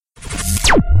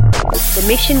The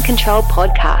Mission Control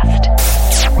Podcast.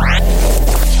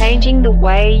 Changing the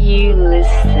way you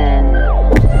listen.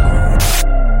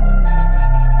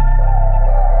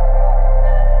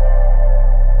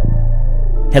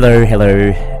 Hello,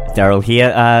 Daryl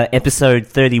here. Episode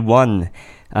 31.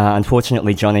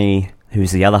 Unfortunately, Johnny,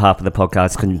 who's the other half of the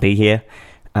podcast, couldn't be here.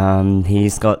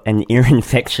 He's got an ear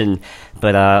infection,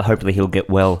 but hopefully he'll get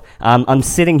well. I'm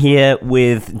sitting here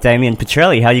with Damien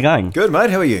Petrilli. How are you going? Good,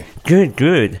 mate. How are you?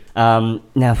 Good.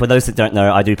 Now, for those that don't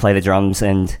know, I do play the drums,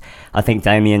 and I think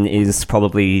Damien is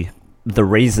probably the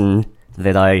reason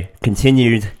that I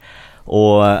continued,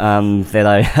 or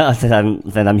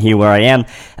that I'm here where I am.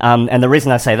 And the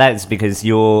reason I say that is because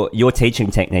your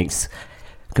teaching techniques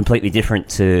are completely different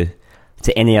to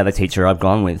any other teacher I've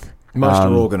gone with. Most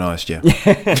are organised, yeah.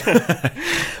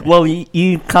 Well,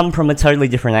 you come from a totally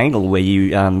different angle where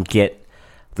you get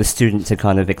the student to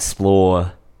kind of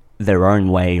explore their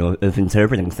own way of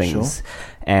interpreting things. Sure.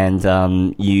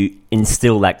 And you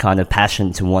instill that kind of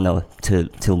passion to want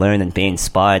to learn and be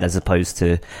inspired, as opposed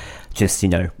to just,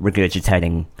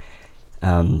 regurgitating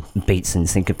beats and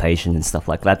syncopation and stuff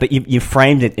like that. But you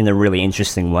framed it in a really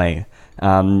interesting way.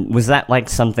 Was that like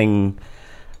something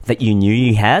that you knew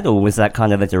you had, or was that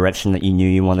kind of the direction that you knew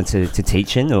you wanted to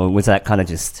teach in, or was that kind of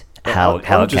just how it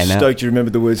came out? I'm just stoked you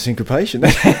remembered the word syncopation.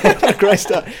 Great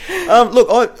start.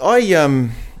 Look,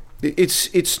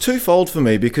 it's twofold for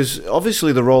me, because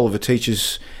obviously the role of a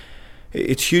teacher's,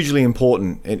 it's hugely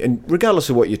important, and regardless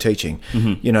of what you're teaching,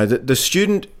 the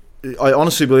student. I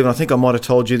honestly believe, and I think I might have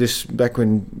told you this back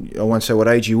when, I won't say what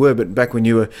age you were, but back when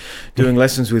you were doing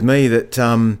lessons with me, that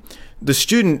the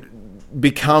student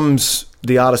becomes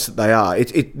the artist that they are.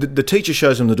 The teacher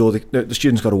shows them the door, the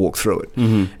student's got to walk through it.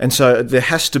 Mm-hmm. And so there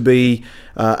has to be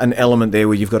an element there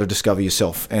where you've got to discover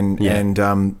yourself. And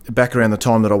back around the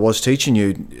time that I was teaching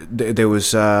you, there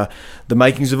was the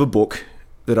makings of a book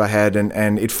that I had,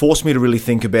 and it forced me to really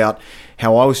think about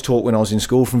how I was taught when I was in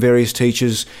school from various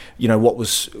teachers,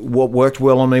 what worked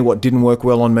well on me, what didn't work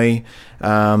well on me.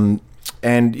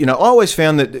 And, I always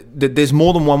found that there's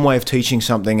more than one way of teaching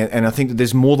something, and I think that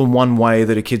there's more than one way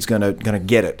that a kid's going to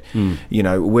get it.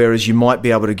 Whereas you might be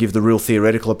able to give the real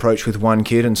theoretical approach with one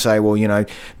kid and say, well,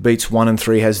 beats 1 and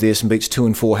 3 has this, and beats 2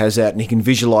 and 4 has that, and he can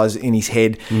visualize it in his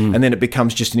head, and then it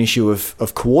becomes just an issue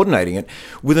of coordinating it.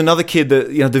 With another kid,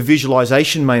 the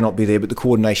visualization may not be there, but the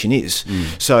coordination is.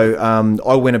 So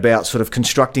I went about sort of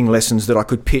constructing lessons that I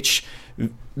could pitch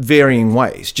varying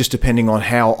ways, just depending on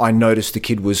how I noticed the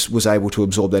kid was able to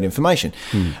absorb that information.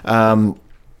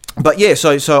 But yeah,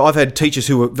 so I've had teachers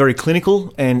who were very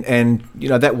clinical, and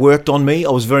that worked on me.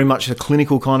 I was very much a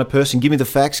clinical kind of person. Give me the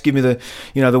facts, give me the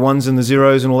the ones and the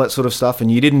zeros and all that sort of stuff, and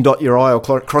you didn't dot your I or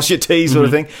cross your T sort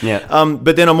of thing. Yeah.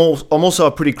 But then I'm also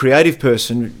a pretty creative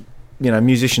person.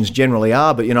 Musicians generally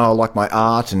are, but I like my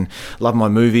art and love my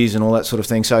movies and all that sort of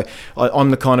thing. So I'm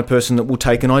the kind of person that will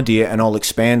take an idea and I'll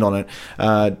expand on it.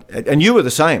 And you were the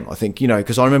same, I think,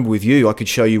 because I remember with you, I could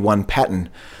show you one pattern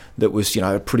that was,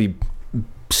 a pretty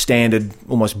standard,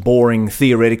 almost boring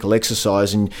theoretical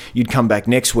exercise, and you'd come back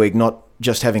next week not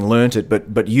just having learnt it,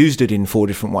 but used it in 4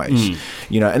 different ways.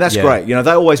 And that's great.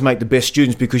 They always make the best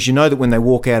students, because that when they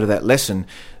walk out of that lesson,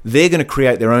 they're going to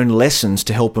create their own lessons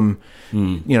to help them,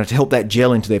 to help that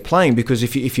gel into their playing. Because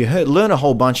if you learn a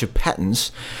whole bunch of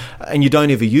patterns and you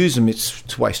don't ever use them,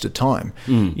 it's wasted time.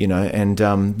 And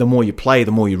the more you play,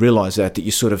 the more you realise that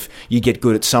you get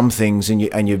good at some things, and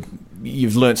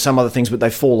you've learnt some other things, but they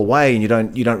fall away, and you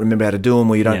don't remember how to do them,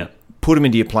 or you don't put them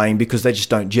into your playing because they just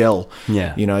don't gel.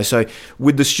 So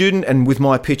with the student and with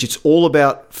my pitch, it's all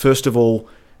about, first of all,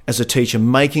 as a teacher,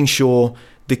 making sure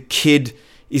the kid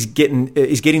is getting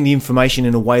the information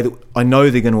in a way that I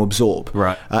know they're going to absorb,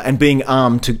 right? And being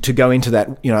armed to go into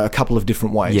that, a couple of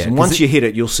different ways. And once you hit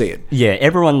it, you'll see it. Yeah,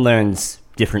 everyone learns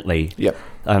differently. Yep.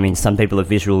 I mean, some people are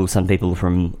visual, some people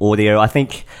from audio. I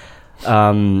think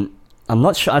I'm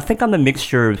not sure. I think I'm a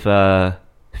mixture of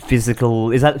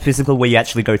physical. Is that physical where you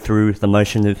actually go through the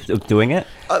motion of doing it?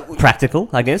 Practical,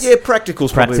 I guess. Yeah,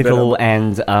 practical's probably practical better.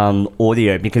 And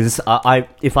audio, because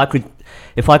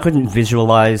if I couldn't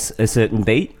visualize a certain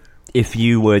beat, if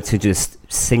you were to just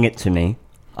sing it to me,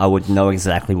 I would know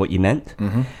exactly what you meant.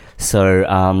 Mm-hmm.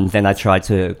 So then I tried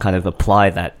to kind of apply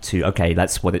that to, okay,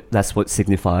 that's what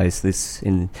signifies this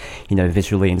in,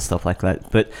 visually and stuff like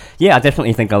that. But yeah, I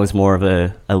definitely think I was more of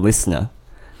a listener,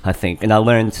 I think. And I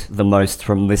learned the most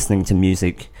from listening to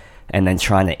music and then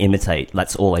trying to imitate.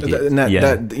 That's all I did. And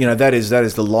that is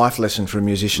the life lesson for a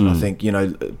musician. I think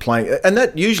playing, and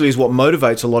that usually is what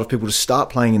motivates a lot of people to start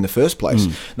playing in the first place.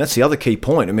 And that's the other key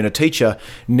point. I mean, a teacher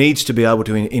needs to be able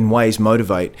to, in ways,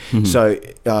 motivate. So,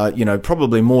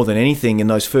 probably more than anything, in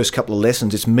those first couple of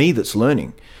lessons, it's me that's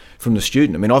learning from the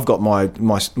student. I mean, I've got my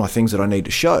things that I need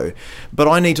to show, but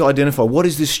I need to identify what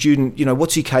is this student,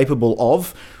 what's he capable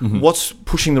of, what's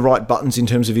pushing the right buttons in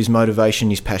terms of his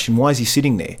motivation, his passion, why is he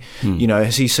sitting there?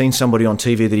 Has he seen somebody on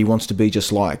TV that he wants to be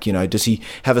just like? Does he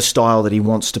have a style that he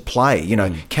wants to play?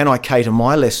 Can I cater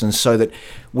my lessons so that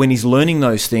when he's learning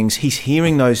those things, he's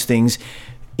hearing those things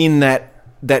in that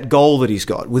goal that he's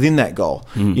got, within that goal.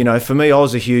 For me, I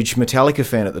was a huge Metallica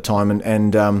fan at the time,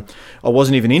 and I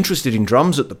wasn't even interested in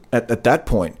drums at that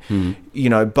point.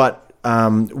 But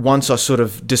once I sort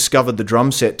of discovered the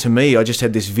drum set, to me, I just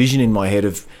had this vision in my head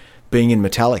of being in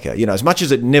Metallica. As much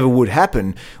as it never would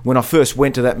happen, when I first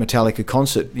went to that Metallica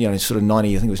concert, sort of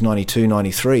 90, I think it was 92,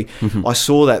 93, I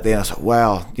saw that there, and I thought,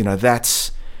 wow,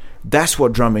 that's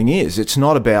what drumming is. It's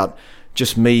not about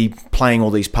just me playing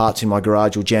all these parts in my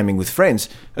garage or jamming with friends.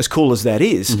 As cool as that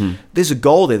is, there's a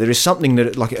goal there. There is something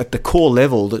that, like, at the core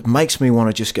level, that makes me want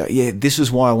to just go, yeah, this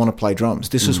is why I want to play drums.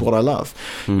 This is what I love.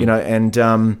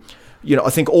 I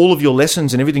think all of your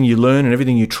lessons and everything you learn and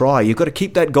everything you try, you've got to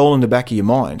keep that goal in the back of your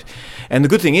mind. And the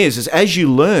good thing is as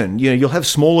you learn, you'll have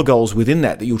smaller goals within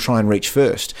that you'll try and reach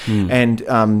first, and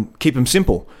keep them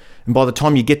simple. And by the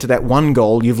time you get to that one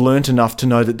goal, you've learnt enough to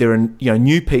know that there are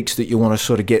new peaks that you want to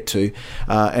sort of get to,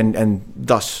 and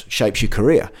thus shapes your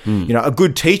career. A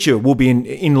good teacher will be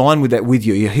in line with that with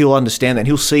you. He'll understand that.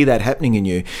 He'll see that happening in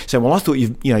you. So, well, I thought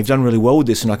you've done really well with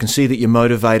this, and I can see that you're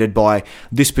motivated by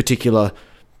this particular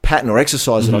pattern or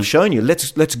exercise that I've shown you.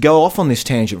 Let's go off on this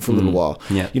tangent for a little while.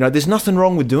 There's nothing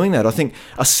wrong with doing that. I think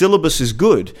a syllabus is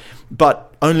good, but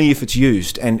only if it's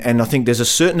used. And I think there's a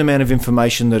certain amount of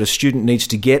information that a student needs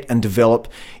to get and develop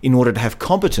in order to have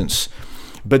competence.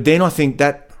 But then I think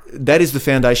that is the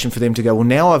foundation for them to go, well,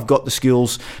 now I've got the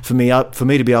skills for me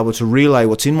to be able to relay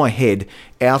what's in my head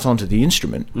out onto the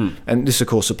instrument. And this, of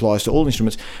course, applies to all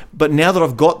instruments. But now that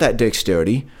I've got that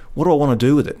dexterity, what do I want to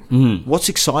do with it? What's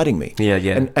exciting me?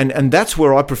 And that's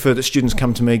where I prefer that students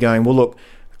come to me going, well, look,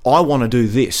 I want to do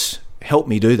this. Help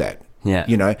me do that.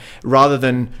 Rather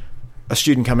than a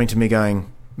student coming to me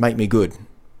going, make me good.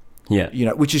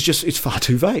 Which is just, it's far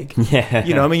too vague.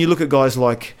 I mean, you look at guys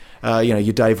like, your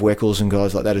Dave Weckels and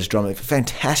guys like that as drummers,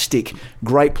 fantastic,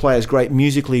 great players, great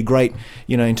musically, great,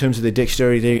 in terms of their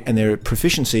dexterity and their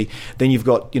proficiency. Then you've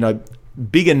got,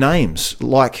 bigger names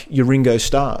like your Ringo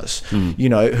Starrs,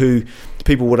 who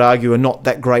people would argue are not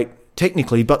that great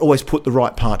technically, but always put the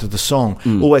right part of the song,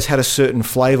 always had a certain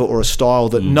flavour or a style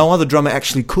that no other drummer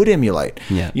actually could emulate,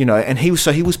 and he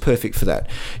was perfect for that.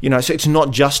 So it's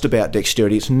not just about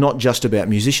dexterity, it's not just about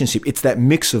musicianship, it's that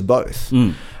mix of both.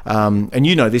 And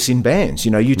this in bands,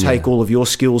 you take all of your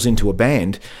skills into a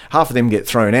band, half of them get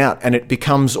thrown out, and it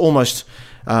becomes almost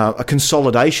a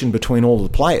consolidation between all the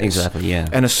players. Exactly, yeah.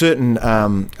 And a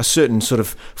certain sort of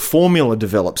formula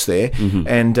develops there,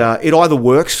 and it either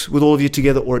works with all of you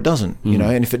together or it doesn't.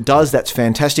 And if it does, that's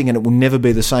fantastic, and it will never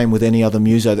be the same with any other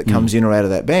muso that comes in or out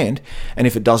of that band. And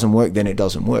if it doesn't work, then it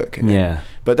doesn't work.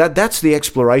 But that's the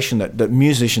exploration that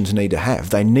musicians need to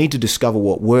have. They need to discover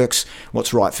what works,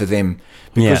 what's right for them.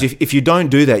 Because if you don't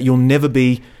do that, you'll never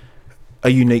be a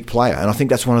unique player. And I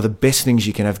think that's one of the best things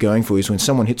you can have going for you, is when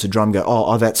someone hits a drum, go,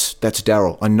 oh, that's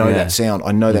Daryl. I know that sound.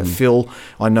 I know that fill.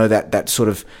 I know that sort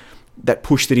of that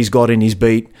push that he's got in his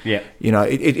beat.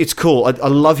 It's cool. I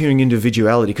love hearing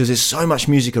individuality because there's so much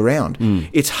music around.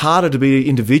 It's harder to be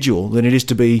individual than it is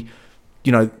to be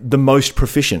the most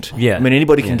proficient. I mean,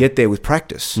 anybody can get there with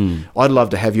practice. I'd love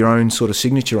to have your own sort of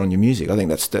signature on your music. I think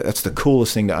that's the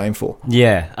coolest thing to aim for.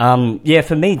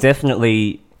 For me,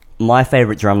 definitely, my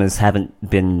favourite drummers haven't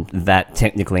been that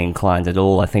technically inclined at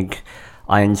all. I think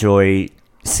I enjoy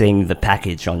seeing the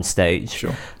package on stage.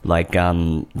 Sure. Like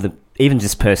even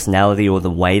just personality or the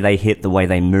way they hit, the way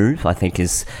they move, I think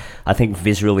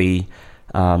visually,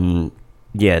 the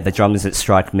drummers that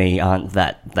strike me aren't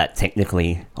that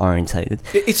technically orientated.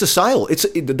 It's a sale.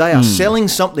 They are selling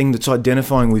something that's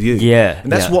identifying with you.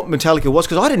 And that's what Metallica was,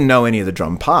 because I didn't know any of the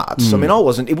drum parts. I mean,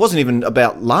 it wasn't even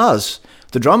about Lars,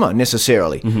 the drummer,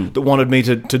 necessarily, that wanted me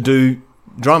to do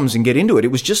drums and get into it. It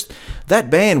was just that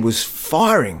band was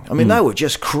firing. I mean, they were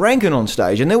just cranking on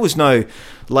stage, and there was no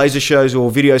laser shows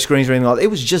or video screens or anything like that. It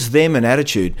was just them and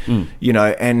attitude,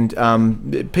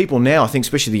 and people now, I think,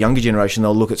 especially the younger generation,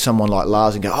 they'll look at someone like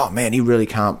Lars and go, oh man, he really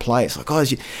can't play. It's like,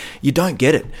 guys, you don't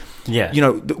get it.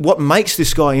 What makes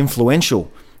this guy influential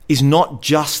is not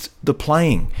just the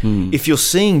playing. If you're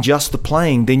seeing just the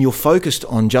playing, then you're focused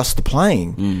on just the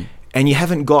playing, and you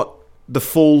haven't got the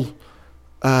full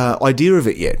idea of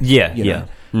it yet. Yeah.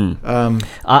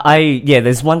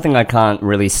 There's one thing I can't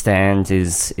really stand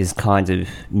is kind of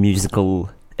musical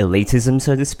elitism,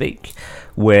 so to speak,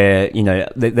 where, you know,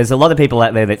 there's a lot of people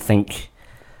out there that think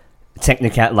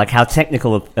how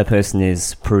technical a person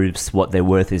is proves what their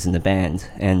worth is in the band,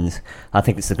 and I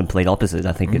think it's the complete opposite.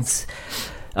 I think it's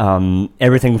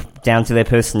everything down to their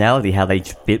personality, how they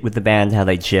fit with the band, how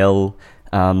they gel.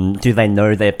 Do they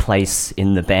know their place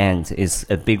in the band is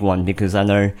a big one, because I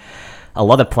know a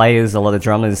lot of players, a lot of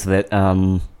drummers that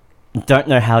don't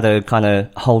know how to kind of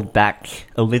hold back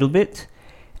a little bit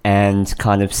and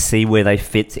kind of see where they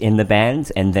fit in the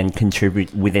band and then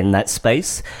contribute within that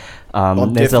space.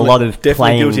 There's a lot of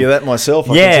definitely guilty of that myself.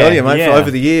 I can tell you, mate, for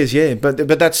over the years. Yeah, but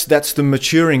that's the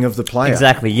maturing of the player.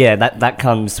 Exactly. Yeah, that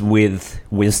comes with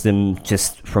wisdom,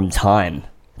 just from time,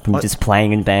 from just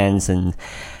playing in bands and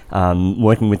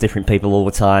working with different people all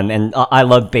the time. And I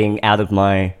love being out of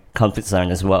my comfort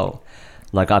zone as well.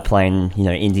 Like, I play in, you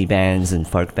know, indie bands and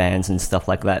folk bands and stuff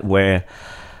like that, where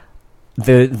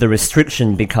the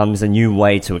restriction becomes a new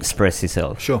way to express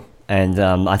yourself. Sure. And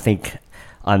I think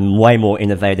I'm way more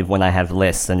innovative when I have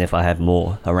less than if I have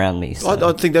more around me. So,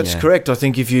 I think that's correct. I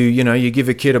think if you give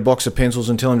a kid a box of pencils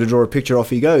and tell him to draw a picture,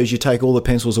 off he goes. You take all the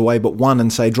pencils away but one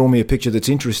and say, draw me a picture that's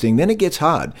interesting. Then it gets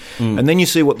hard. And then you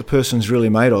see what the person's really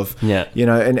made of. Yeah. You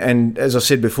know, and as I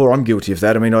said before, I'm guilty of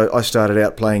that. I mean, I started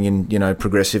out playing in, you know,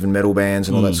 progressive and metal bands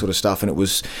and all that sort of stuff, and it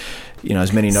was, you know,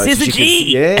 as many notes as you could.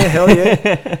 Yeah, hell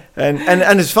yeah. and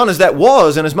as fun as that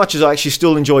was, and as much as I actually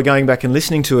still enjoy going back and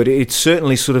listening to it, it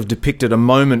certainly sort of depicted a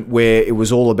moment where it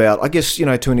was all about, I guess, you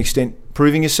know, to an extent,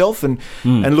 proving yourself and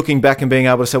looking back and being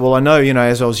able to say, well, I know, you know,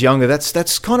 as I was younger,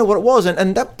 that's kind of what it was,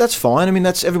 and that's fine. I mean,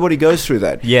 that's, everybody goes through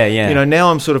that. Yeah. You know, now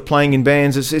I'm sort of playing in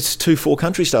bands. It's 2/4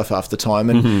 country stuff half the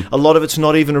time, and a lot of it's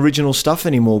not even original stuff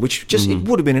anymore. Which just it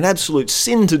would have been an absolute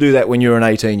sin to do that when you're an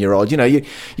 18-year-old. You know,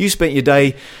 you spent your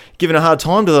day giving a hard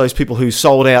time to those people who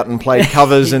sold out and played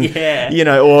covers and you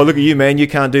know, oh, look at you, man, you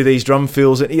can't do these drum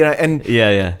fills, and you know, and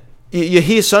you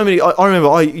hear so many. I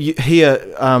remember you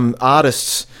hear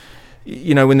artists,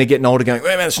 you know, when they're getting older, going,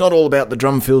 well, man, it's not all about the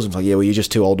drum fills. It's like, yeah, well, you're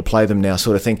just too old to play them now,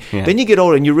 sort of thing. Then you get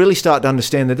older and you really start to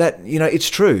understand that you know, it's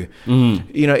true.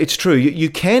 You know, it's true. You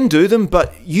can do them,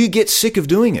 but you get sick of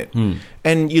doing it.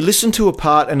 And you listen to a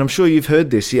part, and I'm sure you've heard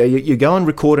this. Yeah, you go and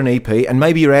record an EP, and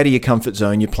maybe you're out of your comfort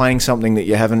zone. You're playing something that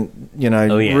you haven't, you know,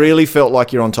 really felt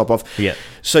like you're on top of. Yeah.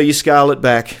 So you scale it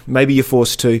back. Maybe you're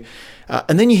forced to,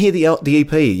 and then you hear the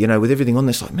EP. You know, with everything on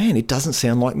there, it's like, man, it doesn't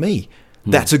sound like me.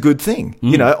 That's a good thing.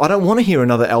 You know, I don't want to hear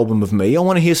another album of me. I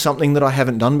want to hear something that I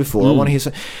haven't done before. I want to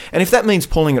hear and if that means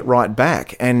pulling it right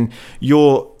back, and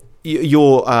you're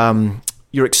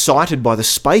excited by the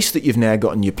space that you've now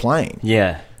got and you're playing.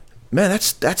 Yeah. Man,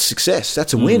 that's success.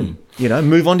 That's a win. You know,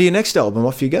 move on to your next album.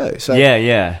 Off you go. So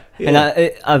yeah. And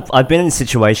I've been in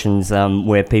situations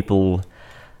where people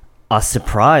are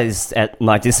surprised at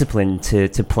my discipline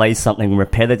to play something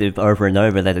repetitive over and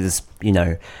over that is, you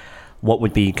know, what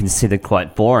would be considered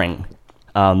quite boring.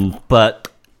 But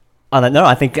I don't know.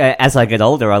 I think as I get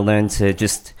older, I learn to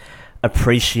just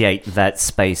appreciate that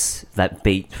space, that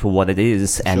beat for what it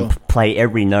is, and play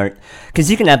every note. Because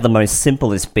you can have the most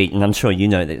simplest beat, and I'm sure you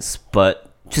know this,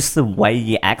 but just the way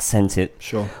you accent it,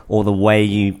 or the way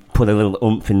you put a little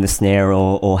oomph in the snare,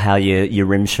 or how you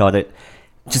rim shot it,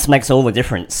 just makes all the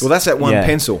difference. Well, that's that one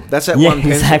pencil. That's that one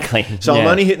pencil. Exactly. So I'm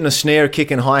only hitting a snare, kick,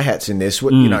 and hi-hats in this.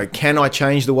 You know, can I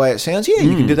change the way it sounds? Yeah,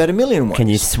 you can do that a million ways. Can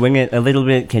you swing it a little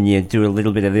bit? Can you do a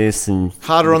little bit of this? And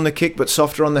harder on the kick, but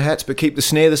softer on the hats, but keep the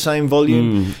snare the same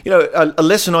volume. You know, a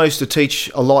lesson I used to teach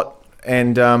a lot,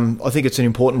 and I think it's an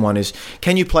important one, is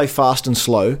can you play fast and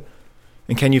slow,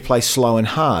 and can you play slow and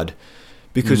hard?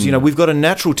 Because you know, we've got a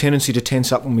natural tendency to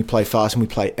tense up when we play fast,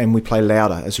 and we play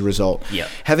louder as a result.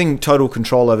 Having total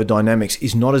control over dynamics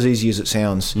is not as easy as it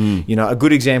sounds. You know, a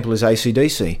good example is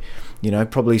AC/DC. You know,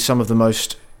 probably some of the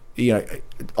most, you know,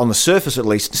 on the surface at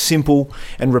least, simple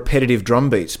and repetitive drum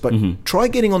beats. But try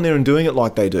getting on there and doing it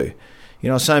like they do. You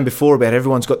know, I was saying before about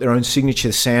everyone's got their own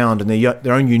signature sound and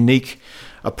their own unique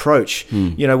approach.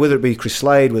 You know, whether it be Chris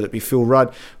Slade, whether it be Phil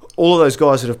Rudd, all of those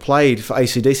guys that have played for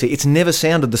AC/DC, it's never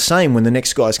sounded the same when the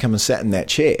next guy's come and sat in that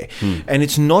chair. And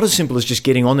it's not as simple as just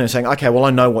getting on there and saying, okay, well,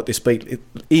 I know what this beat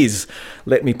is.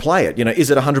 Let me play it. You know, is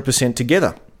it 100%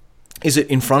 together? Is it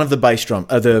in front of the bass drum,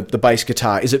 the bass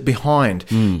guitar? Is it behind?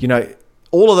 You know,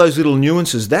 all of those little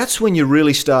nuances, that's when you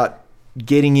really start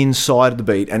getting inside the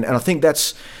beat. And I think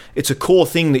it's a core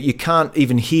thing that you can't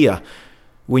even hear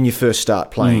when you first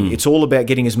start playing. It's all about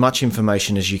getting as much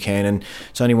information as you can, and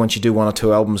it's only once you do 1 or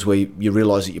 2 albums where you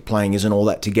realise that your playing isn't all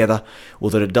that together, or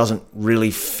that it doesn't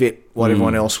really fit what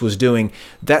everyone else was doing.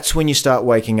 That's when you start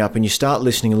waking up and you start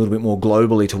listening a little bit more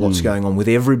globally to what's going on with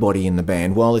everybody in the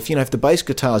band. Well, if the bass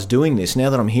guitar's doing this, now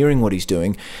that I'm hearing what he's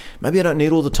doing, maybe I don't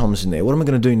need all the toms in there. What am I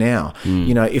going to do now?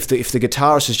 If the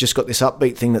guitarist has just got this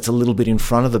upbeat thing that's a little bit in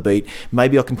front of the beat,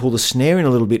 maybe I can pull the snare in a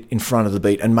little bit in front of the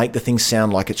beat and make the thing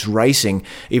sound like it's racing,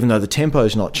 even though the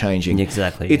tempo's not changing.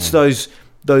 Exactly. It's those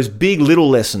big little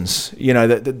lessons,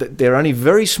 that they're only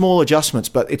very small adjustments,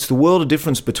 but it's the world of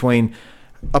difference between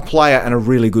a player and a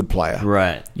really good player.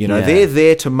 Right. They're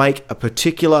there to make a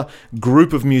particular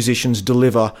group of musicians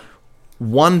deliver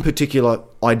one particular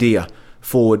idea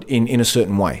forward in a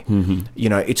certain way.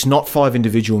 It's not 5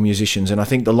 individual musicians, and I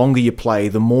think the longer you play,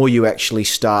 the more you actually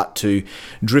start to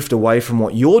drift away from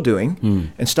what you're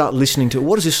doing and start listening to,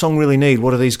 what does this song really need?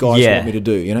 What do these guys want me to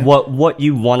do? What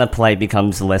you want to play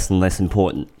becomes less and less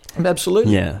important.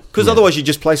 Absolutely. Yeah. Because otherwise you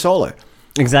just play solo.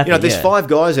 Exactly. There's 5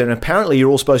 guys there, and apparently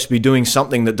you're all supposed to be doing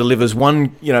something that delivers one,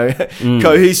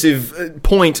 cohesive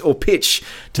point or pitch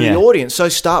to the audience. So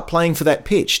start playing for that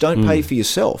pitch. Don't pay for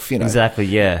yourself. Exactly.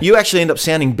 Yeah. You actually end up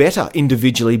sounding better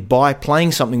individually by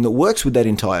playing something that works with that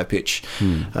entire pitch.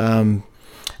 I'm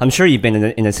sure you've been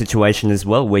in a situation as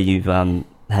well where you've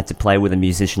had to play with a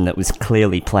musician that was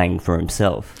clearly playing for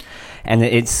himself, and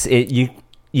you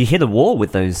hit a wall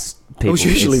with those people. It was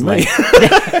usually me.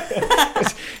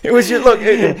 It was just,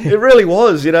 it really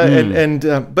was,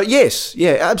 but yes,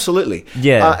 absolutely,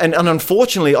 and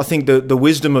unfortunately, I think the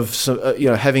wisdom of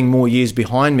having more years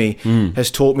behind me has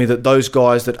taught me that those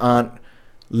guys that aren't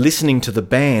listening to the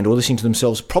band or listening to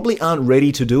themselves probably aren't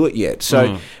ready to do it yet.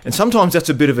 So, and sometimes that's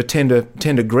a bit of a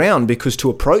tender ground, because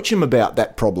to approach them about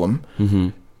that problem,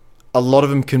 a lot of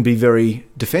them can be very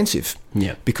defensive,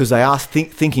 because they are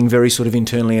thinking very sort of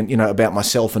internally and about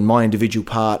myself and my individual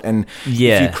part. And if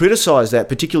you criticise that,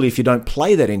 particularly if you don't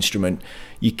play that instrument,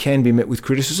 you can be met with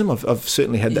criticism. I've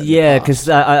certainly had that. Yeah, because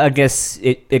I guess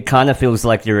it kind of feels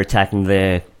like you're attacking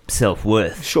their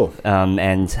self-worth. Sure.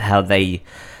 And how they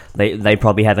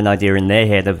probably have an idea in their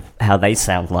head of how they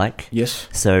sound like. Yes.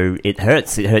 So it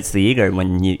hurts the ego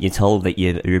when you're told that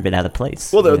you're a bit out of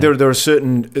place. Well, there are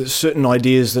certain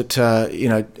ideas that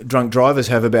drunk drivers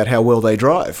have about how well they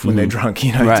drive when they're drunk.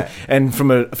 Right. And from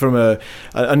a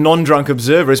non-drunk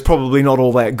observer, it's probably not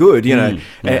all that good.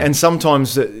 And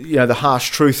sometimes the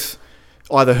harsh truth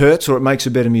either hurts or it makes a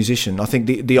better musician. I think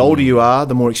the older you are,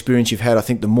 the more experience you've had, I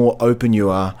think the more open you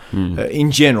are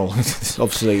in general.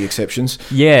 Obviously exceptions.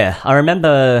 Yeah, I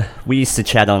remember we used to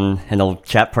chat on an old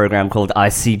chat program called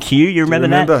ICQ. You remember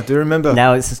that? Do you remember?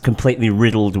 Now it's just completely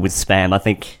riddled with spam. I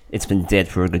think it's been dead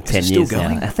for a good 10 years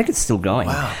going? now. I think it's still going.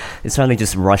 Wow. It's only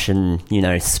just Russian,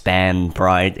 spam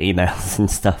bride emails and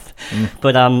stuff.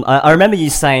 But I remember you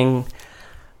saying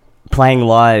playing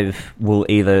live will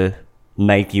either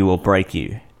make you or break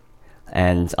you,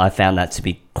 and I found that to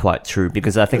be quite true,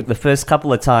 because I think the first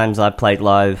couple of times I played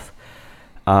live,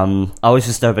 I was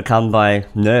just overcome by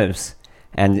nerves,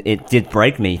 and it did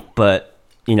break me. But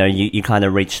you kind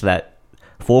of reach that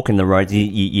fork in the road.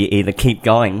 You either keep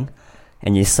going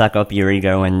and you suck up your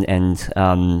ego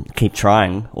and keep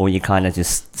trying, or you kind of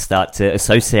just start to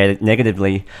associate it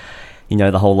negatively,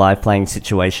 the whole live playing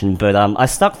situation. But I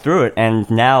stuck through it, and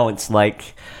now it's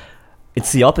like,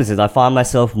 it's the opposite. I find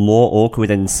myself more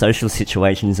awkward in social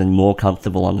situations and more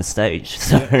comfortable on the stage.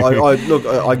 So.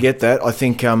 I get that. I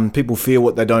think people fear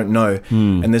what they don't know,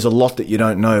 and there's a lot that you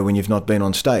don't know when you've not been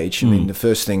on stage. I mean, the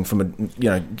first thing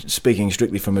speaking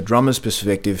strictly from a drummer's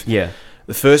perspective,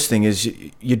 the first thing is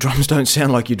your drums don't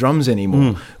sound like your drums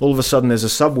anymore. All of a sudden there's a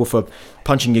subwoofer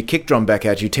punching your kick drum back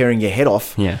at you, tearing your head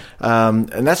off. And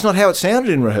that's not how it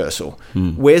sounded in rehearsal.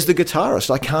 Where's the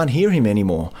guitarist? I can't hear him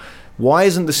anymore. Why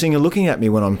isn't the singer looking at me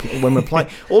when we're playing?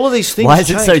 All of these things. Why is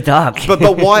it so dark? but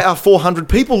why are 400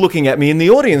 people looking at me in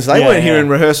the audience? They weren't here in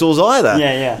rehearsals either.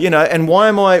 And why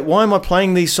am I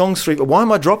playing these songs? Why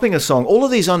am I dropping a song? All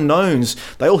of these unknowns,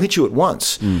 they all hit you at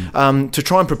once. To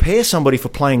try and prepare somebody for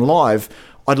playing live,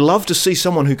 I'd love to see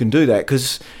someone who can do that,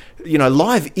 because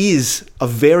live is a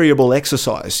variable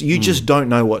exercise. You just don't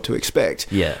know what to expect.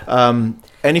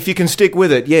 And if you can stick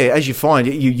with it, as you find,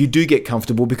 you do get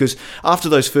comfortable, because after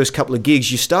those first couple of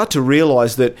gigs, you start to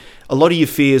realise that a lot of your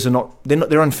fears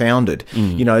they're unfounded.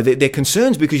 They're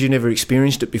concerns because you've never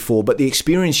experienced it before, but the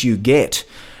experience you get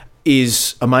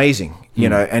is amazing, you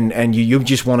know, and you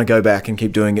just want to go back and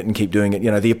keep doing it and keep doing it. You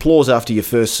know, the applause after your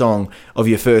first song of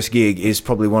your first gig is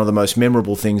probably one of the most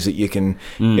memorable things that you can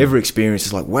ever experience.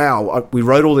 It's like, wow, we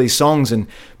wrote all these songs and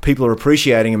people are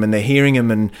appreciating them and they're hearing them,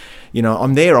 and, you know,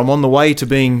 I'm on the way to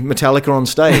being Metallica on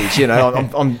stage, you know,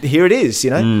 I'm here it is,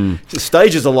 you know. The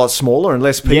stage is a lot smaller and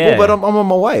less people, but I'm on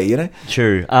my way, you know.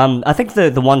 True. I think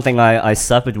the one thing I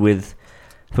suffered with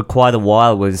for quite a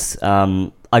while was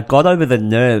I got over the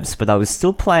nerves, but I was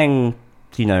still playing,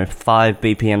 you know, 5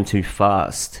 BPM too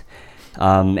fast.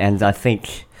 And I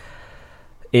think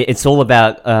it's all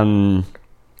about,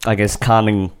 I guess,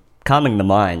 calming the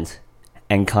mind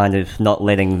and kind of not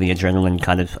letting the adrenaline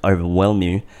kind of overwhelm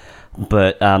you.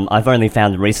 But I've only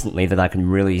found recently that I can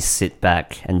really sit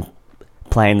back and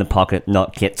play in the pocket,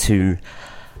 not get too,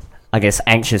 I guess,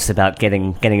 anxious about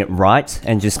getting it right,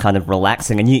 and just kind of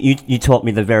relaxing. And you taught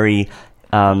me the very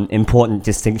important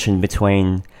distinction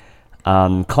between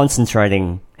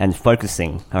concentrating and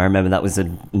focusing. I remember that was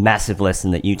a massive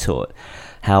lesson that you taught,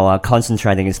 how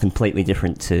concentrating is completely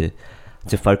different to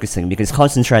focusing, because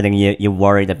concentrating, you're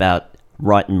worried about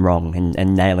right and wrong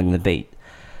and nailing the beat,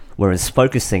 whereas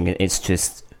focusing, it's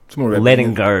just more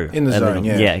letting go in the zone.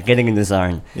 Getting in the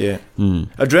zone.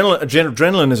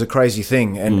 Adrenaline is a crazy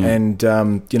thing, and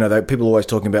you know, people are always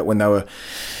talking about when they were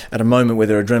at a moment where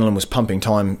their adrenaline was pumping,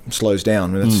 time slows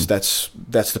down. And that's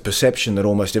the perception that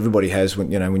almost everybody has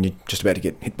when, you know, when you're just about to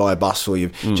get hit by a bus or you're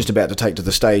just about to take to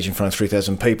the stage in front of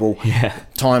 3,000 people.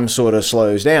 Time sort of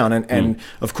slows down, and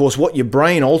of course what your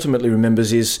brain ultimately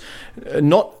remembers is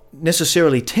not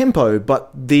necessarily tempo, but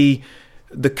the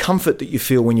comfort that you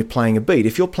feel when you're playing a beat.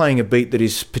 If you're playing a beat that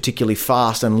is particularly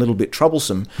fast and a little bit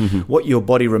troublesome, what your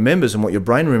body remembers and what your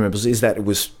brain remembers is that it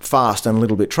was fast and a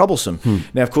little bit troublesome.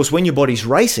 Now, of course, when your body's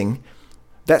racing,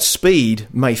 that speed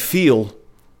may feel,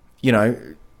 you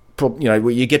know, where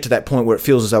you get to that point where it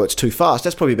feels as though it's too fast.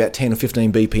 That's probably about 10 or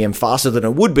 15 BPM faster than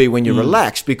it would be when you're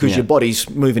relaxed, because your body's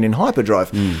moving in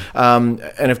hyperdrive. And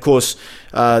of course,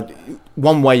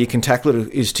 one way you can tackle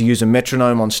it is to use a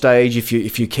metronome on stage.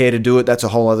 If you care to do it, that's a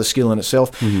whole other skill in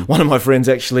itself. One of my friends,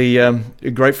 actually, a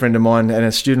great friend of mine and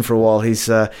a student for a while,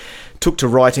 he's took to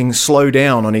writing slow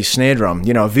down on his snare drum,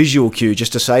 you know, a visual cue,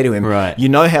 just to say to him, you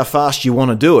know how fast you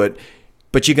want to do it,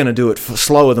 but you're going to do it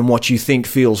slower than what you think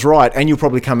feels right, and you'll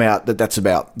probably come out that's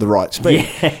about the right speed.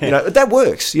 You know, that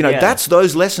works. You know, that's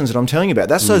those lessons that I'm telling you about.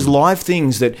 That's those live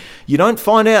things that you don't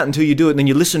find out until you do it, and then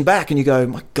you listen back and you go,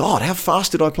 my God, how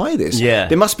fast did I play this?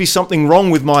 There must be something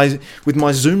wrong with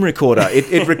my Zoom recorder.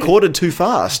 It recorded too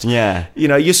fast. You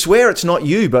know, you swear it's not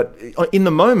you, but in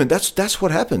the moment, that's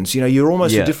what happens. You know, you're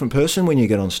almost a different person when you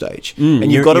get on stage, and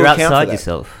you've got to account for that.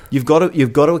 Yourself. You've got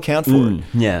to account for it.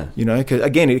 You know, because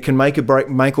again, it can make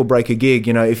or break a gig.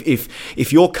 You know,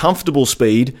 if your comfortable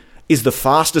speed is the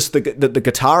fastest that the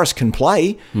guitarist can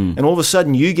play, and all of a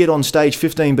sudden you get on stage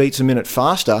 15 beats a minute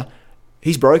faster,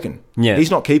 he's broken.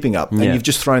 He's not keeping up, and you've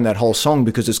just thrown that whole song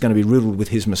because it's going to be riddled with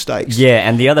his mistakes.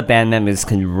 And the other band members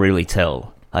can really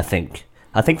tell. I think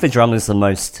the drummer's the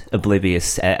most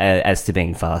oblivious as to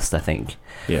being fast. I think.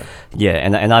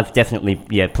 And I've definitely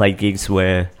played gigs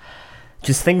where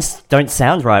just things don't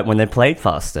sound right when they're played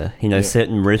faster. You know,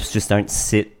 certain riffs just don't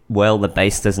sit well, the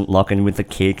bass doesn't lock in with the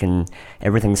kick, and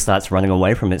everything starts running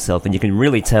away from itself. And you can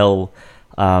really tell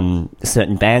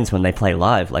certain bands when they play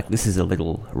live, like, this is a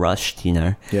little rushed, you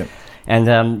know.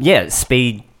 And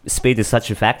speed is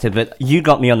such a factor. But you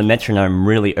got me on the metronome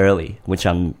really early, which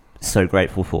I'm so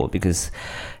grateful for, because,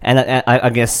 and I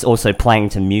guess also playing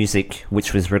to music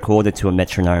which was recorded to a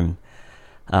metronome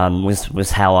was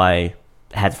how I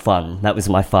had fun. That was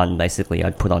my fun, basically.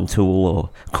 I'd put on Tool or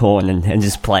Korn and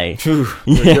just play.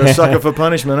 You're a sucker for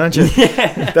punishment, aren't you?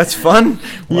 That's fun.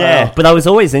 Wow. But I was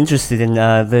always interested in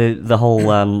the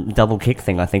whole double kick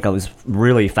thing. I think I was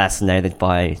really fascinated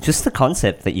by just the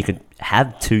concept that you could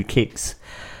have 2 kicks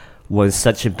was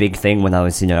such a big thing when I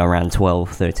was, you know, around 12,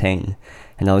 13.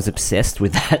 And I was obsessed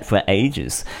with that for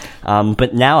ages.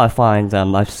 But now I find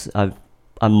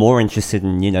I'm more interested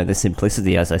in, you know, the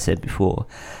simplicity, as I said before.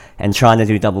 And trying to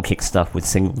do double kick stuff with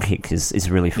single kick is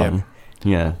really fun.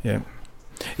 I'm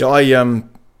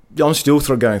still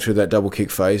going through that double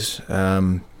kick phase.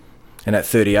 And at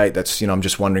 38, that's, you know, I'm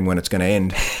just wondering when it's going to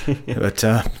end. But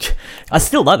I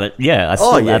still love it. I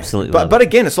still absolutely love it. But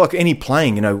again, it's like any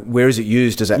playing, you know, where is it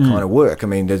used? Does that kind of work? I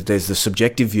mean, there's the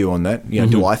subjective view on that. You know,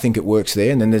 do I think it works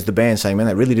there? And then there's the band saying, man,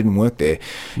 that really didn't work there.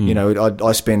 You know,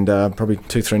 I spend probably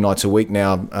 2-3 nights a week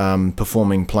now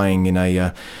playing in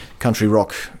a country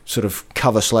rock sort of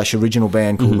cover/original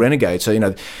band called Renegade. So, you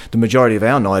know, the majority of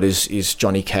our night is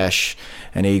Johnny Cash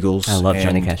and Eagles. I love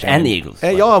Johnny Cash and the Eagles.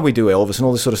 We do Elvis and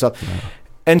all this sort of stuff.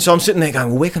 And so I'm sitting there going,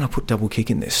 well, where can I put double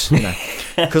kick in this?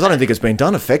 Because I don't think it's been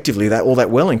done effectively all that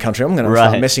well in country. I'm going to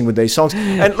start messing with these songs.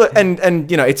 And look, and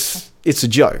it's a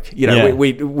joke.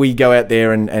 We go out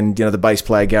there and the bass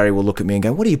player Gary will look at me and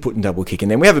go, what are you putting double kick in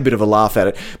there? And we have a bit of a laugh at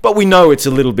it, but we know it's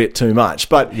a little bit too much.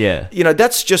 But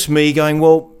that's just me going,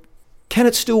 well, can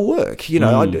it still work?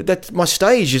 My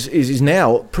stage is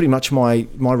now pretty much my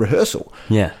rehearsal.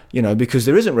 Yeah. Because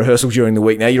there isn't rehearsal during the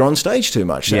week now. You're on stage too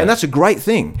much. And that's a great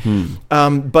thing.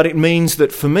 But it means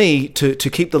that for me to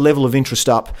keep the level of interest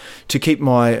up, to keep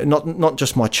my, not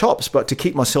just my chops, but to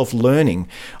keep myself learning,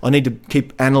 I need to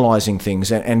keep analysing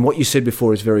things. And what you said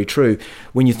before is very true.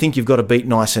 When you think you've got a beat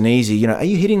nice and easy, are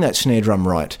you hitting that snare drum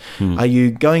right? Are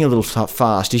you going a little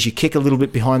fast? Is your kick a little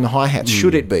bit behind the hi-hats?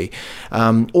 Should it be?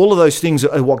 All of those things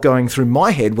are what going through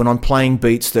my head when I'm playing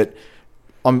beats that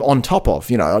I'm on top of.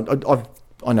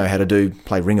 I know how to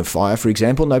play Ring of Fire, for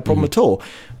example, no problem at all.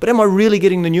 But am I really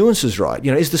getting the nuances right?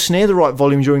 Is the snare the right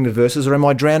volume during the verses, or am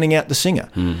I drowning out the singer?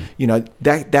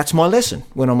 That's my lesson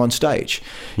when I'm on stage.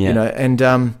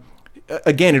 And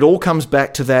again, it all comes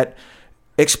back to that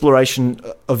exploration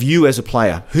of you as a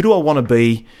player. Who do I want to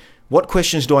be? What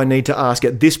questions do I need to ask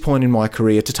at this point in my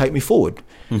career to take me forward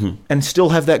and still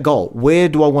have that goal? Where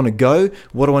do I want to go?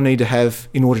 What do I need to have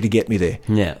in order to get me there?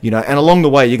 Yeah. And along the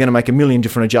way, you're going to make a million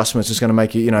different adjustments. It's going to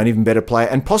make you, an even better player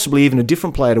and possibly even a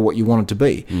different player to what you wanted to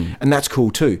be. And that's cool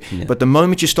too. Yeah. But the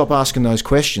moment you stop asking those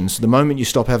questions, the moment you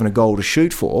stop having a goal to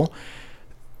shoot for,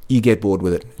 you get bored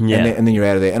with it. Yeah. And then you're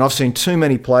out of there. And I've seen too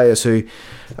many players who,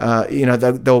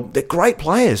 they're great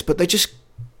players, but they just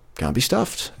can't be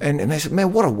stuffed. And they said,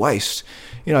 man, what a waste.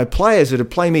 Players that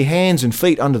play me hands and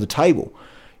feet under the table,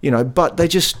 but they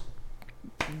just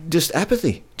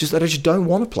apathy. They just don't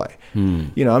want to play.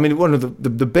 One of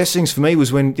the best things for me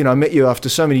was when, I met you after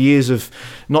so many years of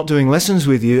not doing lessons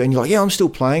with you, and you're like, yeah, I'm still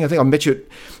playing. I think I met you at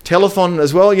Telethon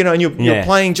as well, and you're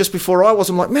playing just before I was.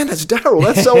 I'm like, man, that's Daryl.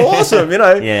 That's so awesome,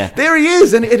 There he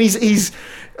is. And he's,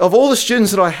 of all the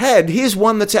students that I had, here's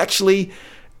one that's actually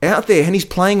out there and he's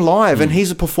playing live and he's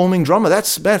a performing drummer.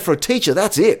 That's bad for a teacher.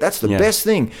 That's it. That's the best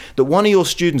thing, that one of your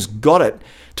students got it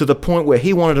to the point where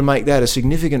he wanted to make that a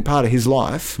significant part of his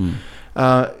life. And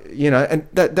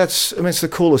that's it's the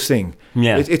coolest thing.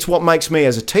 Yeah. It's what makes me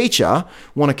as a teacher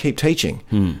want to keep teaching.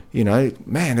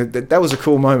 Man, that was a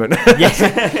cool moment.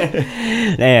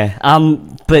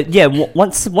 But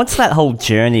once that whole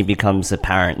journey becomes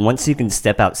apparent, once you can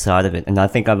step outside of it, and I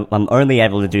think I'm only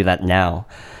able to do that now,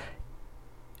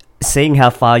 seeing how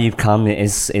far you've come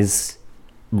is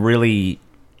really,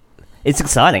 it's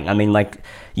exciting. I mean, like,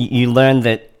 you learn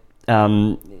that,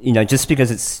 just because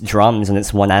it's drums and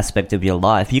it's one aspect of your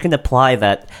life, you can apply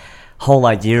that whole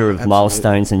idea of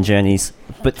milestones and journeys,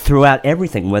 but throughout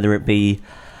everything, whether it be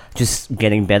just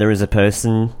getting better as a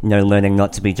person, learning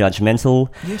not to be judgmental,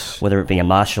 whether it be a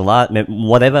martial art,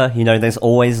 whatever, there's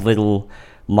always little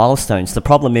milestones. The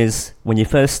problem is, when you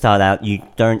first start out, you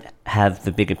don't have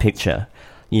the bigger picture.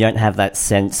 You don't have that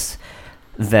sense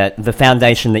that the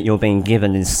foundation that you're being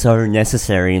given is so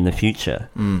necessary in the future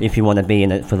if you want to be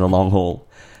in it for the long haul.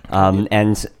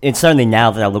 And it's only now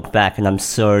that I look back and I'm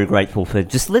so grateful for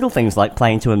just little things like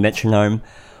playing to a metronome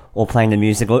or playing the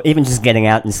music, or even just getting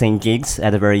out and seeing gigs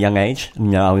at a very young age.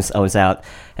 I was out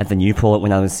at the Newport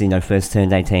when I was, first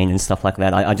turned 18 and stuff like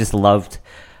that. I just loved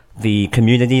the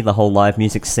community, the whole live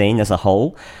music scene as a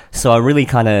whole. So I really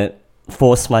kind of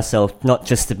force myself not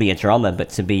just to be a drummer, but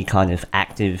to be kind of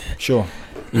active,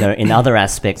 in other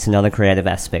aspects and other creative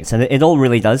aspects. And it all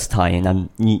really does tie in.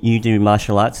 You do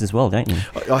martial arts as well, don't you?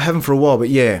 I haven't for a while, but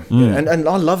and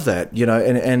I love that,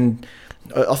 and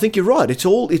I think you're right. It's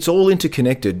all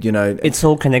interconnected, It's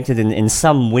all connected in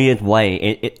some weird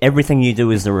way. Everything you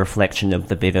do is a reflection of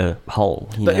the bigger whole.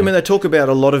 They talk about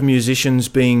a lot of musicians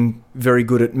being very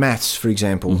good at maths, for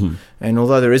example. And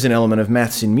although there is an element of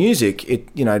maths in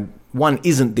music, one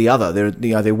isn't the other.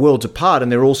 They're worlds apart,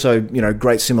 and there are also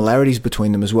great similarities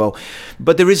between them as well.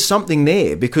 But there is something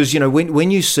there, because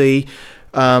when you see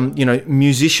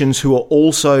musicians who are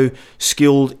also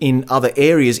skilled in other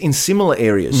areas, in similar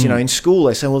areas. In school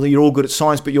they say, well, you're all good at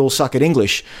science, but you all suck at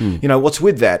English. What's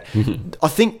with that? I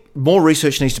think more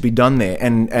research needs to be done there,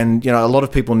 and a lot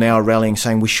of people now are rallying,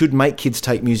 saying we should make kids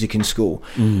take music in school.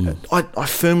 I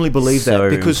firmly believe that,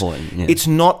 because it's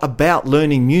not about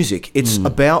learning music. It's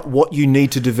about what you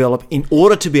need to develop in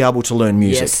order to be able to learn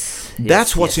music.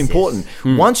 That's what's important.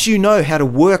 Once you know how to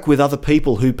work with other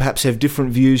people who perhaps have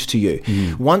different views to you,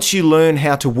 Once you learn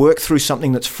how to work through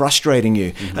something that's frustrating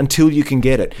you until you can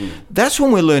get it, that's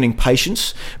when we're learning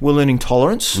patience, we're learning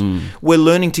tolerance, we're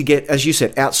learning to get, as you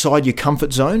said, outside your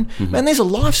comfort zone. Man, these are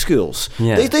life skills.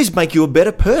 Yeah. These make you a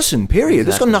better person, period.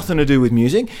 That's got nothing to do with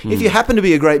music. If you happen to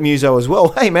be a great muso as well,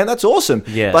 hey man, that's awesome.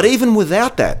 Yeah. But even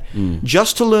without that,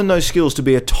 just to learn those skills to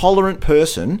be a tolerant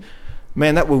person,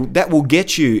 man, that will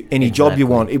get you any job you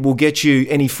want. It will get you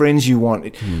any friends you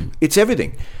want. It's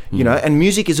everything, you know. And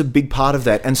music is a big part of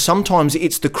that. And sometimes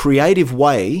it's the creative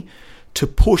way to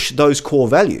push those core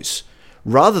values,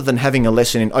 rather than having a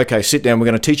lesson in, okay, sit down, we're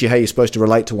going to teach you how you're supposed to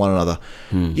relate to one another.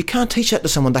 You can't teach that to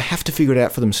someone. They have to figure it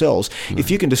out for themselves.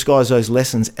 If you can disguise those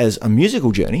lessons as a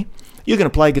musical journey, you're going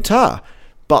to play guitar.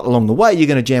 But along the way, you're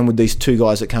going to jam with these two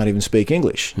guys that can't even speak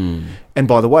English. And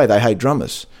by the way, they hate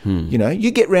drummers. You know,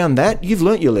 you get round that, you've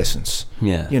learnt your lessons.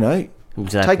 Yeah. You know,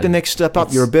 exactly. Take the next step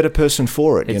up. You're a better person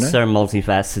for it. It's you know? so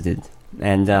multifaceted.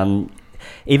 And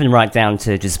even right down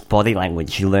to just body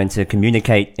language. You learn to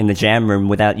communicate in the jam room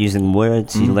without using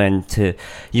words. You learn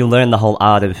the whole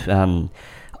art of,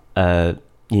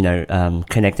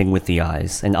 connecting with the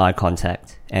eyes and eye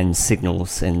contact and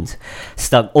signals and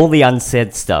stuff, all the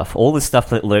unsaid stuff, all the stuff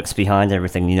that lurks behind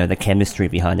everything, you know, the chemistry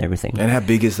behind everything. And how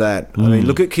big is that? I mean,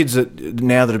 look at kids that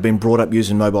have been brought up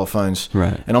using mobile phones.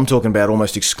 Right. And I'm talking about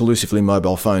almost exclusively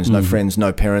mobile phones, no friends,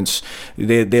 no parents.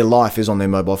 Their life is on their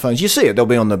mobile phones. You see it, they'll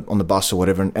be on the bus or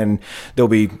whatever, and there'll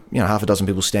be, you know, half a dozen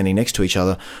people standing next to each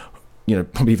other, you know,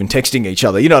 probably even texting each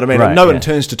other, you know what I mean? Right, no one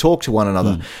turns to talk to one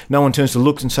another. No one turns to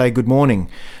look and say good morning,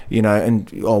 you know, and,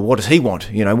 what does he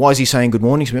want? You know, why is he saying good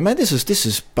morning to me? Man, this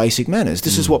is basic manners.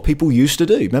 This is what people used to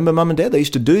do. Remember Mum and Dad? They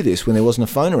used to do this when there wasn't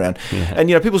a phone around. Yeah. And,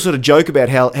 you know, people sort of joke about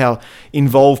how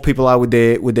involved people are with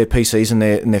their PCs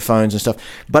and their phones and stuff.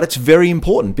 But it's very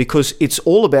important because it's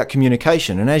all about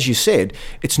communication. And as you said,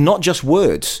 it's not just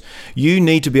words. You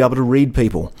need to be able to read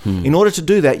people. In order to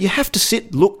do that, you have to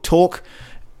sit, look, talk,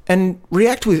 and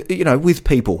react with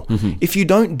people. If you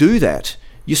don't do that,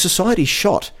 your society's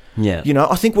shot. Yeah. You know,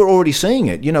 I think we're already seeing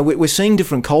it. You know, we're seeing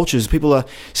different cultures. People are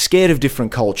scared of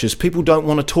different cultures. People don't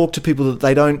want to talk to people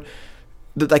that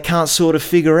they can't sort of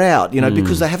figure out, you know,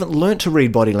 because they haven't learnt to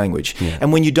read body language. Yeah.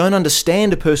 And when you don't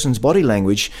understand a person's body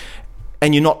language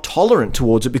and you're not tolerant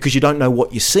towards it because you don't know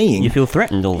what you're seeing, you feel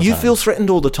threatened all the time. You feel threatened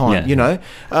all the time, you know.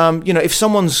 If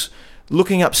someone's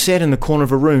looking upset in the corner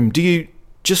of a room, do you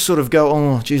just sort of go,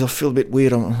 oh, geez, I feel a bit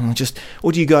weird, or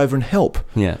do you go over and help?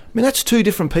 Yeah. I mean, that's two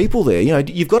different people there. You know,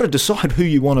 you've got to decide who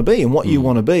you want to be and what you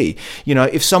want to be. You know,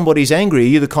 if somebody's angry, are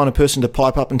you the kind of person to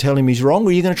pipe up and tell him he's wrong, or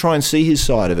are you going to try and see his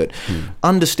side of it?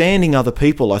 Understanding other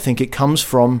people, I think it comes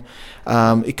from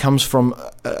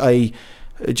a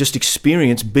just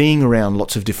experience being around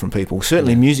lots of different people.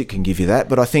 Certainly music can give you that,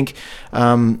 but I think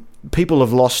people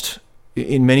have lost,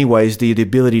 in many ways, the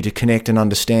ability to connect and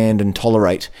understand and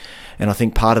tolerate. And I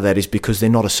think part of that is because they're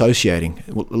not associating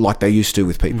like they used to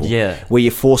with people. Yeah. Where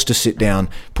you're forced to sit down,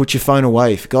 put your phone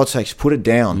away, for God's sakes, put it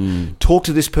down. Talk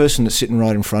to this person that's sitting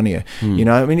right in front of you. You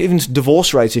know, I mean, even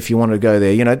divorce rates, if you want to go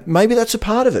there, you know, maybe that's a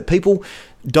part of it. People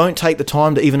don't take the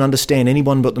time to even understand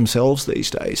anyone but themselves these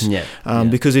days.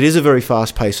 Because it is a very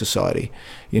fast-paced society,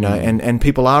 you know, and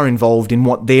people are involved in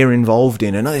what they're involved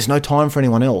in, and there's no time for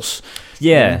anyone else.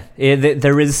 Yeah,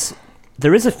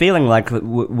 there is a feeling like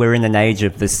we're in an age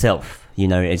of the self. You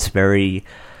know, it's very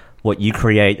what you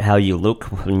create, how you look,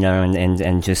 you know,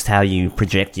 and just how you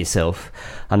project yourself.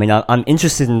 I mean, I'm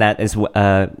interested in that as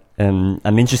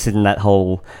I'm interested in that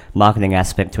whole marketing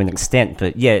aspect to an extent.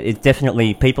 But yeah, it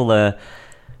definitely, people are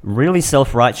really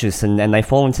self-righteous and they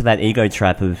fall into that ego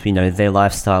trap of, you know, their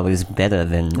lifestyle is better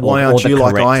than why aren't you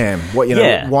like I am? What, you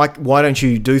know, why don't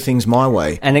you do things my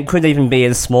way? And it could even be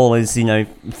as small as, you know,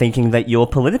 thinking that your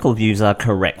political views are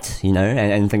correct, you know,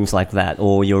 and things like that,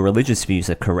 or your religious views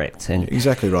are correct. And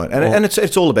exactly right. And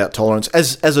it's all about tolerance.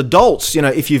 As adults, you know,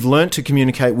 if you've learned to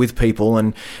communicate with people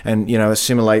and you know,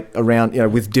 assimilate around, you know,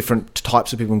 with different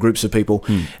types of people and groups of people,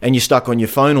 and you're stuck on your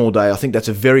phone all day, I think that's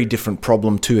a very different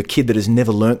problem to a kid that has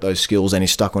never learnt those skills and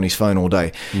is stuck on his phone all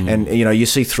day. And you know, you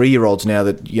see 3-year-olds now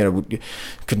that, you know,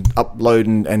 can upload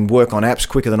and work on apps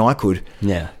quicker than I could.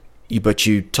 But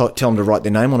you tell them to write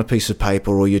their name on a piece of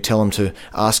paper, or you tell them to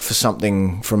ask for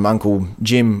something from Uncle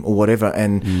Jim or whatever,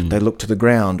 and they look to the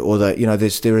ground, or that, you know,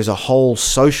 there is a whole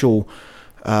social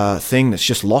thing that's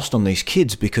just lost on these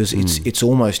kids because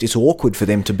it's awkward for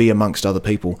them to be amongst other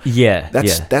people.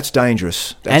 That's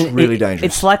dangerous. That's really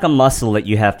dangerous. It's like a muscle that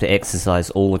you have to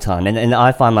exercise all the time, and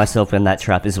I find myself in that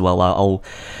trap as well. I'll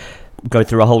go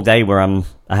through a whole day where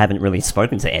I haven't really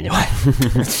spoken to anyone,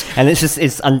 and it's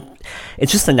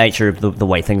just the nature of the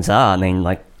way things are. I mean,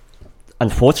 like,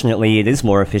 unfortunately, it is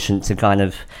more efficient to kind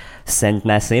of send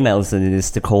mass emails than it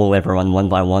is to call everyone one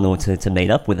by one or to meet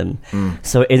up with them.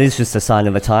 So it is just a sign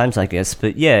of the times, I guess.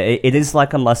 But yeah, it is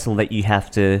like a muscle that you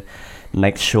have to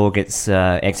make sure gets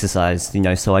exercised,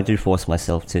 so I do force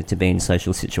myself to be in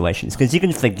social situations, because you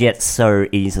can forget so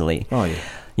easily. Oh,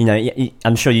 yeah.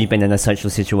 I'm sure you've been in a social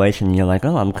situation and you're like,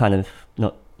 oh, I'm kind of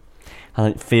not, I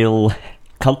don't feel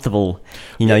comfortable.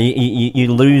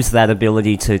 You lose that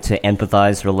ability to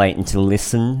empathize, relate, and to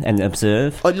listen and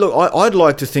observe. I'd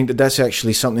like to think that that's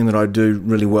actually something that I do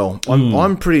really well. I'm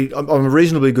a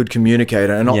reasonably good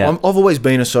communicator, and I've always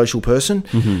been a social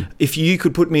person. If you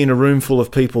could put me in a room full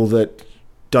of people that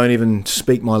don't even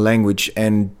speak my language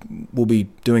and we'll be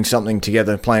doing something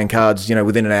together, playing cards,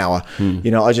 within an hour.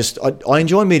 I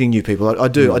enjoy meeting new people. I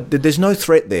do. There's no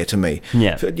threat there to me.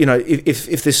 Yeah.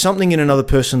 If there's something in another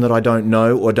person that I don't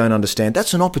know or don't understand,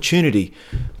 that's an opportunity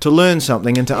to learn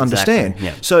something and to understand.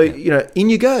 Yeah. So, in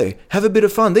you go. Have a bit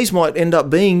of fun. These might end up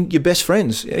being your best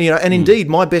friends. And indeed,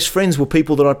 my best friends were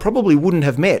people that I probably wouldn't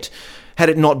have met had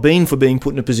it not been for being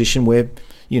put in a position where,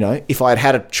 if I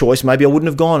had a choice, maybe I wouldn't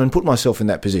have gone and put myself in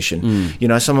that position.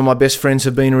 Some of my best friends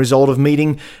have been a result of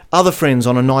meeting other friends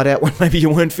on a night out when maybe you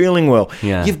weren't feeling well.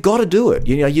 Yeah. You've got to do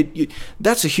it.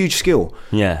 That's a huge skill.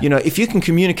 Yeah. If you can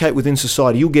communicate within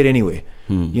society, you'll get anywhere.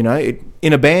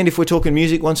 In a band, if we're talking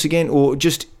music once again, or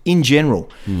just in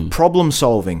general, problem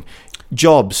solving,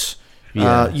 jobs,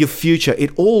 your future,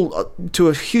 it all, to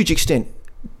a huge extent,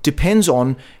 depends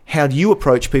on how you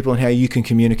approach people and how you can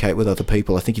communicate with other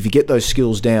people. I think if you get those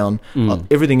skills down,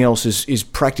 everything else is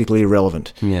practically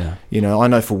irrelevant. Yeah. I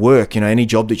know for work, any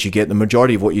job that you get, the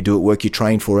majority of what you do at work, you're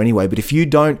trained for anyway. But if you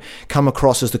don't come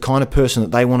across as the kind of person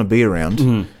that they want to be around,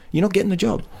 you're not getting the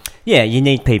job. Yeah, you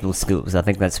need people skills. I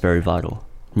think that's very vital.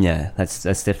 Yeah, that's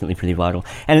definitely pretty vital.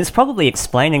 And it's probably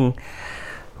explaining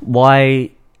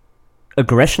why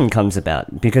aggression comes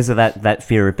about, because of that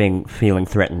fear of feeling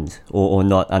threatened or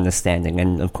not understanding,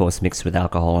 and of course mixed with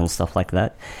alcohol and stuff like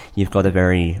that, you've got a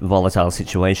very volatile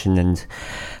situation, and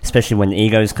especially when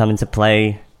egos come into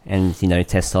play and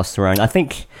testosterone.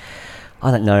 I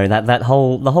don't know, the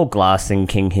whole glass and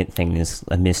king hit thing is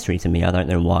a mystery to me. I don't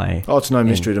know why. Oh, it's no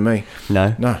mystery to me.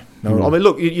 No. I mean,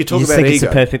 look, you talk about think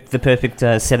ego. It's the perfect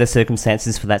set of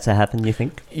circumstances for that to happen, you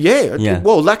think? Yeah.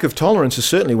 Well, lack of tolerance is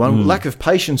certainly one. Lack of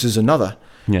patience is another.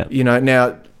 Yeah.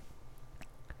 Now,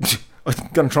 I'm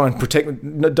going to try and protect.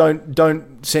 No,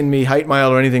 don't send me hate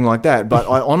mail or anything like that. But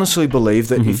I honestly believe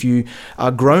that if you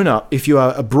are grown up, if you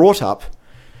are brought up,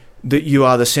 that you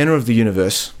are the center of the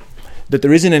universe, that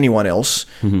there isn't anyone else,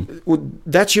 well,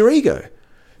 that's your ego.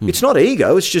 It's not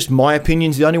ego. It's just my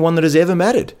opinion's the only one that has ever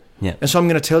mattered. Yeah. And so I'm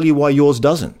going to tell you why yours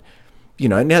doesn't.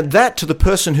 Now that to the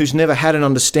person who's never had an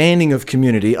understanding of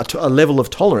community, a level of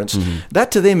tolerance,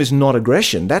 that to them is not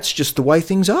aggression. That's just the way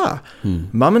things are.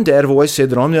 Mum and Dad have always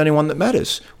said that I'm the only one that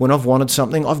matters. When I've wanted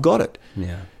something, I've got it.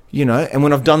 Yeah. And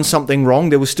when I've done something wrong,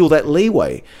 there was still that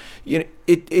leeway.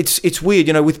 It's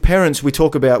weird. With parents, we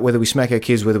talk about whether we smack our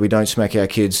kids, whether we don't smack our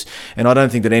kids. And I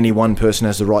don't think that any one person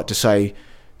has the right to say,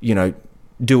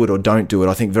 do it or don't do it.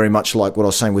 I think very much like what I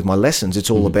was saying with my lessons, it's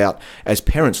all about, as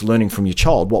parents, learning from your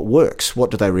child what works,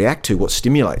 what do they react to, what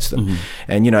stimulates them.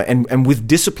 And and with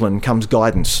discipline comes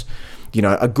guidance.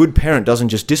 A good parent doesn't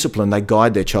just discipline, they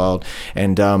guide their child.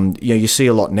 And you see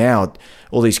a lot now,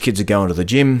 all these kids are going to the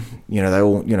gym,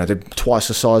 they're twice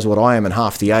the size of what I am and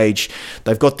half the age.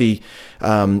 They've got the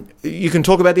you can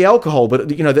talk about the alcohol, but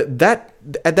that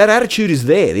attitude is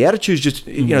there. The attitude is just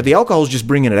the alcohol's just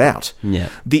bringing it out. Yeah.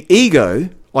 The ego,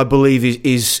 I believe,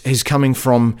 is coming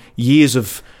from years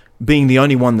of being the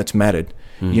only one that's mattered.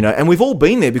 And we've all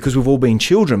been there because we've all been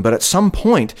children, but at some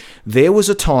point there was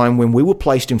a time when we were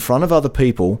placed in front of other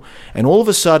people, and all of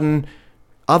a sudden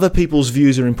other people's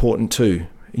views are important too,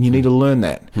 and you need to learn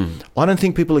that. I don't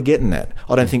think people are getting that.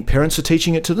 I don't think parents are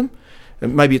teaching it to them.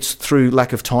 Maybe it's through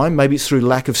lack of time, maybe it's through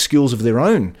lack of skills of their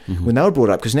own when they were brought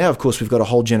up, because now of course we've got a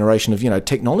whole generation of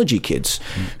technology kids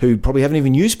who probably haven't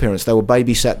even used parents. They were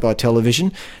babysat by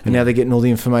television, and now they're getting all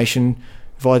the information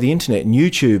via the internet and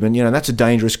YouTube, and that's a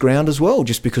dangerous ground as well,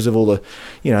 just because of all the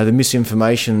the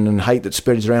misinformation and hate that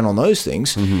spreads around on those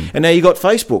things. And now you got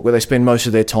Facebook, where they spend most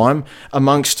of their time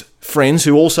amongst friends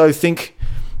who also think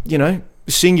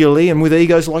singularly and with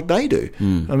egos like they do.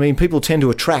 I mean, people tend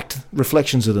to attract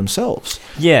reflections of themselves.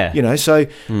 Yeah.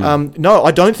 No,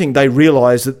 I don't think they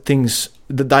realise that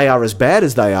they are as bad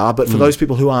as they are, but for those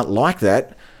people who aren't like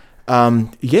that,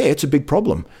 it's a big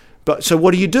problem. But so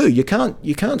what do? You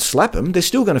can't slap them. They're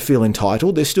still going to feel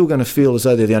entitled. They're still going to feel as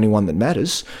though they're the only one that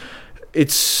matters.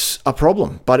 It's a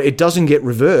problem, but it doesn't get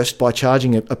reversed by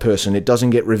charging a person. It doesn't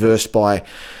get reversed by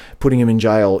putting him in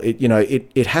jail.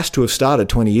 It has to have started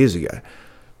 20 years ago.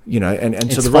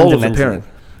 And so the role of the parent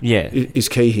is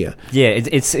key here. Yeah,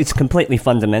 it's completely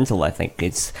fundamental, I think.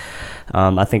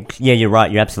 I think, you're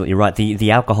right, you're absolutely right.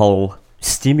 The alcohol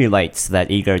stimulates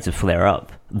that ego to flare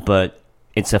up, but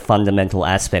it's a fundamental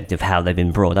aspect of how they've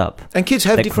been brought up. And kids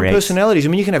have different personalities. I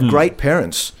mean, you can have great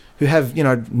parents who have,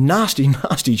 nasty,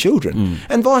 nasty children.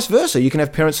 And vice versa. You can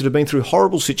have parents that have been through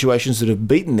horrible situations that have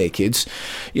beaten their kids,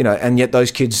 and yet those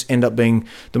kids end up being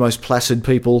the most placid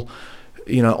people,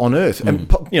 on earth. And,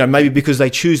 maybe because they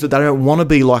choose that they don't want to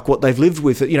be like what they've lived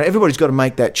with. Everybody's got to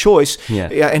make that choice. Yeah.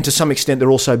 And to some extent,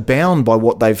 they're also bound by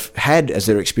what they've had as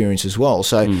their experience as well.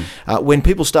 So when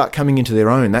people start coming into their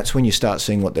own, that's when you start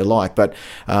seeing what they're like. But,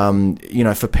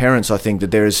 for parents, I think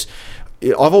that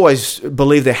I've always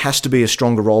believed there has to be a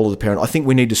stronger role of the parent. I think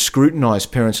we need to scrutinise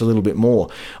parents a little bit more.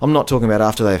 I'm not talking about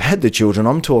after they've had the children.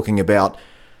 I'm talking about,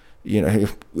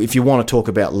 if you want to talk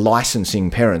about licensing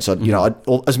parents,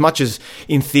 as much as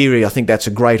in theory I think that's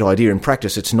a great idea, in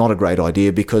practice it's not a great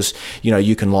idea, because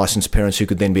you can license parents who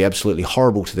could then be absolutely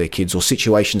horrible to their kids, or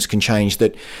situations can change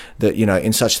that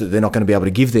in such that they're not going to be able to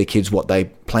give their kids what they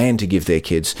plan to give their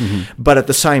kids. But at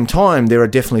the same time, there are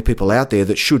definitely people out there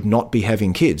that should not be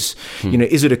having kids.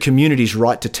 Is it a community's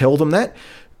right to tell them that?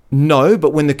 No,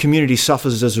 but when the community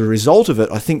suffers as a result of it,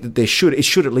 I think that it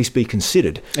should at least be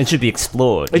considered. It should be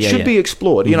explored. It should be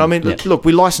explored. Look,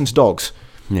 we license dogs.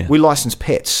 Yeah. We license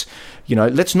pets.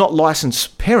 Let's not license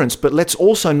parents, but let's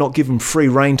also not give them free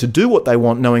rein to do what they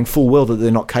want, knowing full well that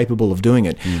they're not capable of doing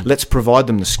it. Let's provide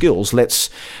them the skills. Let's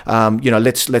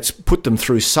put them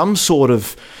through some sort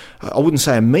of, I wouldn't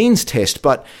say a means test,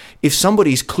 but if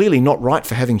somebody's clearly not right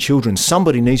for having children,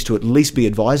 somebody needs to at least be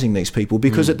advising these people,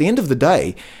 because at the end of the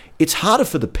day, it's harder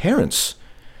for the parents.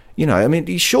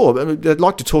 Sure, they'd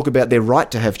like to talk about their right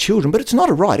to have children, but it's not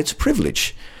a right, it's a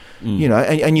privilege.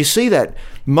 And you see that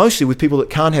mostly with people that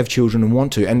can't have children and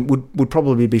want to, and would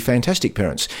probably be fantastic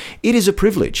parents. It is a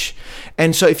privilege.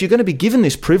 And so if you're going to be given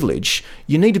this privilege,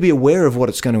 you need to be aware of what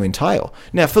it's going to entail.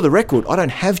 Now, for the record, I don't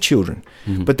have children,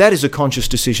 but that is a conscious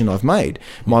decision I've made.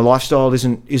 My lifestyle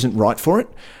isn't right for it.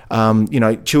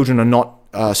 Children are not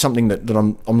something that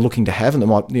I'm looking to have, and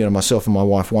that myself and my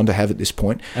wife want to have at this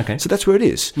point. Okay. So that's where it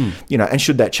is. And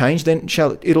should that change, then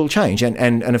it'll change,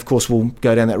 and of course we'll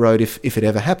go down that road if it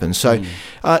ever happens. So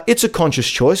it's a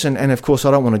conscious choice, and of course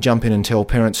I don't want to jump in and tell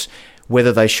parents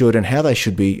whether they should and how they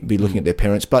should be looking at their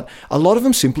parents, but a lot of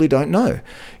them simply don't know,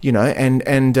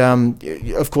 and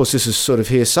of course this is sort of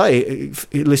hearsay,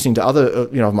 listening to other,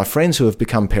 my friends who have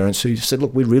become parents who said,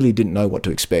 look, we really didn't know what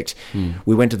to expect.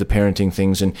 We went to the parenting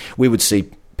things and we would see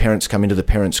parents come into the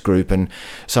parents group, and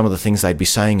some of the things they'd be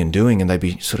saying and doing, and they'd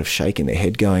be sort of shaking their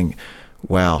head going,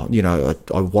 wow,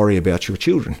 I worry about your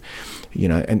children,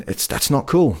 and that's not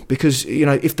cool, because,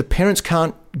 if the parents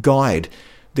can't guide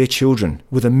their children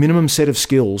with a minimum set of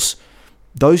skills,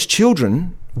 those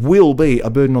children will be a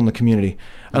burden on the community,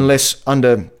 unless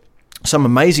under some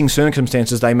amazing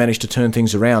circumstances they manage to turn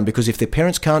things around, because if their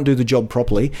parents can't do the job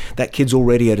properly, that kid's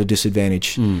already at a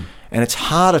disadvantage. And it's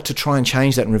harder to try and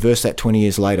change that and reverse that 20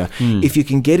 years later. If you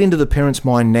can get into the parent's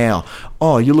mind now,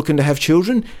 you're looking to have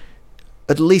children?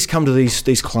 At least come to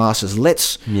these classes.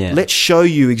 Let's show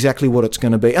you exactly what it's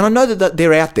going to be. And I know that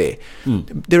they're out there.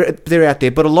 They're out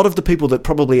there. But a lot of the people that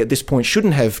probably at this point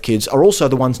shouldn't have kids are also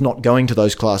the ones not going to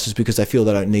those classes because they feel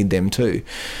they don't need them too.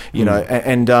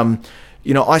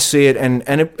 I see it and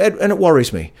it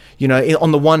worries me.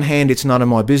 On the one hand, it's none of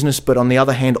my business, but on the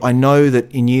other hand, I know that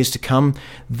in years to come,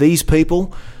 these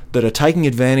people that are taking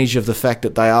advantage of the fact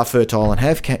that they are fertile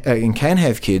and can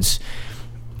have kids,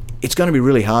 it's going to be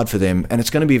really hard for them, and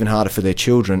it's going to be even harder for their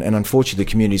children, and unfortunately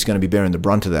the community is going to be bearing the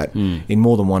brunt of that in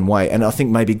more than one way. And I think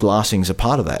maybe glassing's a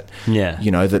part of that.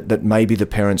 That maybe the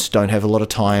parents don't have a lot of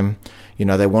time,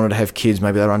 they wanted to have kids,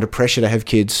 maybe they're under pressure to have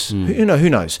kids, who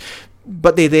knows.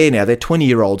 But they're there now, they're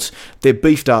 20-year-olds, they're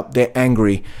beefed up, they're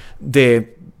angry, they're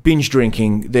binge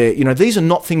drinking, these are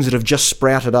not things that have just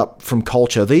sprouted up from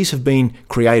culture. These have been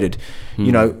created.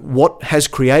 What has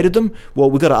created them? Well,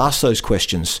 we've got to ask those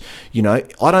questions. I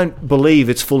don't believe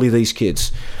it's fully these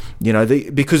kids,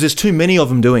 because there's too many of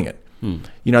them doing it.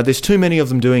 There's too many of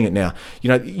them doing it now.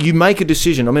 You make a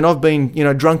decision. I mean, I've been,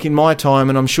 drunk in my time,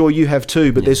 and I'm sure you have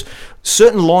too, but there's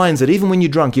certain lines that even when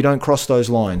you're drunk, you don't cross those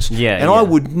lines. I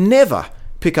would never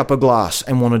pick up a glass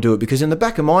and want to do it, because in the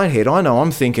back of my head, I know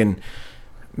I'm thinking,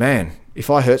 man, if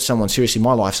I hurt someone seriously,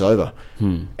 my life's over.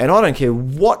 And I don't care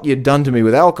what you've done to me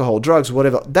with alcohol, drugs,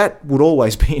 whatever, that would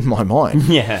always be in my mind.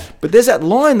 But there's that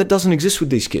line that doesn't exist with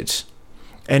these kids.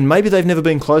 And maybe they've never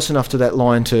been close enough to that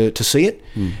line to see it.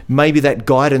 Maybe that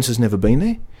guidance has never been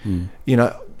there.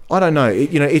 I don't know.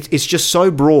 It's just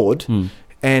so broad.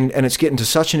 And it's getting to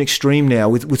such an extreme now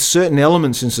with certain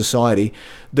elements in society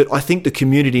that I think the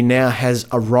community now has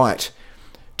a right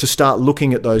to start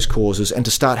looking at those causes and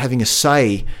to start having a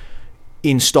say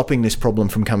in stopping this problem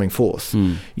from coming forth.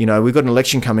 You know, we've got an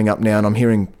election coming up now, and I'm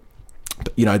hearing,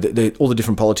 you know, all the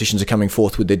different politicians are coming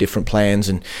forth with their different plans,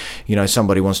 and, you know,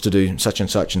 somebody wants to do such and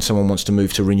such, and someone wants to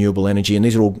move to renewable energy, and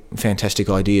these are all fantastic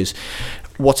ideas.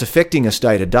 What's affecting us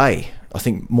day to day, I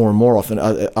think more and more often,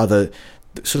 are the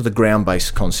sort of the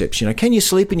ground-based concepts. You know, can you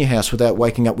sleep in your house without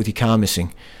waking up with your car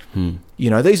missing? You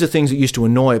know, these are things that used to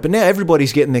annoy, but now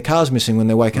everybody's getting their cars missing when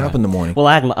they're waking up in the morning. Well,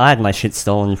 I had my shit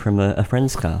stolen from a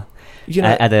friend's car. You know,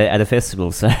 at a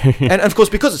festival, so and of course,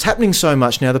 because it's happening so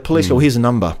much now, the police go, here's a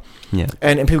number,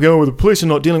 and people go, well, the police are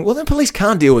not dealing. Well, the police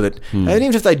can't deal with it, and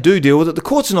even if they do deal with it, the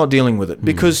courts are not dealing with it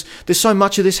because there's so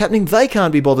much of this happening. They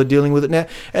can't be bothered dealing with it now,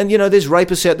 and you know, there's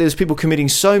rapists out there, there's people committing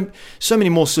so many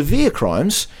more severe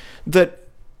crimes that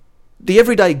the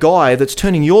everyday guy that's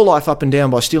turning your life up and down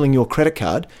by stealing your credit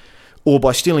card, or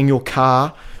by stealing your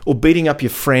car, or beating up your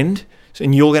friend,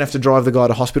 and you're going to have to drive the guy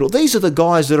to hospital. These are the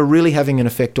guys that are really having an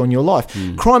effect on your life.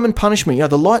 Crime and punishment, you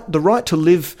know, the right to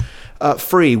live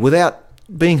free without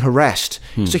being harassed.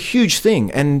 It's a huge thing,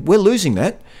 and we're losing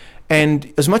that.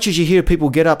 And as much as you hear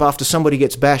people get up after somebody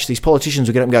gets bashed, these politicians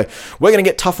will get up and go, we're going to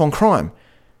get tough on crime.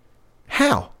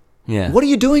 How? Yeah. What are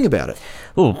you doing about it?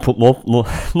 Oh, put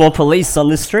more police on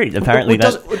the street. Apparently,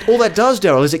 all that does,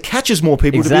 Daryl, is it catches more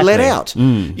people to be let out.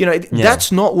 You know,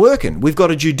 that's not working. We've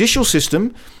got a judicial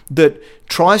system that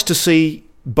tries to see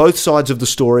both sides of the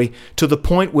story to the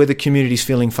point where the community's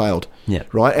feeling failed. Yeah.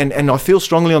 Right. And I feel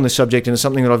strongly on this subject, and it's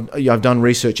something that I've done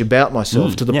research about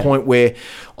myself to the point where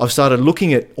I've started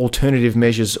looking at alternative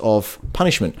measures of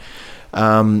punishment.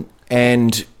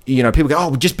 And you know, people go,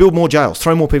 "Oh, just build more jails,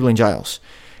 throw more people in jails."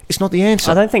 It's not the answer.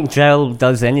 I don't think jail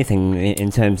does anything in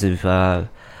terms of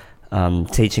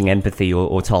teaching empathy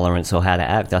or tolerance or how to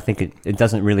act. I think it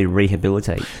doesn't really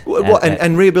rehabilitate.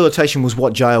 And rehabilitation was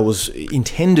what jail was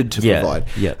intended to provide.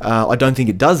 Yeah. I don't think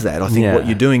it does that. I think what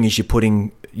you're doing is you're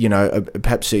putting, you know,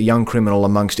 perhaps a young criminal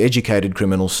amongst educated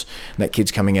criminals, and that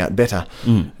kid's coming out better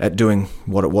at doing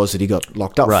what it was that he got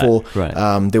locked up for.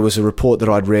 Right. There was a report that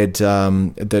I'd read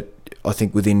that I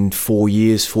think within 4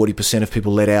 years, 40% of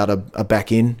people let out are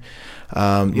back in.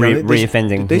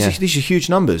 Reoffending. These are huge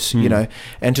numbers, you know.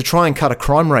 And to try and cut a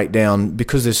crime rate down,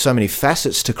 because there's so many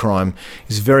facets to crime,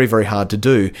 is very, very hard to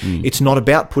do. It's not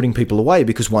about putting people away,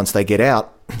 because once they get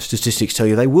out, statistics tell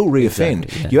you they will reoffend.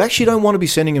 Exactly, You actually don't want to be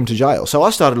sending them to jail. So I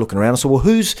started looking around and said, well,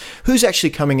 who's actually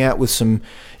coming out with some,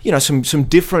 you know, some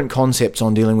different concepts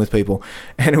on dealing with people?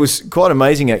 And it was quite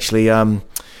amazing, actually.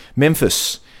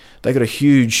 Memphis, they got a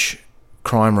huge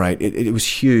crime rate. It was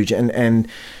huge, and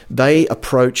they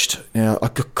approached, now I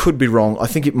could be wrong, I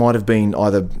think it might have been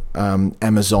either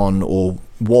Amazon or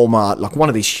Walmart, like one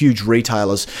of these huge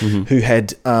retailers who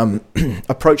had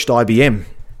approached IBM,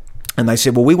 and they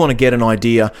said, well, we want to get an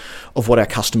idea of what our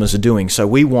customers are doing, so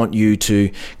we want you to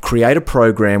create a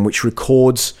program which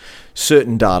records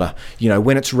certain data, you know,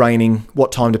 when it's raining,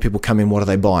 what time do people come in, what do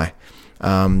they buy?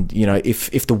 You know,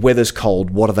 if the weather's cold,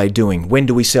 what are they doing? When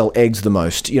do we sell eggs the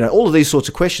most? You know, all of these sorts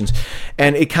of questions.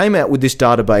 And it came out with this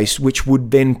database which would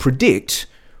then predict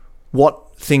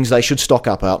what things they should stock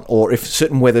up on, or if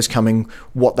certain weather's coming,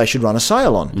 what they should run a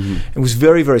sale on. It was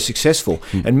very, very successful.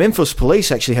 And Memphis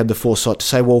police actually had the foresight to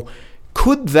say, well,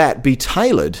 could that be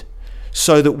tailored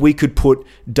so that we could put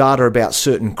data about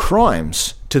certain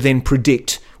crimes to then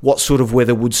predict what sort of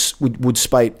weather would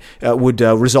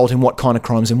result in what kind of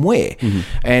crimes and where.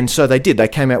 And so they did. They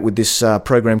came out with this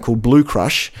program called Blue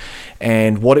Crush,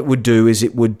 and what it would do is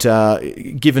it would,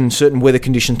 given certain weather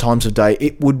condition times of day,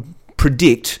 it would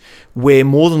predict where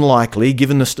more than likely,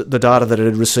 given the data that it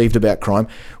had received about crime,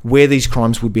 where these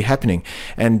crimes would be happening.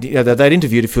 And you know, they'd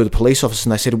interviewed a few of the police officers,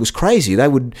 and they said it was crazy. They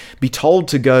would be told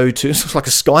to go to, it's like a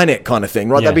Skynet kind of thing,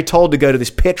 right? They'd be told to go to this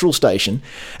petrol station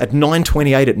at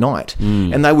 9:28 at night,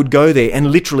 and they would go there,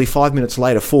 and literally 5 minutes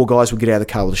later, 4 guys would get out of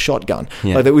the car with a shotgun.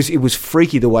 Like it was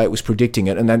freaky the way it was predicting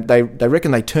it, and they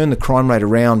reckon they turned the crime rate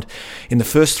around. In the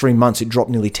first 3 months, it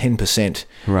dropped nearly 10%.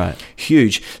 Right.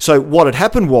 Huge. So what had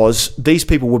happened was these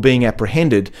people were being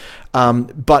apprehended,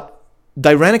 but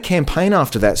they ran a campaign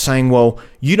after that saying, well,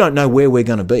 you don't know where we're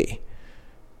going to be,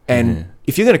 and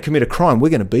if you're going to commit a crime, we're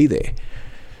going to be there.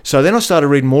 So then I started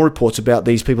reading more reports about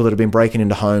these people that have been breaking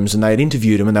into homes, and they had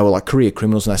interviewed them, and they were like career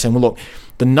criminals, and they saying, well, look,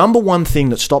 the number one thing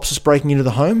that stops us breaking into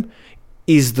the home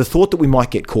is the thought that we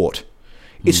might get caught.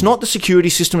 It's not the security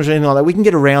systems or anything like that. We can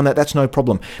get around that. That's no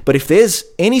problem. But if there's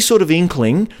any sort of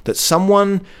inkling that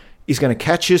someone is going to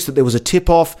catch us, that there was a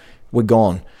tip-off, we're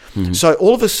gone. So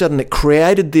all of a sudden it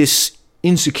created this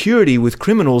insecurity with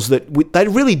criminals that they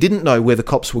really didn't know where the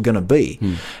cops were going to be.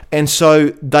 And so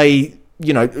they,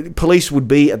 police would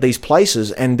be at these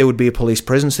places and there would be a police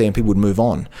presence there and people would move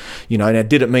on. Now,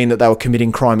 did it mean that they were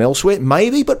committing crime elsewhere?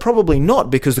 Maybe, but probably not,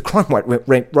 because the crime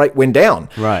rate went down.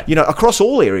 Right. Across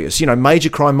all areas, major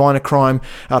crime, minor crime,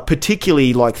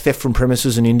 particularly like theft from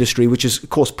premises and industry, which is, of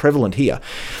course, prevalent here.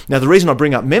 Now, the reason I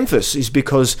bring up Memphis is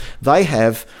because they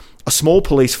have a small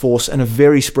police force and a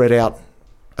very spread out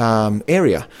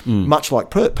area, much like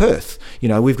Perth.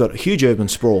 We've got a huge urban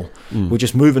sprawl. We're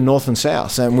just moving north and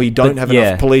south, and we don't have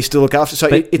enough police to look after. So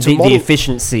it's a model. The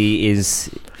efficiency is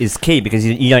key, because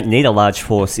you don't need a large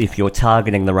force if you're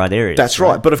targeting the right areas. That's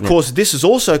right. But of course, this is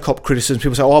also cop criticism.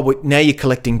 People say, but now you're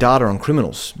collecting data on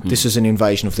criminals. This is an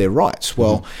invasion of their rights.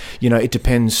 Well, it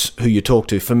depends who you talk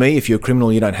to. For me, if you're a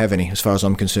criminal, you don't have any, as far as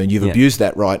I'm concerned. You've abused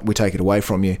that right. We take it away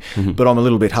from you. But I'm a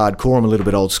little bit hardcore. I'm a little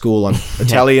bit old school. I'm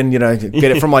Italian, get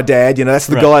it from my dad. That's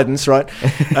the guidance, right?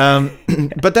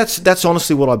 But that's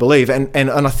honestly what I believe.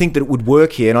 And I think that it would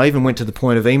work here. And I even went to the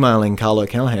point of emailing Carlo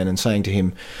Callahan and saying to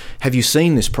him, have you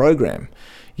seen this program?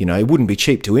 It wouldn't be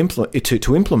cheap to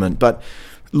implement, but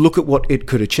look at what it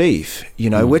could achieve.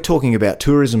 We're talking about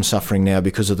tourism suffering now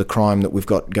because of the crime that we've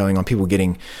got going on. People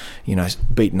getting,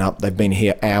 beaten up. They've been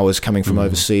here hours coming from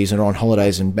overseas and are on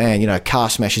holidays, and car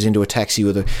smashes into a taxi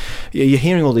with you're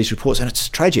hearing all these reports, and it's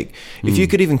tragic. If you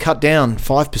could even cut down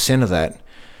 5% of that,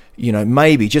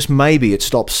 maybe, just maybe, it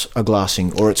stops a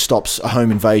glassing, or it stops a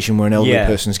home invasion where an elderly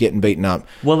person's getting beaten up.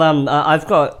 Well, I've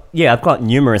got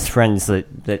numerous friends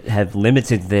that have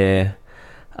limited their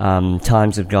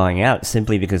times of going out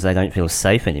simply because they don't feel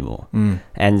safe anymore.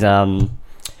 And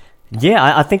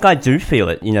I think I do feel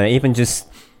it. Even just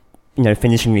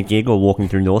finishing the gig or walking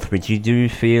through Northbridge, you do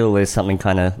feel there's something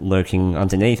kind of lurking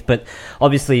underneath. But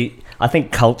obviously, I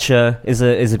think culture is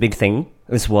a big thing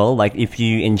as well. Like, if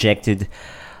you injected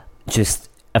just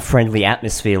a friendly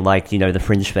atmosphere like the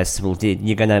Fringe Festival did,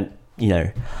 you're gonna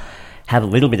have a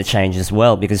little bit of change as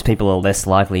well, because people are less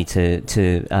likely to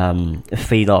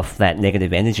feed off that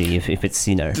negative energy if it's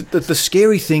The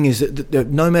scary thing is that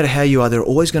no matter how you are, there are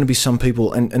always going to be some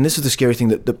people, and this is the scary thing,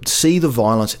 that see the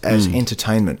violence as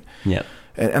entertainment. Yeah.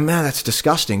 And man, that's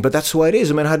disgusting, but that's the way it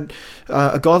is. I mean, I had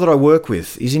a guy that I work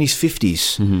with, he's in his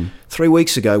 50s, 3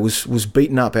 weeks ago, was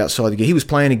beaten up outside the gig. He was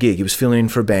playing a gig, he was filling in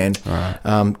for a band.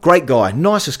 Right. Great guy,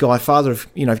 nicest guy, father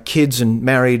of kids and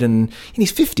married, and in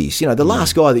his 50s, the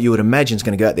last guy that you would imagine is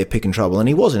going to go out there picking trouble, and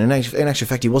he wasn't. In actual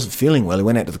fact, he wasn't feeling well. He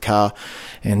went out to the car,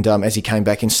 and as he came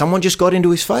back in, someone just got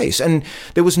into his face, and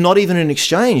there was not even an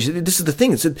exchange. This is the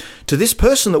thing, to this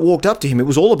person that walked up to him, it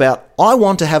was all about, I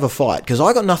want to have a fight, because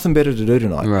I got nothing better to do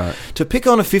tonight. Right. To pick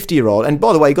on a 50-year-old, and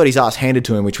by the way, he got his ass handed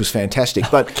to him, which was fantastic,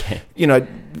 but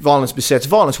violence besets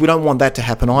violence. We don't want that to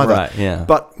happen either. Right, yeah.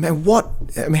 But man,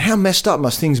 how messed up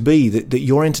must things be that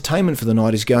your entertainment for the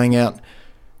night is going out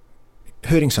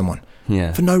hurting someone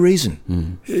for no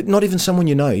reason, not even someone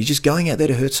you know. You're just going out there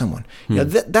to hurt someone.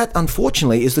 That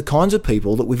unfortunately is the kinds of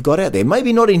people that we've got out there.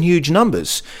 Maybe not in huge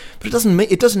numbers, but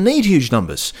it doesn't need huge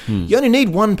numbers. You only need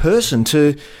one person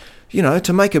to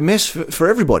make a mess for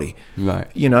everybody. Right.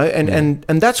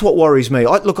 And that's what worries me.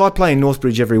 I play in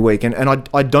Northbridge every week, and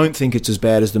I don't think it's as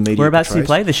bad as the media Whereabouts portrays. do you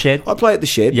play? The Shed? I play at the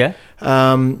Shed. Yeah.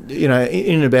 In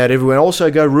and about everywhere. I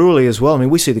also go rurally as well. I mean,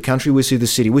 we see the country, we see the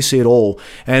city, we see it all,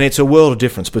 and it's a world of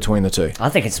difference between the two. I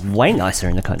think it's way nicer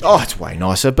in the country. Oh, it's way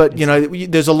nicer, but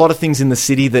there's a lot of things in the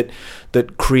city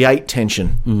that create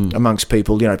tension amongst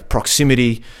people.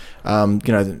 Proximity.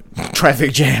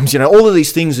 Traffic jams, all of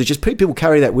these things that just people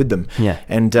carry that with them. Yeah.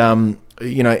 And,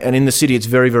 and in the city, it's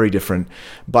very, very different.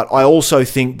 But I also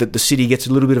think that the city gets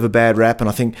a little bit of a bad rap. And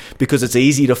I think because it's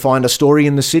easy to find a story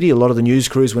in the city, a lot of the news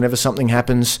crews, whenever something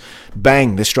happens,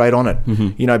 bang, they're straight on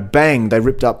it. Bang, they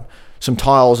ripped up some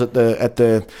tiles at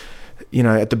the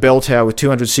bell tower with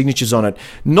 200 signatures on it.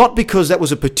 Not because that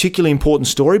was a particularly important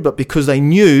story, but because they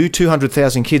knew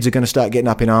 200,000 kids are going to start getting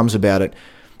up in arms about it.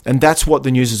 And that's what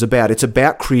the news is about. It's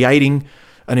about creating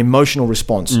an emotional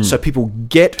response. So people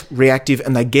get reactive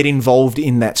and they get involved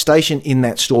in that station, in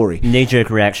that story.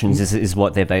 Knee-jerk reactions is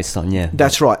what they're based on, yeah.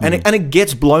 That's right. And it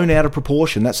gets blown out of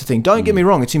proportion. That's the thing. Don't get me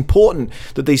wrong. It's important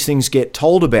that these things get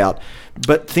told about,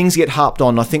 but things get harped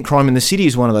on. I think crime in the city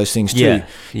is one of those things too.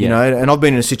 Yeah. And I've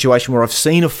been in a situation where I've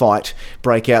seen a fight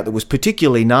break out that was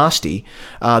particularly nasty,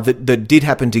 that did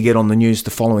happen to get on the news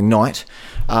the following night.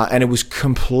 And it was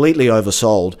completely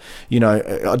oversold.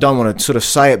 I don't want to sort of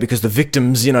say it because the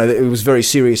victims, it was very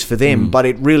serious for them, but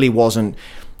it really wasn't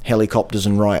helicopters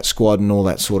and riot squad and all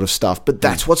that sort of stuff. But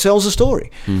that's what sells the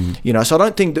story. So I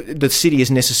don't think that the city is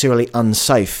necessarily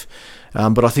unsafe,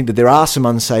 but I think that there are some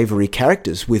unsavoury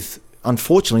characters with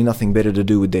unfortunately, nothing better to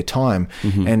do with their time.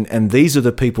 And these are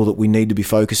the people that we need to be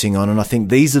focusing on. And I think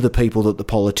these are the people that the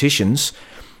politicians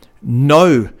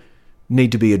know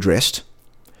need to be addressed,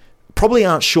 probably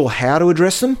aren't sure how to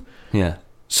address them. Yeah.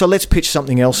 So let's pitch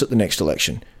something else at the next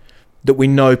election that we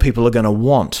know people are going to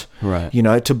want. Right. You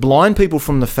know, to blind people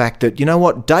from the fact that, you know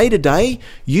what, day to day,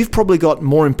 you've probably got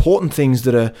more important things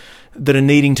that are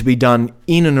needing to be done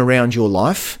in and around your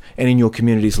life and in your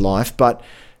community's life, but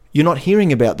you're not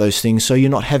hearing about those things, so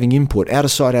you're not having input, out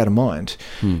of sight, out of mind.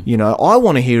 You know, I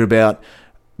want to hear about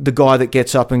the guy that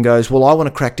gets up and goes, well, I want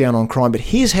to crack down on crime, but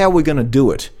here's how we're going to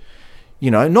do it. You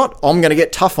know, not I'm going to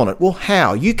get tough on it. Well,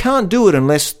 how? You can't do it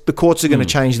unless the courts are going to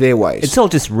change their ways. It's all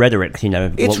just rhetoric, you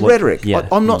know. It's rhetoric. Yeah.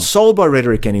 I'm not sold by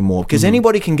rhetoric anymore, because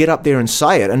anybody can get up there and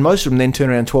say it, and most of them then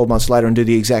turn around 12 months later and do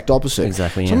the exact opposite.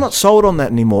 Exactly. So I'm not sold on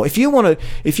that anymore. If you want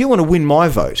to win my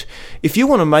vote, if you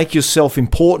want to make yourself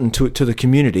important to the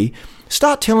community,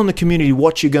 start telling the community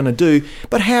what you're going to do,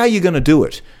 but how you're going to do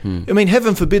it. I mean,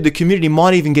 heaven forbid, the community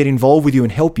might even get involved with you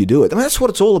and help you do it. I mean, that's what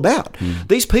it's all about.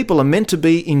 These people are meant to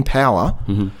be in power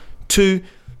to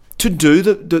do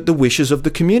the wishes of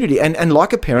the community and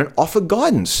like a parent, offer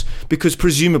guidance, because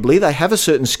presumably they have a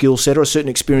certain skill set or a certain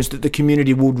experience that the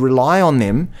community would rely on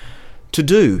them to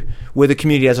do, where the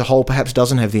community as a whole perhaps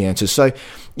doesn't have the answers. So,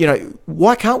 you know,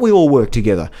 why can't we all work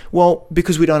together? Well,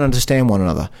 because we don't understand one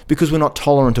another, because we're not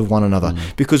tolerant of one another,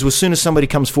 because as soon as somebody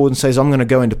comes forward and says, I'm going to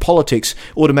go into politics,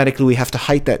 automatically we have to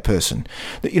hate that person.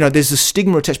 You know, there's a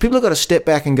stigma attached. People have got to step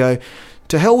back and go,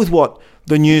 to hell with what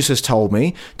the news has told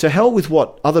me, to hell with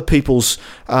what other people's,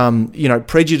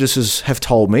 prejudices have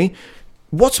told me.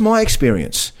 What's my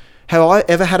experience? Have I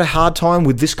ever had a hard time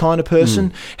with this kind of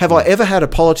person? Have I ever had a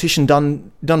politician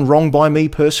done wrong by me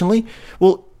personally?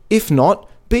 Well, if not,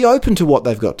 be open to what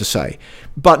they've got to say,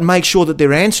 but make sure that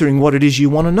they're answering what it is you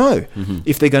want to know.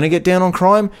 If they're going to get down on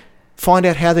crime, find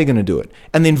out how they're going to do it,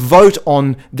 and then vote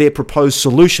on their proposed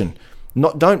solution.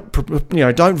 Don't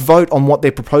vote on what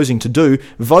they're proposing to do.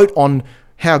 Vote on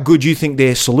how good you think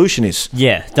their solution is.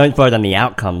 Yeah, don't vote on the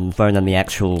outcome, vote on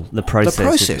the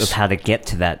process. Of how to get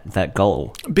to that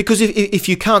goal. Because if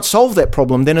you can't solve that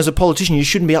problem, then as a politician, you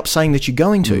shouldn't be up saying that you're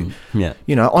going to. Yeah.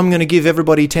 You know, I'm going to give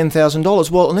everybody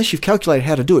 $10,000. Well, unless you've calculated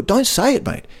how to do it, don't say it,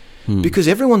 mate. Because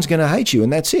everyone's going to hate you,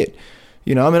 and that's it.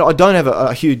 You know, I mean, I don't have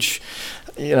a huge,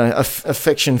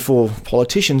 affection for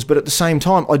politicians, but at the same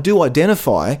time, I do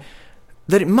identify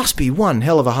that it must be one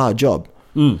hell of a hard job.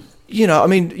 You know, I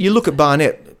mean, you look at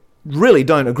Barnett, really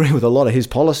don't agree with a lot of his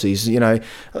policies, you know,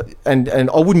 and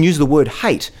I wouldn't use the word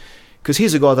hate, because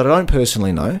here's a guy that I don't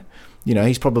personally know. You know,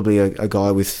 he's probably a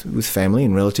guy with family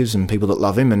and relatives and people that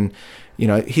love him, and, you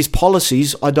know, his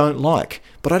policies I don't like,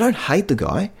 but I don't hate the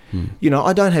guy. You know,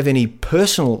 I don't have any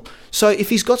personal... So if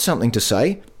he's got something to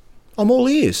say, I'm all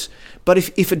ears. But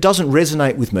if it doesn't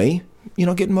resonate with me, you're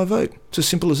not getting my vote. It's as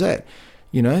simple as that.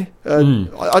 You know,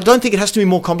 I don't think it has to be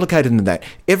more complicated than that.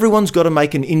 Everyone's got to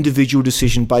make an individual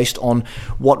decision based on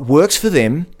what works for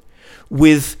them,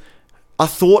 with a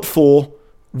thought for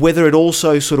whether it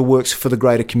also sort of works for the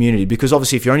greater community. Because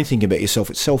obviously, if you're only thinking about yourself,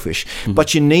 it's selfish.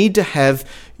 But you need to have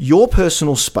your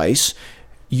personal space,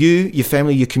 you, your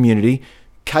family, your community,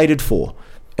 catered for.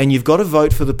 And you've got to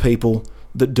vote for the people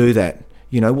that do that.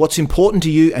 You know, what's important to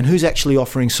you and who's actually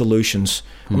offering solutions.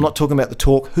 I'm not talking about the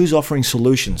talk, who's offering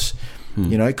solutions.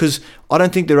 You know, because I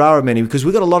don't think there are many, because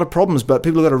we've got a lot of problems, but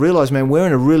people have got to realise, man, we're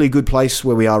in a really good place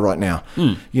where we are right now.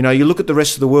 You know, you look at the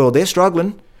rest of the world, they're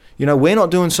struggling. You know, we're not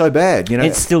doing so bad. You know,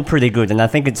 it's still pretty good, and I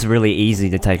think it's really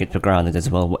easy to take it for granted as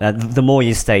well. The more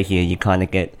you stay here, you kind of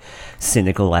get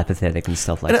cynical, apathetic, and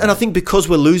stuff like that. And I think because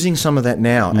we're losing some of that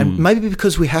now, and maybe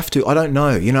because we have to, I don't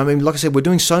know. You know, I mean, like I said, we're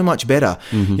doing so much better.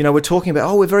 You know, we're talking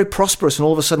about, we're very prosperous, and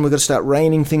all of a sudden we've got to start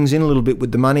reining things in a little bit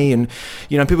with the money. And,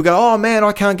 you know, people go, oh man,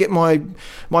 I can't get my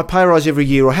pay rise every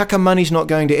year, or how come money's not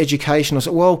going to education? I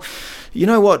said, well, you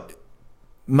know what?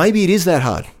 Maybe it is that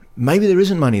hard. Maybe there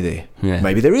isn't money there. Yeah.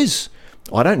 Maybe there is.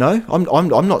 I don't know.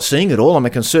 I'm not seeing it all. I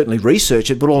can certainly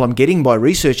research it, but all I'm getting by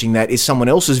researching that is someone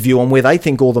else's view on where they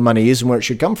think all the money is and where it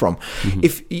should come from.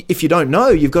 If you don't know,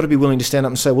 you've got to be willing to stand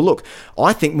up and say, well, look,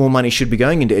 I think more money should be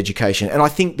going into education, and I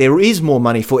think there is more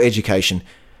money for education,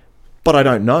 but I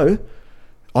don't know.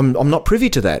 I'm not privy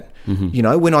to that. You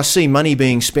know, when I see money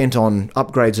being spent on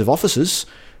upgrades of offices,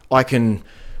 I can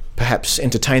perhaps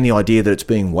entertain the idea that it's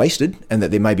being wasted and that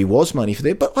there maybe was money for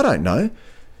there, but I don't know.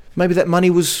 Maybe that money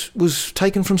was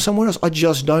taken from somewhere else. I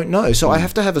just don't know. So I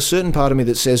have to have a certain part of me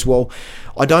that says, well,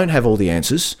 I don't have all the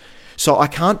answers, so I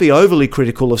can't be overly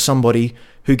critical of somebody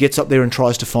who gets up there and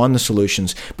tries to find the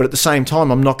solutions. But at the same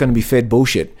time, I'm not going to be fed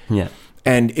bullshit. Yeah.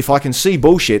 And if I can see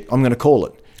bullshit, I'm going to call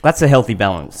it. That's a healthy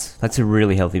balance. That's a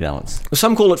really healthy balance.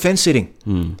 Some call it fence sitting.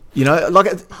 You know, like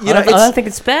I don't think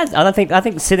it's bad. I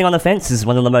think sitting on the fence is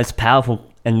one of the most powerful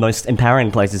and most empowering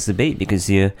places to be, because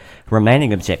you're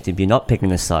remaining objective. You're not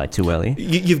picking a side too early.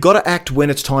 You've got to act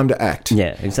when it's time to act.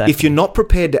 Yeah, exactly. If you're not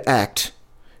prepared to act,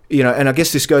 you know, and I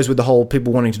guess this goes with the whole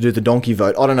people wanting to do the donkey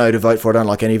vote. I don't know who to vote for. I don't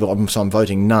like any of them, so I'm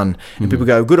voting none. And people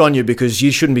go, good on you, because you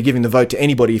shouldn't be giving the vote to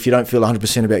anybody if you don't feel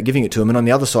 100% about giving it to them. And on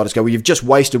the other side, it's go, well, you've just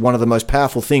wasted one of the most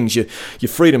powerful things, your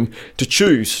freedom to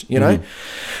choose, you know.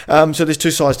 So there's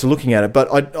two sides to looking at it. But,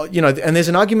 and there's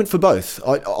an argument for both.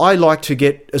 I like to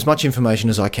get as much information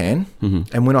as I can.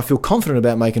 And when I feel confident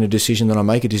about making a decision, then I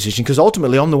make a decision, because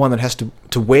ultimately I'm the one that has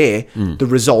to wear the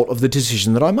result of the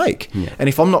decision that I make. And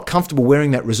if I'm not comfortable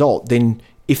wearing that result, then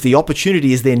if the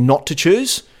opportunity is there not to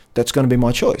choose, that's going to be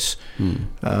my choice.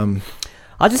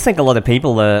 I just think a lot of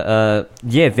people are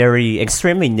very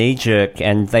extremely knee-jerk,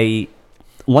 and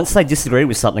once they disagree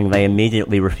with something, they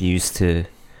immediately refuse to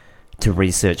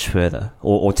research further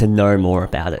or to know more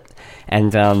about it.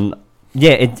 And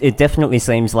it definitely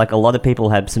seems like a lot of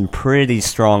people have some pretty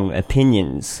strong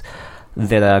opinions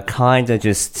that are kind of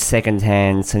just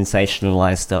second-hand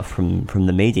sensationalized stuff from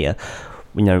the media,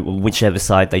 you know, whichever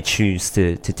side they choose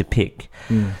to pick.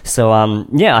 So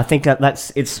I think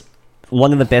it's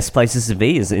one of the best places to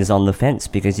be is on the fence,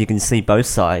 because you can see both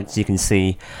sides. You can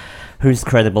see who's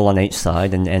credible on each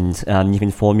side, and you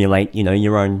can formulate, you know,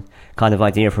 your own kind of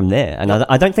idea from there. And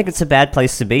I don't think it's a bad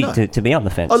place to be, to be on the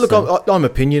fence. Oh, look, I'm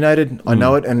opinionated. I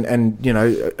know it, and you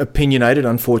know, opinionated.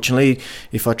 Unfortunately,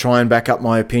 if I try and back up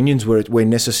my opinions where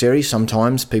necessary,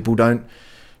 sometimes people don't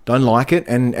like it,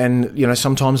 and you know,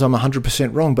 sometimes I'm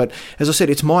 100% wrong. But as I said,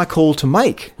 it's my call to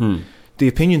make. The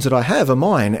opinions that I have are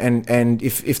mine, and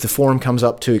if the forum comes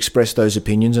up to express those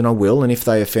opinions, and I will, and if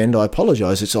they offend, I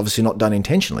apologise. It's obviously not done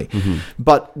intentionally.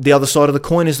 But the other side of the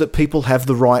coin is that people have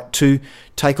the right to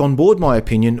take on board my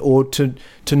opinion, or to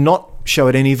not show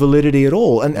it any validity at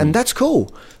all, and that's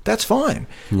cool. That's fine.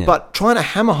 Yeah. But trying to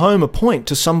hammer home a point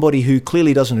to somebody who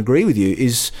clearly doesn't agree with you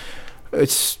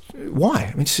it's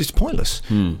why? I mean, it's pointless.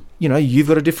 You know, you've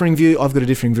got a differing view, I've got a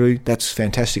differing view. That's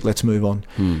fantastic. Let's move on.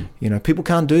 You know, people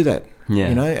can't do that. Yeah.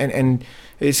 You know, and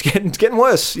it's getting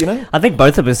worse. You know, I think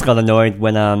both of us got annoyed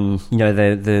when you know,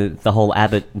 the whole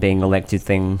Abbott being elected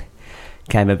thing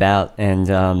came about,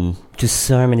 and just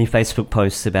so many Facebook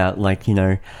posts about, like, you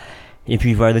know, if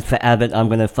you voted for Abbott, I'm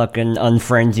gonna fucking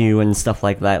unfriend you and stuff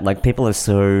like that. Like, people are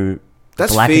so.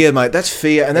 That's fear, mate. That's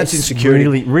fear, and that's insecurity.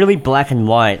 Really, really black and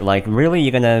white. Like, really,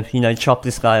 you're gonna, you know, chop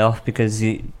this guy off because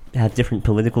you have different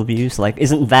political views? Like,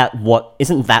 isn't that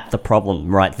the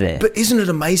problem right there? But isn't it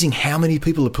amazing how many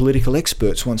people are political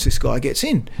experts once this guy gets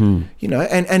in? You know,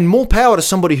 and more power to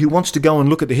somebody who wants to go and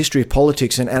look at the history of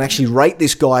politics and actually rate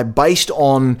this guy based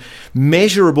on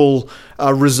measurable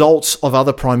results of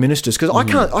other prime ministers. Because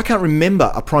I can't remember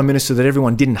a prime minister that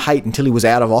everyone didn't hate until he was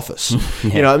out of office.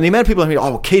 You know, and the amount of people who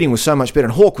well, Keating was so much better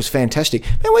and Hawke was fantastic.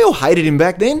 Man, we all hated him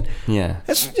back then. Yeah,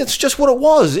 that's just what it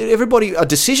was. A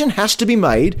decision has to be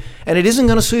made, and it isn't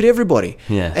going to suit everybody.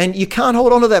 Yeah. And you can't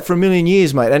hold on to that for a million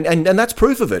years, mate. And that's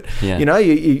proof of it. Yeah. You know,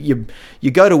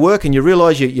 you go to work and you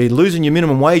realise you're losing your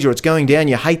minimum wage or it's going down.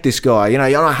 You hate this guy. You know,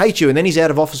 I hate you. And then he's out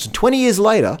of office. And 20 years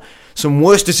later, some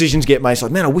worse decisions get made. It's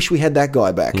like, man, I wish we had that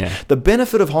guy back. Yeah. The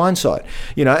benefit of hindsight,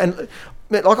 you know, and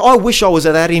like, I wish I was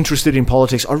that interested in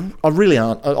politics. I really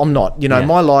aren't. I'm not. You know,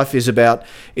 my life is about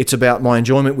my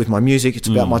enjoyment with my music. It's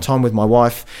about my time with my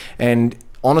wife. And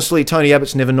honestly, Tony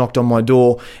Abbott's never knocked on my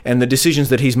door, and the decisions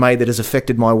that he's made that has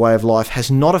affected my way of life has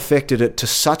not affected it to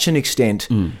such an extent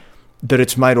that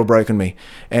it's made or broken me.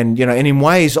 And, you know, and in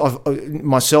ways,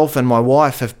 myself and my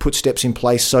wife have put steps in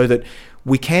place so that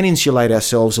we can insulate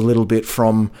ourselves a little bit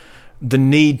from the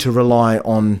need to rely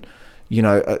on, you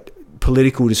know,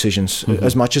 political decisions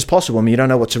as much as possible. I mean, you don't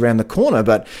know what's around the corner,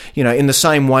 but, you know, in the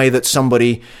same way that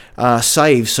somebody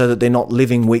saves so that they're not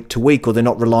living week to week, or they're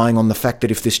not relying on the fact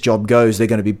that if this job goes, they're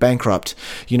going to be bankrupt.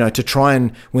 You know, to try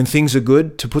and, when things are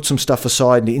good, to put some stuff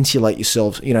aside and to insulate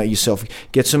yourself,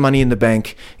 get some money in the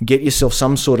bank, get yourself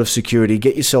some sort of security,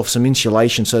 get yourself some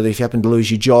insulation so that if you happen to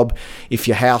lose your job, if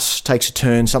your house takes a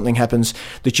turn, something happens,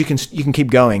 that you can keep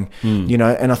going. You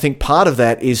know, and I think part of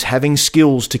that is having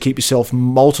skills to keep yourself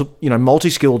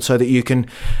multi-skilled so that you can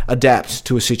adapt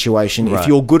to a situation. Right. If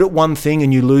you're good at one thing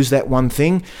and you lose that one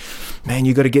thing, man,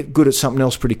 you've got to get good at something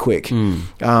else pretty quick.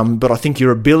 But I think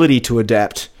your ability to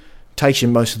adapt takes you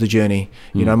most of the journey.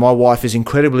 You know, my wife is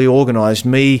incredibly organised.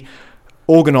 Me,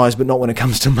 organised, but not when it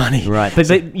comes to money. Right.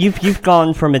 But you've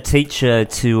gone from a teacher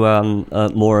to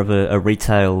more of a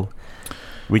retail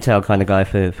kind of guy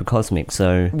for Cosmic.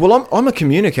 So, well, I'm a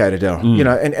communicator, Darryl. You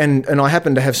know, and I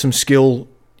happen to have some skill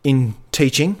in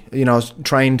teaching. You know, I was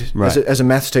trained Right. as a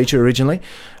maths teacher originally.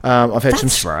 I've had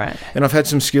That's right. and I've had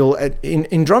some skill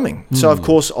in drumming. So of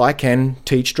course I can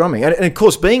teach drumming, and of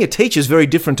course being a teacher is very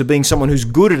different to being someone who's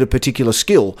good at a particular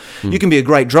skill. You can be a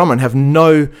great drummer and have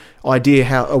no idea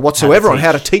how whatsoever on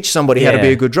how to teach somebody how to be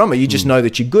a good drummer. You just know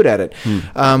that you're good at it.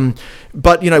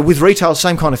 But you know, with retail,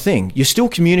 same kind of thing. You're still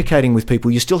communicating with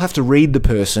people. You still have to read the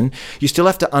person. You still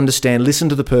have to understand, listen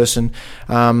to the person,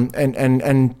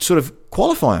 and sort of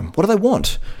qualify them. What do they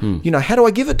want? You know, how do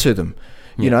I give it to them?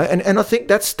 You know, and I think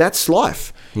that's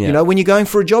life. Yeah. You know, when you're going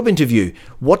for a job interview,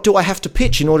 what do I have to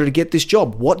pitch in order to get this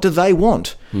job? What do they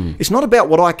want? It's not about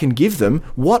what I can give them.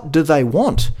 What do they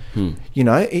want? You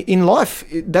know, in life,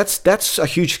 that's a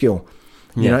huge skill.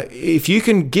 You know, if you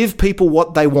can give people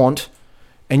what they want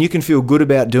and you can feel good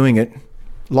about doing it,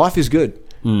 life is good.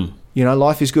 You know,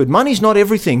 life is good. Money's not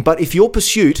everything, but if your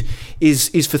pursuit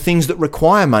is for things that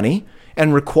require money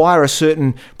and require a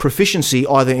certain proficiency,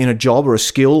 either in a job or a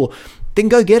skill, then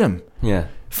go get them. Yeah.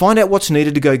 Find out what's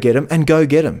needed to go get them and go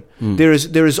get them. There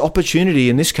is opportunity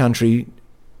in this country,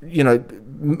 you know,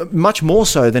 much more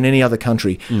so than any other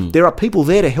country. There are people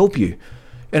there to help you.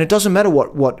 And it doesn't matter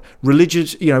what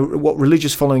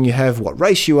religious following you have, what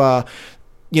race you are.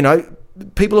 You know,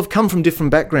 people have come from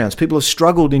different backgrounds. People have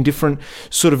struggled in different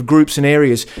sort of groups and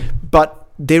areas. But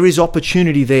there is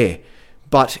opportunity there.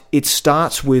 But it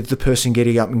starts with the person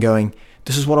getting up and going,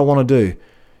 this is what I want to do.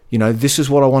 You know, this is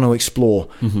what I want to explore.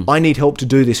 I need help to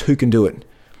do this. Who can do it?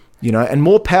 You know, and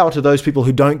more power to those people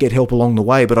who don't get help along the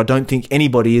way, but I don't think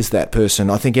anybody is that person.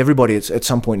 I think everybody at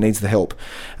some point needs the help.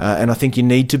 And I think you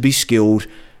need to be skilled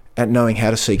at knowing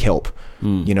how to seek help.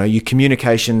 You know, your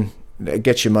communication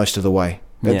gets you most of the way.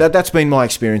 Yeah. That's been my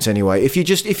experience anyway.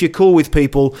 If you're cool with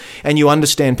people and you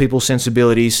understand people's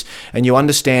sensibilities and you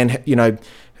understand, you know,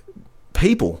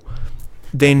 people,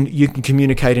 then you can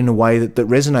communicate in a way that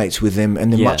resonates with them,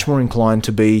 and they're much more inclined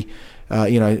to be,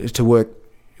 to work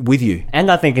with you. And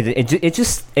I think it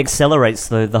just accelerates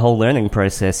the whole learning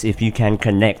process if you can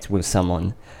connect with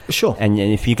someone. Sure. And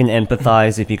if you can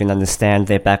empathize, if you can understand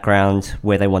their background,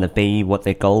 where they want to be, what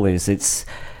their goal is,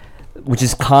 which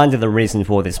is kind of the reason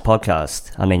for this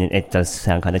podcast. I mean, it does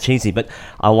sound kind of cheesy, but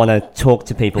I want to talk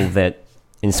to people that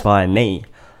inspire me,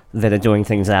 that are doing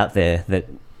things out there that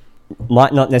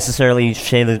might not necessarily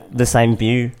share the same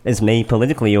view as me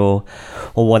politically or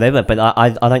whatever, but I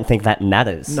don't think that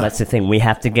matters. No. That's the thing. We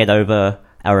have to get over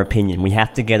our opinion. We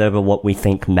have to get over what we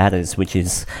think matters, which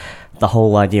is the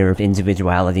whole idea of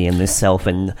individuality and this self,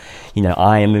 and, you know,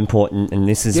 I am important and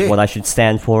this is what I should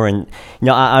stand for. And, you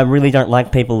know, I really don't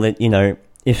like people that, you know,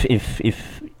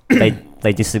 if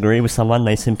they disagree with someone,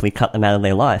 they simply cut them out of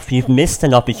their life. You've missed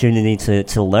an opportunity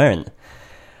to learn.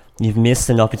 You've missed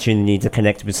an opportunity to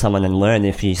connect with someone and learn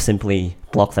if you simply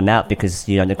block them out because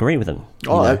you don't agree with them.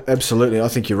 Absolutely. I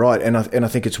think you're right, and I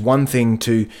think it's one thing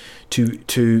to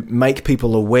make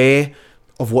people aware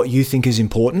of what you think is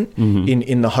important,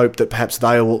 in the hope that perhaps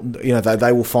they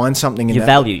will find something in your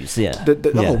values.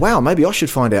 Oh wow, maybe I should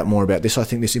find out more about this. I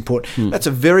think this is important. That's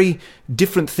a very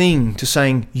different thing to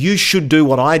saying you should do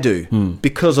what I do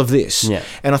because of this.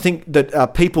 And I think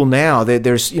that people now,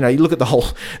 there's, you know, you look at the whole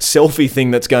selfie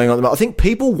thing that's going on. I think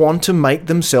people want to make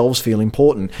themselves feel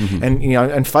important, and, you know,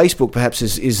 and Facebook perhaps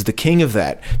is the king of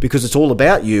that, because it's all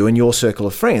about you and your circle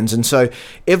of friends, and so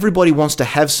everybody wants to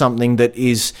have something that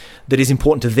is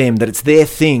important to them, that it's their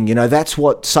thing. You know, that's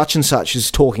what such and such is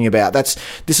talking about.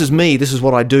 This is me. This is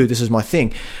what I do. This is my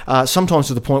thing. Sometimes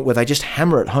to the point where they just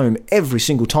hammer it home every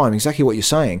single time, exactly what you're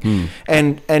saying.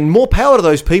 And more power to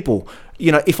those people.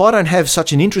 You know, if I don't have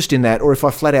such an interest in that, or if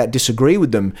I flat out disagree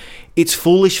with them, it's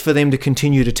foolish for them to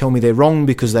continue to tell me they're wrong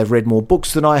because they've read more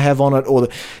books than I have on it, or,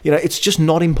 you know, it's just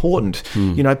not important.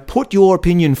 You know, put your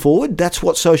opinion forward. That's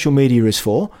what social media is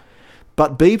for.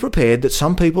 But be prepared that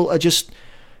some people are just...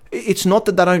 It's not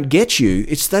that they don't get you,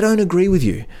 it's they don't agree with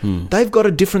you. They've got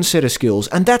a different set of skills,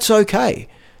 and that's okay.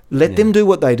 Let them do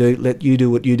what they do. Let you do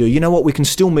what you do. You know what? We can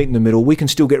still meet in the middle. We can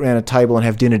still get around a table and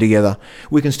have dinner together.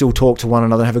 We can still talk to one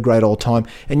another and have a great old time.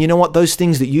 And you know what? Those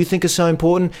things that you think are so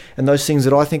important and those things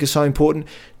that I think are so important,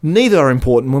 neither are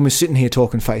important when we're sitting here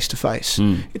talking face to face.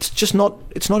 It's just not.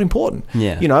 It's not important.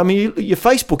 You know, I mean, your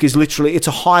Facebook is literally, it's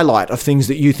a highlight of things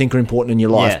that you think are important in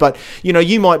your life. But, you know,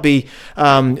 you might be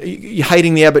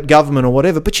hating the Abbott government or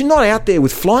whatever, but you're not out there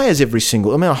with flyers every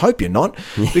single. I mean, I hope you're not,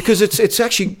 because it's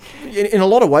actually, in a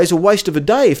lot of ways, a waste of a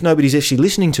day if nobody's actually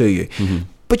listening to you.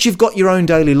 But you've got your own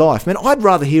daily life. Man, I'd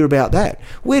rather hear about that.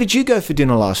 Where did you go for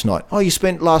dinner last night? Oh, you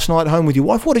spent last night home with your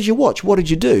wife. What did you watch? What did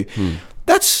you do?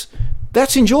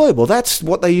 That's enjoyable. That's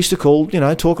what they used to call,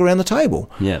 talk around the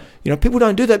table. Yeah. People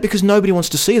don't do that because nobody wants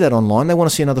to see that online. They want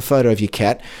to see another photo of your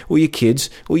cat or your kids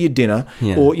or your dinner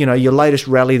or, your latest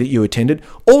rally that you attended.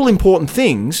 All important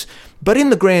things, but in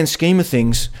the grand scheme of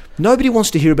things, nobody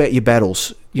wants to hear about your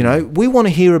battles. We want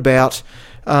to hear about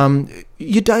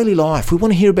your daily life. We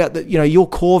want to hear about your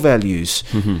core values.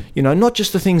 Not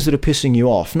just the things that are pissing you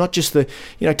off. Not just the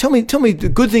tell me the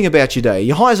good thing about your day,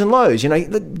 your highs and lows.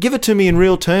 Give it to me in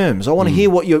real terms. I want to hear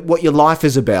what your life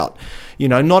is about.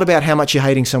 Not about how much you're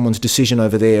hating someone's decision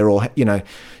over there, or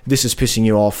this is pissing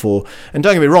you off. And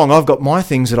don't get me wrong, I've got my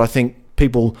things that I think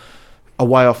people are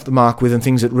way off the mark with, and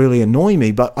things that really annoy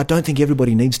me, but I don't think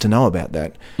everybody needs to know about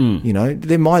that.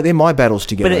 They're my battles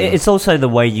to get But over. it's also the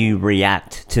way you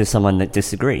react to someone that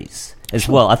disagrees as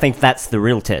well. I think that's the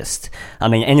real test. I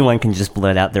mean, anyone can just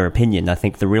blurt out their opinion. I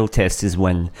think the real test is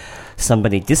when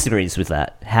somebody disagrees with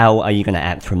that. How are you going to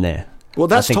act from there? Well,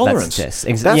 that's tolerance. That's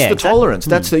the tolerance.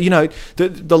 That's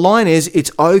the line is, it's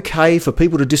okay for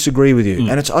people to disagree with you,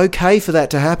 and it's okay for that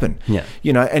to happen. Yeah.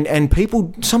 And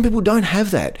some people don't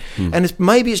have that, and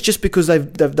maybe it's just because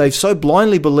they've so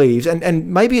blindly believed,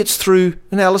 and maybe it's through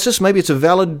analysis, maybe it's a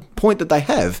valid point that they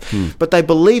have, but they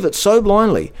believe it so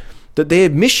blindly that their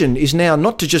mission is now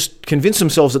not to just convince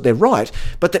themselves that they're right,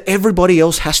 but that everybody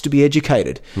else has to be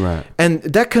educated. Right. And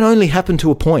that can only happen to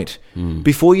a point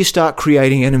before you start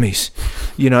creating enemies.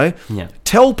 Yeah.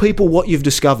 Tell people what you've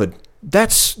discovered.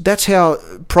 That's how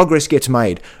progress gets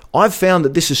made. I've found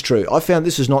that this is true. I've found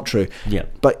this is not true. Yeah.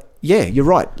 But yeah, you're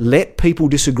right. Let people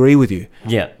disagree with you.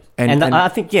 Yeah. And I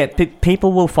think,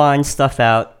 people will find stuff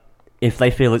out if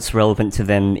they feel it's relevant to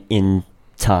them in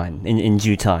time, in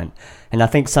due time. And I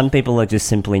think some people are just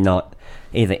simply not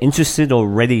either interested or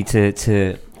ready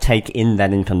to take in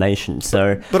that information.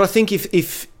 So, but I think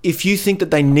if you think that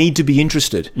they need to be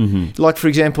interested, like for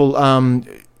example,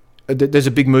 there's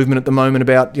a big movement at the moment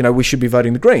about we should be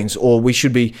voting the Greens, or we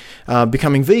should be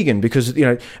becoming vegan, because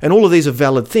and all of these are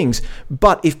valid things.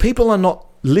 But if people are not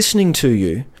listening to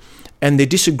you, and they're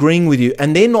disagreeing with you,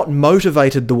 and they're not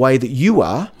motivated the way that you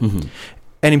are,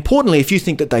 and importantly, if you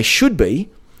think that they should be,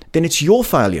 then it's your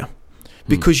failure.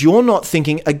 Because you're not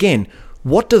thinking, again,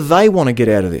 what do they want to get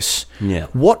out of this? Yeah.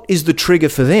 What is the trigger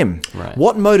for them? Right.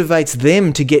 What motivates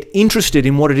them to get interested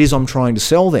in what it is I'm trying to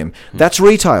sell them? That's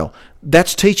retail.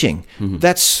 That's teaching.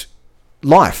 That's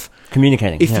life.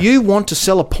 Communicating. If you want to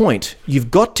sell a point,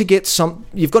 you've got to get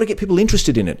people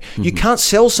interested in it. You can't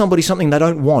sell somebody something they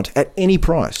don't want at any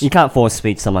price. You can't force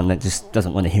feed someone that just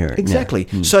doesn't want to hear it. Exactly.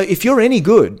 So if you're any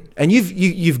good and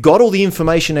you've got all the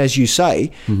information as you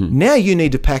say, now you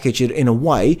need to package it in a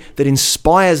way that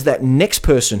inspires that next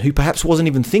person who perhaps wasn't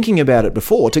even thinking about it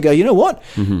before to go, you know what?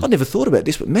 I never thought about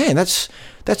this, but man, that's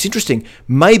interesting.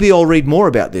 Maybe I'll read more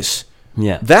about this.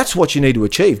 Yeah. That's what you need to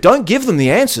achieve. Don't give them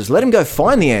the answers. Let them go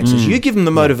find the answers. You give them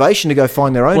the motivation to go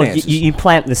find their own answers. You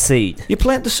plant the seed. You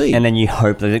plant the seed. And then you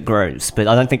hope that it grows. But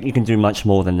I don't think you can do much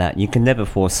more than that. You can never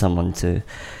force someone to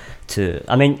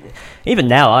I mean, even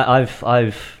now,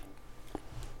 I've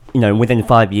within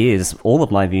 5 years, all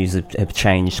of my views have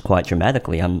changed quite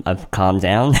dramatically. I've calmed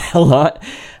down a lot.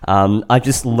 I've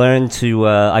just learned to,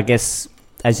 I guess,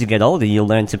 as you get older, you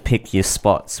learn to pick your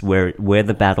spots where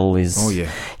the battle is. Oh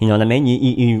yeah. You know what I mean?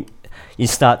 You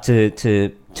start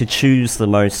to choose the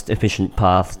most efficient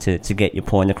path to get your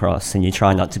point across, and you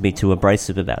try not to be too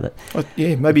abrasive about it. Well,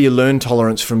 yeah, maybe you learn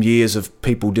tolerance from years of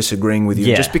people disagreeing with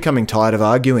you, just becoming tired of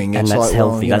arguing. And it's that's like,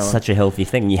 healthy. That's such a healthy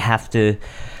thing.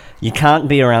 You can't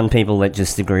be around people that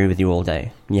just agree with you all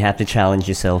day. You have to challenge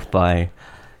yourself by,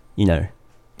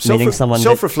 meeting someone.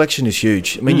 Self-reflection is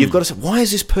huge. I mean, you've got to say, why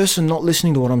is this person not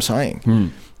listening to what I'm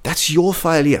saying? That's your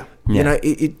failure. Yeah.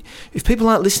 If people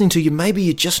aren't listening to you, maybe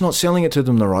you're just not selling it to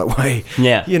them the right way.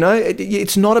 Yeah.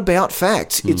 It's not about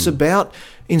facts. It's about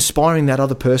inspiring that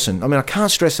other person. I mean, I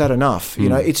can't stress that enough.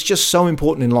 It's just so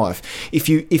important in life. If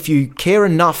you care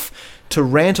enough to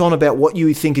rant on about what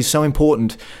you think is so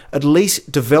important, at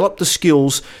least develop the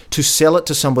skills to sell it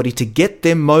to somebody, to get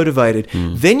them motivated.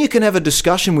 Then you can have a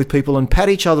discussion with people and pat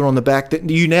each other on the back that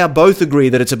you now both agree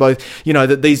that it's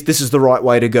that this is the right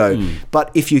way to go.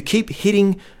 But if you keep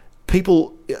hitting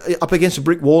people up against a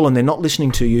brick wall and they're not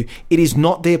listening to you, it is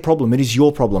not their problem, it is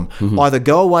your problem. Either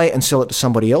go away and sell it to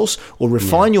somebody else, or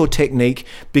refine your technique,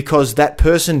 because that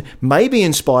person may be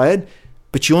inspired,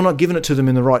 but you're not giving it to them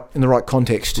in the right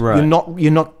context. Right.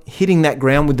 You're not hitting that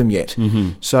ground with them yet.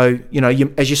 So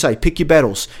as you say, pick your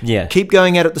battles. Yeah. Keep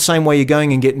going at it the same way you're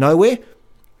going and get nowhere,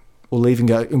 or leave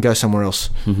and go somewhere else.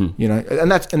 And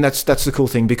that's the cool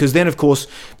thing, because then of course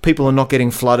people are not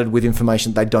getting flooded with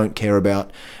information they don't care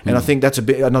about. And I think that's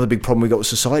another big problem we got with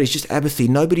society, is just apathy.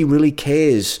 Nobody really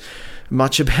cares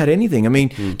much about anything. I mean,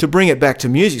 to bring it back to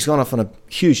music, it's gone off on a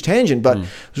huge tangent, but I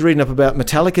was reading up about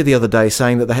Metallica the other day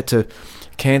saying that they had to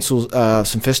cancel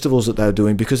some festivals that they were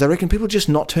doing because they reckon people are just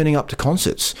not turning up to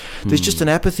concerts. There's just an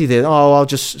apathy there. Oh, I'll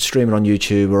just stream it on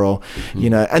YouTube or I'll,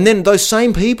 and then those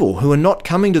same people who are not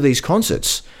coming to these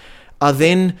concerts are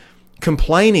then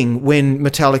complaining when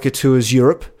Metallica tours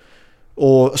Europe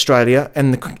or Australia,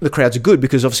 and the crowds are good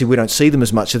because obviously we don't see them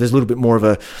as much, so there's a little bit more of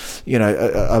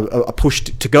a push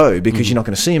to go because you're not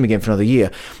going to see them again for another year.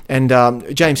 And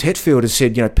James Hetfield has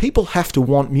said, people have to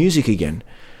want music again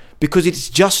because it's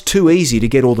just too easy to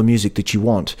get all the music that you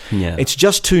want. Yeah. It's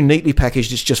just too neatly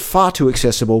packaged. It's just far too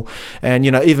accessible. And,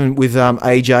 even with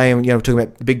AJ, and, we're talking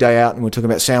about the Big Day Out and we're talking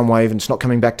about Soundwave and it's not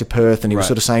coming back to Perth, and he was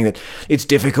sort of saying that it's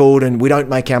difficult and we don't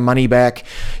make our money back,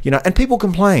 and people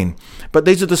complain. But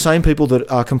these are the same people that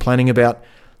are complaining about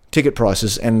ticket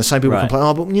prices, and the same people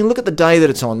complain, but when you look at the day that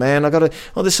it's on, man,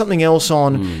 there's something else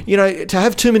on. To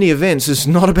have too many events is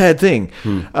not a bad thing.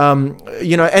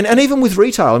 And even with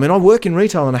retail, I mean, I work in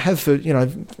retail and I have for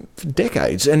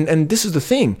decades, and this is the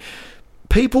thing.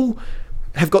 People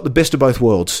have got the best of both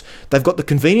worlds. They've got the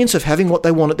convenience of having what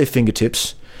they want at their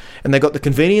fingertips, and they've got the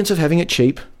convenience of having it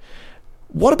cheap.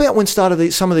 What about when some of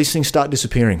these things start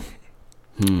disappearing?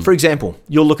 For example,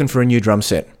 you're looking for a new drum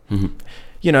set.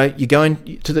 You go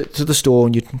into the store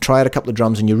and you try out a couple of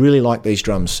drums and you really like these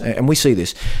drums, and we see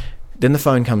this. Then the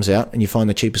phone comes out and you find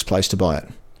the cheapest place to buy it.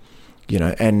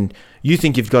 And you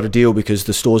think you've got a deal because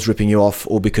the store's ripping you off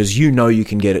or because you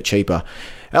can get it cheaper.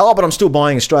 Oh, but I'm still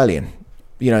buying Australian.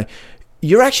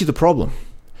 You're actually the problem.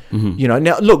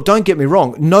 Now, look, don't get me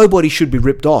wrong. Nobody should be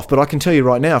ripped off, but I can tell you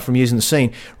right now from using the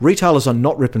scene, retailers are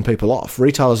not ripping people off.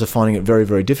 Retailers are finding it very,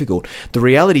 very difficult. The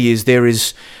reality is there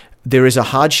is a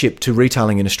hardship to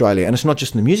retailing in Australia, and it's not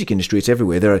just in the music industry; it's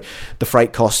everywhere. There are the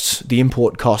freight costs, the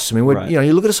import costs. I mean,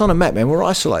 you look at us on a map, man. We're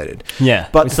isolated. Yeah,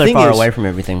 but we're so far away from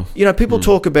everything. People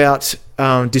talk about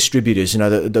distributors.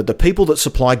 The people that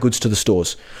supply goods to the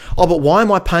stores. Oh, but why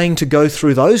am I paying to go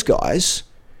through those guys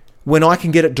when I can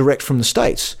get it direct from the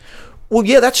States? Well,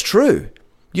 yeah, that's true.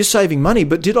 You're saving money,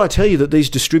 but did I tell you that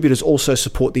these distributors also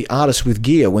support the artists with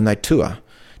gear when they tour?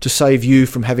 To save you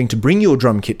from having to bring your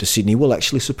drum kit to Sydney, we'll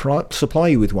actually supply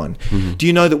you with one. Do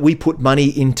you know that we put money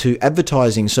into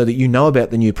advertising so that you know about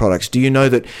the new products? Do you know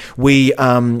that we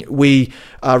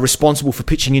are responsible for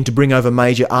pitching in to bring over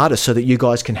major artists so that you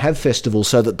guys can have festivals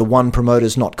so that the one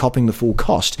promoter's not copping the full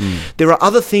cost? There are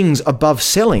other things above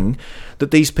selling that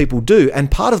these people do,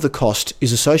 and part of the cost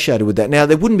is associated with that. Now,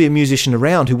 there wouldn't be a musician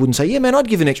around who wouldn't say, yeah, man, I'd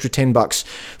give an extra $10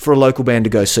 for a local band to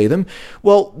go see them.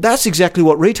 Well, that's exactly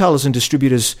what retailers and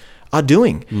distributors are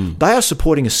doing. They are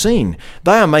supporting a scene.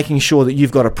 They are making sure that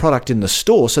you've got a product in the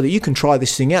store so that you can try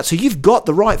this thing out. So you've got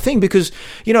the right thing because,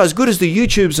 as good as the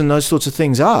YouTubes and those sorts of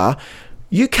things are,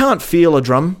 you can't feel a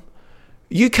drum.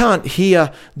 You can't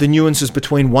hear the nuances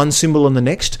between one cymbal and the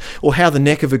next, or how the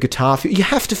neck of a guitar feels. You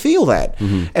have to feel that.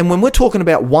 And when we're talking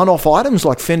about one-off items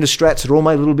like Fender Strats that are all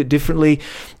made a little bit differently,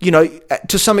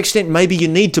 to some extent, maybe you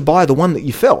need to buy the one that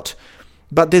you felt.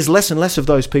 But there's less and less of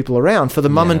those people around. For the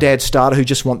mum and dad starter who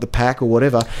just want the pack or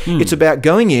whatever, it's about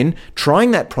going in,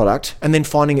 trying that product, and then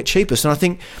finding it cheapest. And I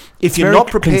think if you're not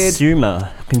prepared...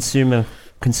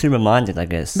 Consumer-minded, I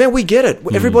guess. Man, we get it.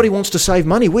 Everybody wants to save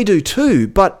money. We do too.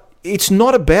 But it's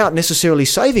not about necessarily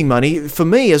saving money. For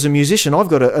me, as a musician, I've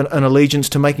got an allegiance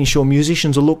to making sure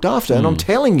musicians are looked after. And I'm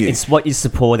telling you... It's what you're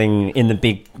supporting in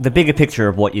the bigger picture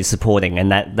of what you're supporting,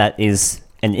 and that is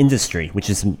an industry, which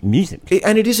is music.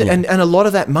 And it is, and a lot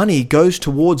of that money goes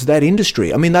towards that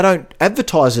industry. I mean, they don't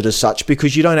advertise it as such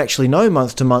because you don't actually know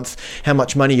month to month how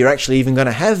much money you're actually even going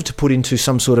to have to put into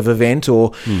some sort of event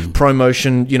or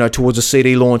promotion, towards a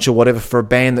CD launch or whatever for a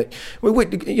band that,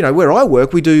 where I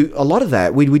work, we do a lot of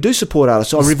that. We do support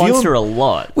artists. We sponsor a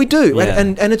lot. We do,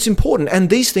 and it's important.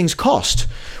 And these things cost.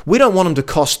 We don't want them to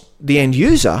cost the end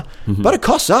user, but it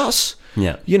costs us.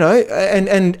 Yeah.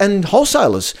 And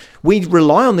wholesalers. We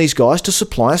rely on these guys to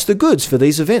supply us the goods for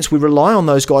these events. We rely on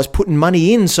those guys putting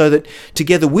money in so that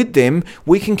together with them,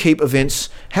 we can keep events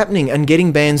happening and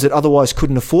getting bands that otherwise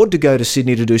couldn't afford to go to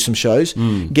Sydney to do some shows,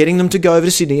 getting them to go over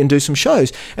to Sydney and do some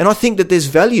shows. And I think that there's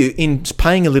value in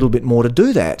paying a little bit more to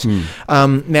do that.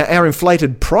 Now, our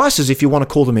inflated prices, if you want to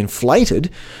call them inflated,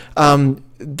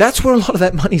 that's where a lot of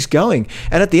that money's going.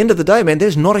 And at the end of the day, man,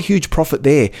 there's not a huge profit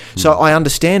there. So I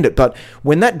understand it. But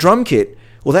when that drum kit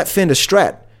or that Fender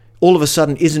Strat all of a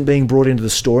sudden isn't being brought into the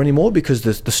store anymore because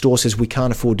the store says we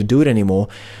can't afford to do it anymore,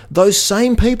 those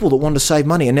same people that want to save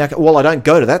money and now, well, I don't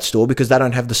go to that store because they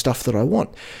don't have the stuff that I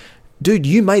want. Dude,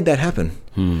 you made that happen.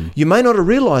 You may not have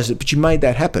realised it, but you made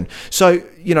that happen. So,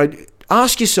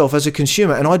 Ask yourself as a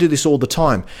consumer, and I do this all the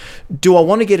time, do I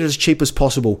want to get it as cheap as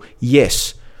possible?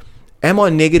 Yes. Am I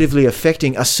negatively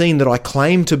affecting a scene that I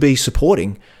claim to be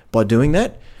supporting by doing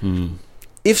that?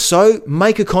 If so,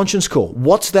 make a conscience call.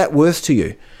 What's that worth to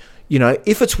you? You know,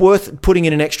 if it's worth putting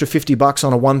in an extra $50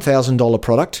 on a $1,000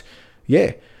 product,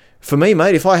 yeah. For me,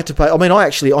 mate, if I had to pay,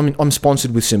 I'm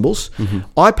sponsored with cymbals.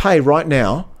 I pay right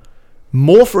now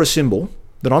more for a cymbal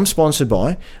that I'm sponsored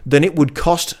by than it would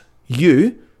cost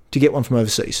you to get one from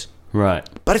overseas. Right.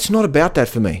 But it's not about that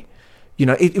for me. You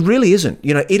know, it really isn't.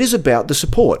 You know, it is about the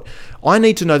support. I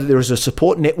need to know that there is a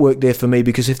support network there for me,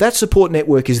 because if that support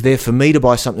network is there for me to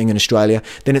buy something in Australia,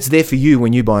 then it's there for you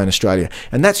when you buy in Australia.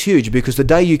 And that's huge, because the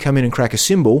day you come in and crack a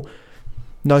cymbal,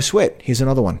 no sweat, here's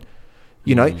another one.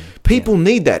 You know, people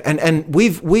need that. And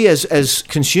we as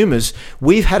consumers,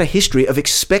 we've had a history of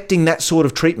expecting that sort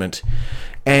of treatment.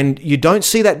 And you don't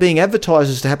see that being advertised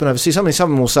as to happen overseas.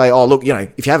 Someone will say, oh, look, you know,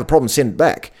 if you have a problem, send it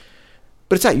back.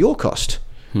 But it's at your cost.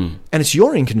 And it's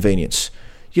your inconvenience.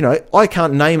 You know, I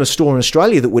can't name a store in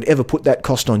Australia that would ever put that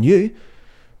cost on you.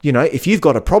 You know, if you've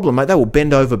got a problem, mate, they will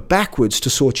bend over backwards to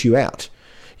sort you out.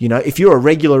 You know, if you're a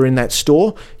regular in that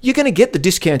store, you're going to get the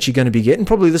discounts you're going to be getting,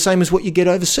 probably the same as what you get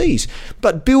overseas.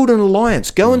 But build an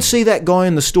alliance. Go and see that guy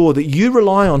in the store that you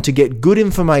rely on to get good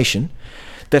information,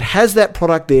 that has that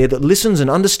product there, that listens and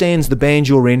understands the band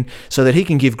you're in so that he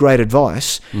can give great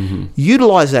advice.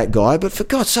 Utilize that guy, but for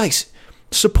God's sakes,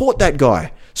 support that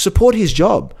guy. Support his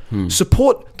job.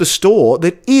 Support the store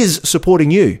that is supporting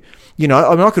you. You know,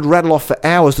 I mean, I could rattle off for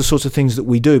hours the sorts of things that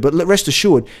we do, but rest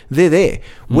assured, they're there.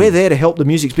 We're there to help the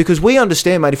music, because we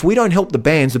understand, mate, if we don't help the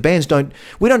bands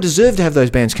we don't deserve to have those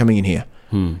bands coming in here,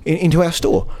 into our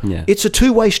store. Yeah. It's a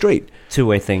two-way street.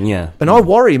 Two-way thing, yeah. And I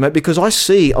worry, mate, because I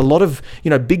see a lot of, you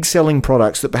know, big selling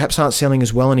products that perhaps aren't selling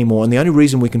as well anymore, and the only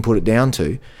reason we can put it down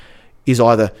to is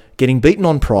either getting beaten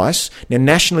on price. Now,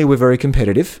 nationally, we're very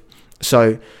competitive,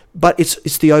 so... But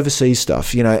it's the overseas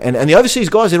stuff, you know, and the overseas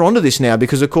guys, they're onto this now,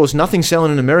 because, of course, nothing's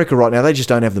selling in America right now. They just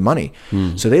don't have the money.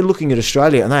 So they're looking at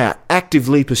Australia, and they are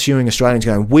actively pursuing Australians,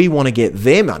 going, we want to get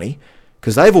their money,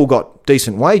 because they've all got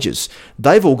decent wages.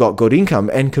 They've all got good income.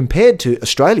 And compared to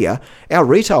Australia, our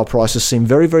retail prices seem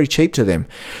very, very cheap to them.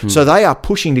 So they are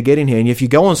pushing to get in here. And if you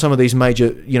go on some of these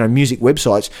major, you know, music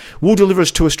websites, we'll deliver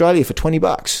us to Australia for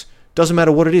 $20. Doesn't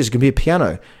matter what it is. It can be a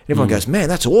piano. And everyone goes, man,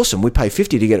 that's awesome. We pay $50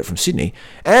 to get it from Sydney.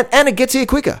 And it gets here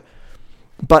quicker.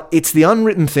 But it's the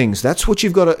unwritten things. That's what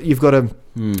you've got to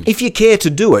if you care to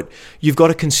do it, you've got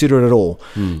to consider it all.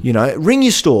 You know, ring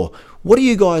your store. What do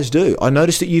you guys do? I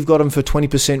noticed that you've got them for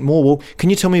 20% more. Well, can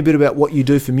you tell me a bit about what you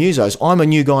do for musos? I'm a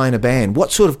new guy in a band.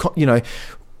 What sort of, you know,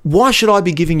 why should I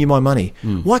be giving you my money?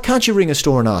 Why can't you ring a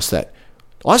store and ask that?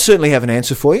 I certainly have an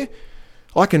answer for you.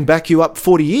 I can back you up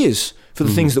 40 years for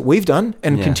the things that we've done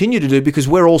and continue to do, because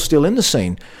we're all still in the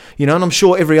scene. You know, and I'm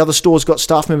sure every other store's got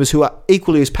staff members who are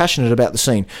equally as passionate about the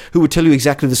scene, who would tell you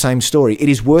exactly the same story. It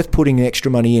is worth putting the extra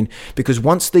money in, because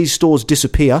once these stores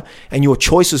disappear and your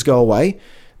choices go away,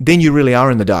 then you really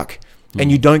are in the dark. And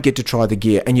you don't get to try the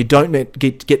gear, and you don't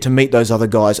get to meet those other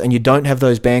guys, and you don't have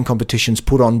those band competitions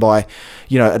put on by,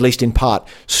 you know, at least in part,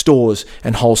 stores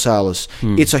and wholesalers.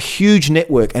 It's a huge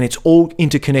network, and it's all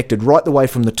interconnected, right the way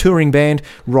from the touring band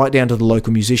right down to the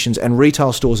local musicians, and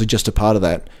retail stores are just a part of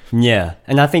that. Yeah,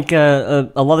 and I think a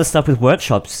lot of stuff with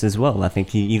workshops as well. I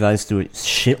think you guys do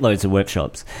shitloads of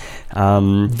workshops.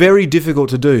 Very difficult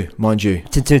to do, mind you.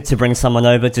 To bring someone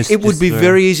over, it would be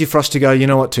very easy for us to go, you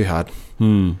know what, too hard.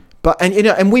 But you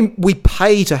know, and we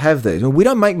pay to have these. We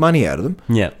don't make money out of them.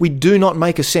 Yeah. We do not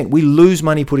make a cent. We lose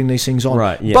money putting these things on.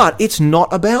 Right. Yeah. But it's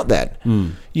not about that.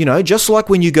 You know, just like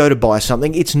when you go to buy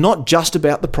something, it's not just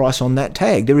about the price on that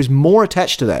tag. There is more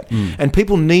attached to that. And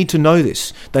people need to know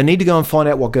this. They need to go and find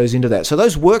out what goes into that. So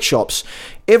those workshops,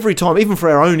 every time, even for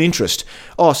our own interest,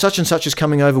 oh, such and such is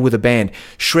coming over with a band,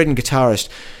 shredding guitarist.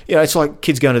 You know, it's like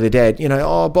kids going to their dad, you know,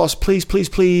 oh, boss, please,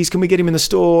 can we get him in the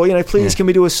store? You know, please, can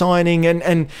we do a signing?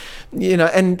 And you know,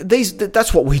 and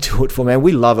that's what we do it for, man.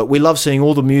 We love it. We love seeing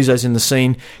all the musos in the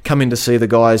scene come in to see the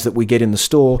guys that we get in the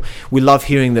store. We love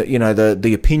hearing that, you know,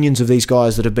 the opinions of these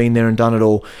guys that have been there and done it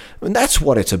all. And that's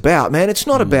what it's about, man. It's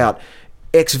not about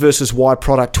X versus Y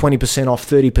product, 20% off,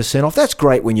 30% off. That's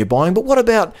great when you're buying, but what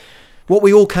about what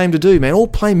we all came to do, man? All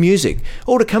play music,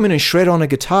 all to come in and shred on a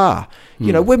guitar.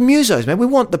 You know, we're musos, man. We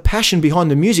want the passion behind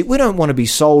the music. We don't want to be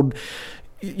sold,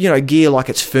 you know, gear like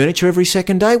it's furniture every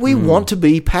second day. We want to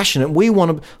be passionate. We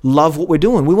want to love what we're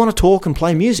doing. We want to talk and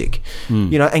play music.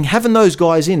 You know, and having those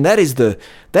guys in, that is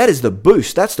the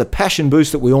boost. That's the passion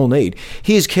boost that we all need.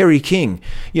 Here's Kerry King.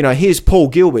 You know, here's Paul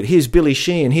Gilbert. Here's Billy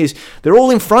Sheehan. They're all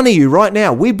in front of you right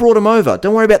now. We brought them over.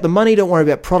 Don't worry about the money. Don't worry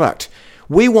about product.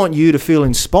 We want you to feel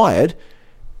inspired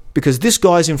because this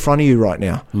guy's in front of you right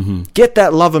now. Get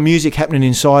that love of music happening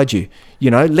inside you.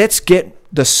 Let's get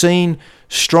the scene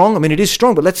strong. I mean, it is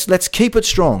strong, but let's keep it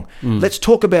strong. Let's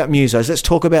talk about musos. Let's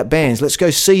talk about bands. Let's go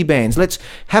see bands. Let's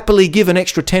happily give an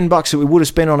extra $10 that we would have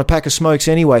spent on a pack of smokes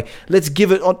anyway. Let's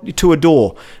give it to a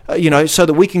door, so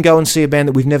that we can go and see a band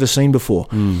that we've never seen before.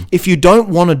 If you don't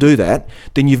want to do that,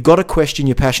 then you've got to question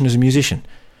your passion as a musician,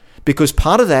 because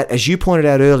part of that, as you pointed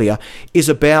out earlier, is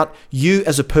about you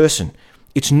as a person.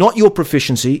 It's not your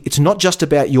proficiency. It's not just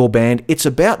about your band. It's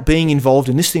about being involved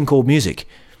in this thing called music.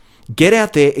 Get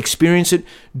out there, experience it,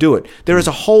 do it. There is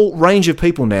a whole range of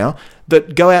people now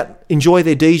that go out, enjoy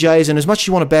their DJs, and as much as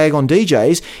you want to bag on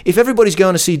DJs, if everybody's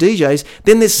going to see DJs,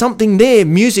 then there's something there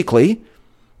musically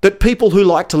that people who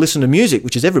like to listen to music,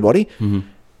 which is everybody,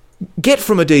 get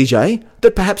from a DJ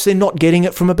that perhaps they're not getting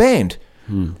it from a band.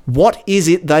 What is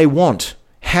it they want?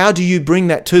 How do you bring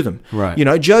that to them? Right.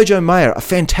 Jojo Mayer, a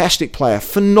fantastic player,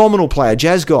 phenomenal player,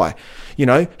 jazz guy,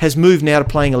 has moved now to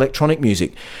playing electronic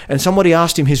music. And somebody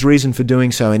asked him his reason for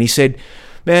doing so, and he said,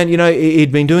 man,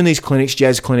 he'd been doing these clinics,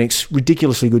 jazz clinics,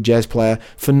 ridiculously good jazz player,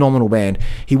 phenomenal band.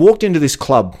 He walked into this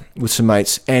club with some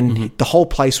mates, and the whole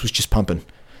place was just pumping.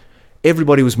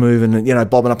 Everybody was moving and,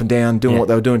 bobbing up and down, doing what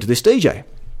they were doing to this DJ.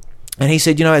 And he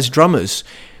said, as drummers,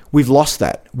 we've lost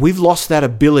that. We've lost that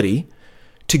ability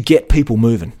to get people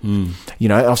moving.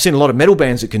 I've seen a lot of metal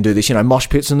bands that can do this, mosh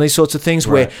pits and these sorts of things,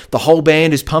 where the whole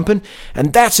band is pumping,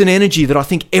 and that's an energy that I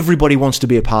think everybody wants to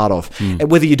be a part of. And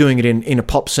whether you're doing it in a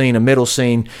pop scene, a metal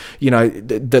scene,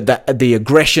 the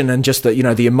aggression and just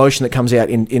the emotion that comes out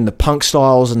in the punk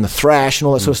styles and the thrash and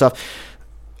all that sort of stuff.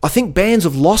 I think bands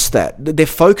have lost that. They're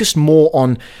focused more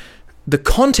on the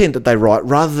content that they write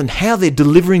rather than how they're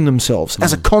delivering themselves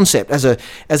as a concept, as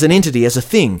an entity, as a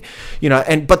thing,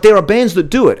 but there are bands that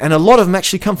do it, and a lot of them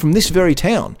actually come from this very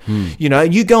town.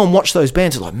 And you go and watch those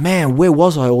bands, it's like, man, where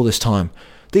was I all this time?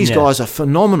 These guys are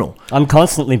phenomenal. I'm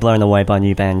constantly blown away by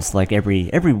new bands. Like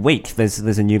every week there's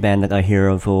a new band that I hear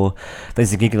of, or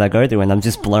there's a gig that I go to, and I'm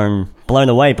just blown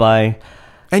away by.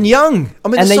 And young. I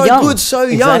mean, and they're so young. good, so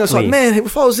young. Exactly. I was like, man,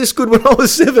 if I was this good when I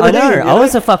was 17. I know. I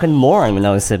was a fucking moron when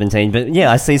I was 17. But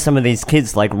yeah, I see some of these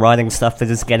kids writing stuff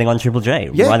that is getting on Triple J.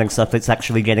 Yeah. Writing stuff that's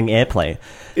actually getting airplay.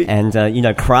 And,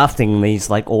 crafting these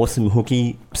crafting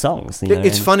hooky songs.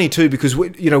 It's funny too, because,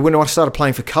 when I started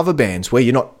playing for cover bands where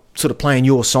you're not sort of playing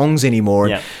your songs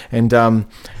anymore. And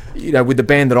with the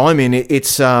band that I'm in,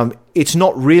 it's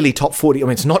not really top 40. I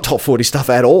mean, it's not top 40 stuff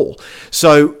at all.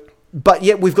 So, but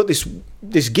yet we've got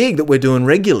this gig that we're doing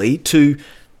regularly to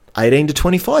 18 to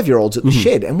 25-year-olds at the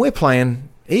Shed, and we're playing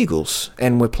Eagles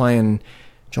and we're playing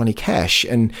Johnny Cash,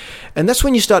 and that's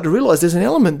when you start to realise there's an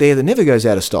element there that never goes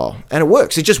out of style, and it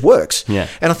works. It just works. Yeah.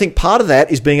 And I think part of that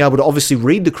is being able to obviously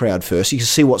read the crowd first. You can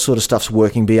see what sort of stuff's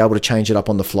working, be able to change it up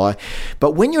on the fly.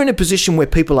 But when you're in a position where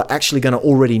people are actually going to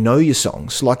already know your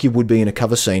songs, like you would be in a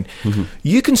cover scene,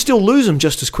 you can still lose them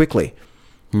just as quickly.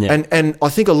 Yeah. And I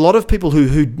think a lot of people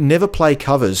who never play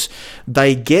covers,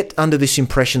 they get under this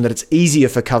impression that it's easier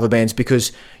for cover bands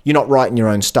because you're not writing your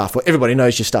own stuff. Well, everybody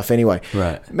knows your stuff anyway.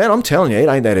 Right. Man, I'm telling you, it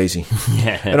ain't that easy.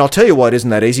 Yeah. And I'll tell you why it isn't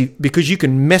that easy, because you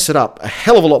can mess it up a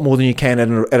hell of a lot more than you can at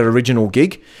an original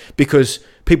gig, because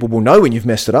people will know when you've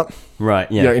messed it up. Right,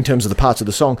 yeah. In terms of the parts of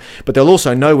the song. But they'll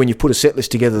also know when you've put a set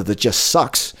list together that just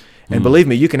sucks. And believe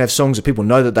me, you can have songs that people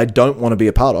know that they don't want to be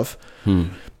a part of.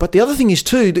 But the other thing is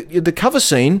too, the cover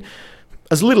scene,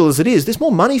 as little as it is, there's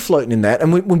more money floating in that.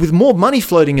 And with more money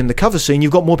floating in the cover scene,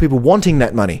 you've got more people wanting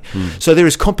that money. So there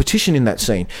is competition in that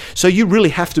scene. So you really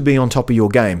have to be on top of your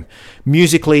game.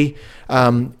 Musically,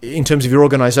 in terms of your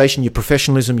organisation, your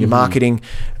professionalism, your marketing,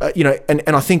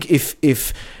 and I think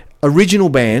if original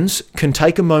bands can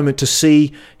take a moment to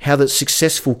see how the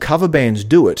successful cover bands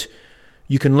do it,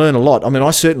 you can learn a lot. I mean,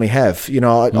 I certainly have.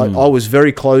 I was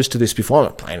very close to this before.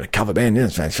 I'm playing a cover band.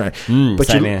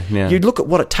 But you look at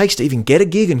what it takes to even get a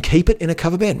gig and keep it in a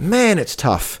cover band. Man, it's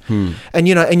tough. And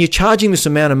you're charging this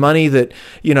amount of money that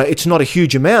it's not a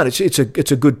huge amount. It's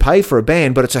a good pay for a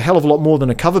band, but it's a hell of a lot more than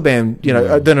a cover band.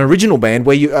 Than an original band,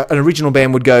 where an original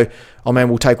band would go, oh man,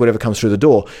 we'll take whatever comes through the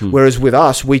door. Whereas with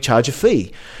us, we charge a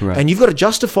fee. Right. And you've got to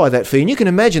justify that fee. And you can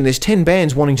imagine there's 10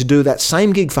 bands wanting to do that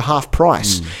same gig for half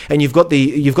price. And you've got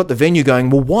the venue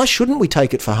going, well, why shouldn't we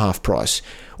take it for half price?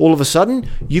 all of a sudden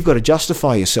you've got to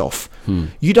justify yourself.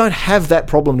 You don't have that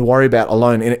problem to worry about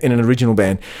alone in an original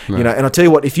band. Right. You know, and I tell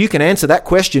you what, if you can answer that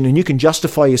question and you can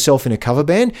justify yourself in a cover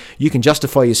band, you can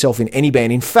justify yourself in any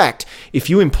band. In fact, if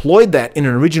you employed that in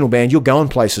an original band, you're going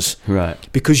places. Right.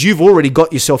 Because you've already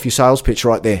got yourself your sales pitch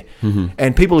right there.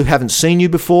 And people who haven't seen you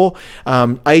before,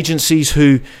 agencies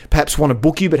who perhaps want to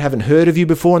book you but haven't heard of you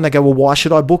before, and they go, well, why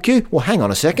should I book you? Well, hang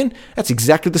on a second. That's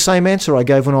exactly the same answer I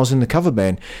gave when I was in the cover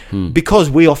band. Because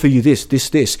we offer you this.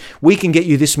 We can get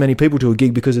you this many people to a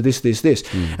gig because of this.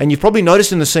 And you've probably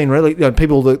noticed in the scene, really,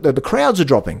 people, the crowds are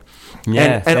dropping.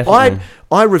 Yeah, and definitely.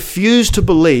 I refuse to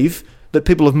believe that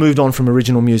people have moved on from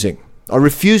original music. I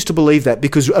refuse to believe that,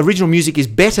 because original music is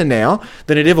better now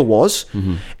than it ever was.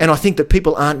 And I think that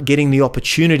people aren't getting the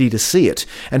opportunity to see it.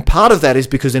 And part of that is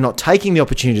because they're not taking the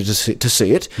opportunity to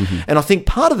see it. And I think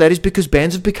part of that is because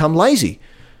bands have become lazy.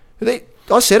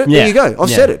 I said it. Yeah. There you go. I've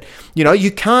Yeah. said it. You know,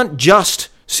 you can't just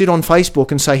sit on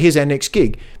Facebook and say, here's our next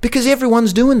gig, because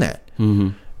everyone's doing that.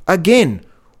 Again,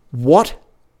 what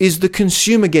is the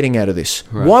consumer getting out of this?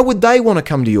 Right. Why would they want to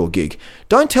come to your gig?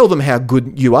 Don't tell them how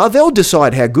good you are. They'll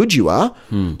decide how good you are.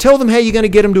 Tell them how you're going to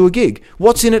get them to a gig.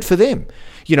 What's in it for them?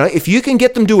 You know, if you can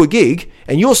get them to a gig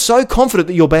and you're so confident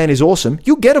that your band is awesome,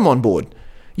 you'll get them on board.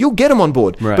 You'll get them on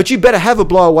board. Right. But you better have a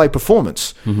blow-away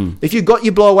performance. If you've got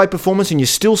your blow-away performance and you're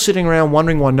still sitting around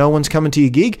wondering why no one's coming to your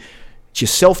gig, it's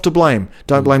yourself to blame.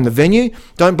 Don't blame the venue.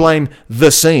 Don't blame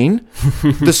the scene.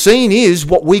 The scene is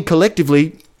what we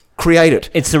collectively create it.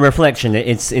 It's a reflection.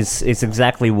 It's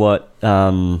exactly what. There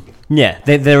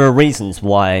are reasons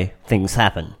why things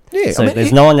happen. Yeah, So I mean,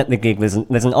 there's no one at the gig. There's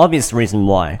an obvious reason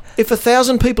why. If If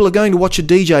 1,000 people are going to watch a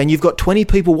DJ and you've got 20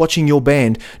 people watching your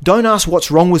band, don't ask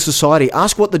what's wrong with society.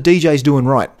 Ask what the DJ's doing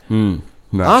right. Right.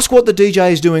 Ask what the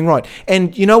DJ is doing right.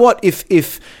 And you know what?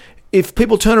 If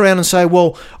people turn around and say,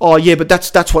 well, oh yeah, but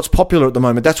that's what's popular at the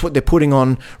moment. That's what they're putting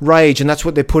on Rage, and that's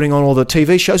what they're putting on all the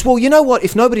TV shows. Well, you know what?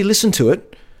 If nobody listened to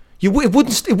it, it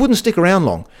wouldn't stick around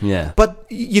long. Yeah. But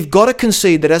you've got to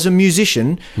concede that as a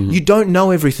musician, you don't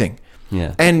know everything.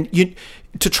 Yeah. And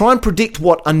to try and predict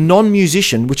what a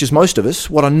non-musician, which is most of us,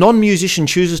 what a non-musician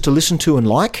chooses to listen to and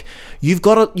like, you've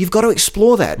got to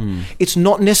explore that. It's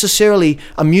not necessarily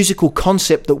a musical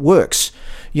concept that works.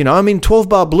 You know, I mean,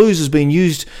 12-bar blues has been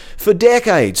used for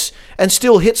decades, and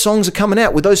still hit songs are coming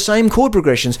out with those same chord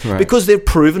progressions because they're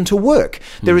proven to work.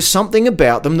 There is something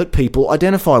about them that people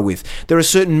identify with. There are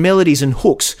certain melodies and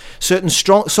hooks, certain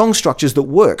song structures that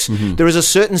works. There is a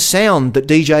certain sound that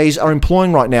DJs are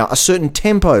employing right now, a certain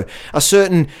tempo, a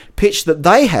certain pitch that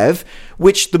they have,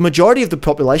 which the majority of the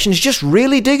population is just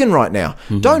really digging right now.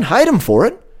 Don't hate them for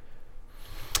it.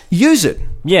 Use it.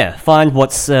 Yeah, find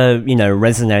what's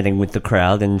resonating with the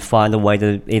crowd and find a way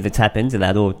to either tap into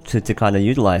that or to kind of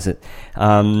utilize it.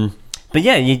 But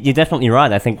yeah, you're definitely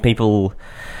right. I think people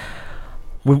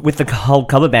with the whole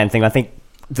cover band thing, I think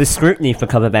the scrutiny for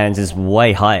cover bands is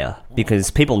way higher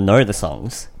because people know the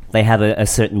songs. They have a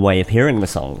certain way of hearing the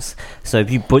songs. So if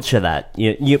you butcher that,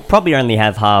 you probably only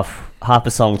have half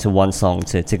a song to one song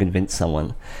to convince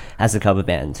someone as a cover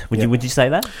band. Would you say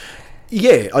that?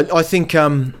 Yeah, I think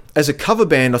as a cover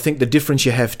band, I think the difference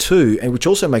you have too, and which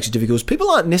also makes it difficult, is people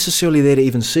aren't necessarily there to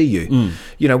even see you.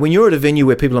 You know, when you're at a venue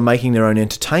where people are making their own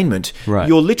entertainment,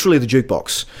 you're literally the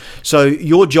jukebox. So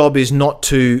your job is not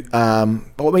to,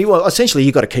 essentially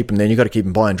you've got to keep them there, and you've got to keep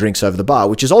them buying drinks over the bar,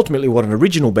 which is ultimately what an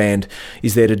original band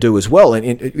is there to do as well, and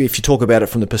if you talk about it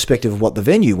from the perspective of what the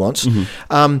venue wants.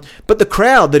 But the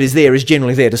crowd that is there is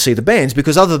generally there to see the bands,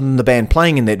 because other than the band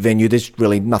playing in that venue, there's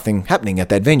really nothing happening at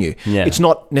that venue. Yeah. It's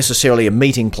not necessarily a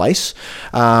meeting place.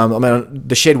 I mean,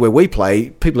 the shed where we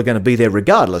play, people are going to be there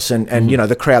regardless. And you know,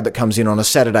 the crowd that comes in on a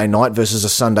Saturday night versus a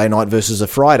Sunday night versus a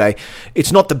Friday,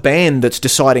 it's not the band that's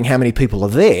deciding how many people are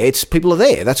there. It's people are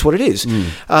there. That's what it is.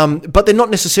 But they're not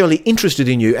necessarily interested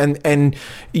in you. And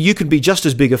you could be just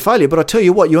as big a failure. But I tell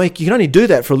you what, you can only do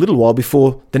that for a little while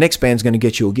before the next band's going to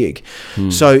get you a gig.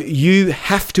 So you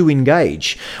have to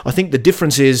engage. I think the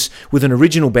difference is with an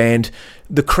original band,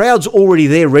 the crowd's already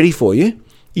there ready for you.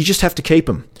 You just have to keep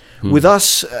them. With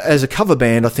us as a cover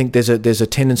band, I think there's a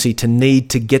tendency to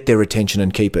need to get their attention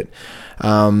and keep it.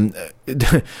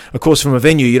 Of course, from a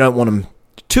venue, you don't want them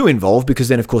too involved because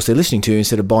then, of course, they're listening to you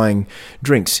instead of buying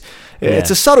drinks. Yeah. It's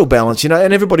a subtle balance, you know,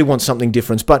 and everybody wants something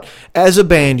different. But as a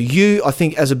band, I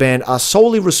think, as a band, are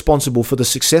solely responsible for the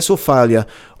success or failure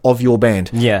of your band.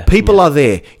 Yeah. People are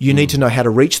there. You need to know how to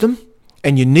reach them,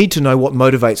 and you need to know what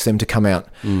motivates them to come out.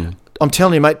 I'm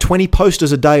telling you, mate, 20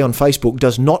 posters a day on Facebook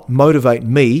does not motivate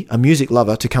me, a music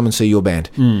lover, to come and see your band.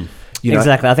 You know?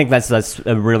 Exactly. I think that's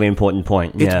a really important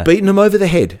point. It's Yeah. beating them over the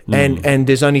head. And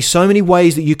there's only so many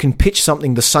ways that you can pitch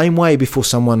something the same way before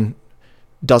someone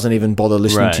doesn't even bother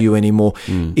listening to you anymore.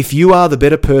 If you are the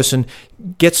better person,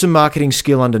 get some marketing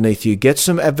skill underneath you, get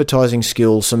some advertising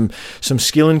skill, some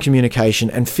skill in communication,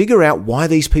 and figure out why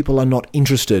these people are not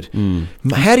interested.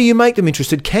 How do you make them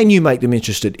interested? Can you make them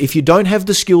interested? If you don't have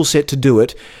the skill set to do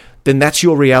it, then that's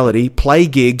your reality. Play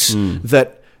gigs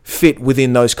that fit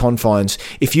within those confines.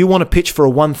 If you want to pitch for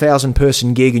a 1,000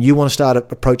 person gig and you want to start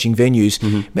approaching venues,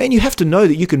 man, you have to know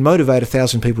that you can motivate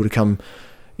 1,000 people to come.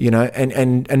 You know,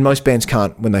 and most bands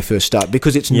can't when they first start,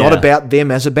 because it's not about them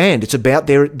as a band. It's about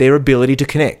their ability to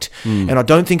connect. And I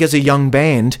don't think as a young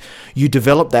band, you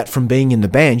develop that from being in the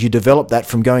band. You develop that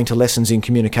from going to lessons in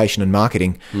communication and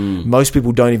marketing. Most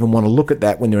people don't even want to look at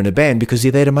that when they're in a band because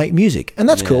they're there to make music. And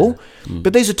that's cool.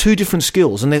 But these are two different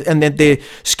skills. And they're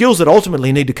skills that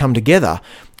ultimately need to come together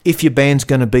if your band's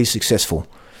going to be successful.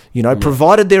 You know,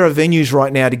 provided there are venues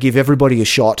right now to give everybody a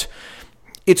shot,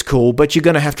 it's cool, but you're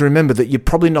going to have to remember that you're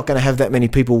probably not going to have that many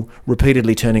people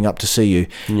repeatedly turning up to see you.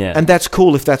 Yeah. And that's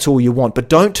cool if that's all you want. But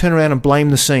don't turn around and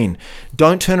blame the scene.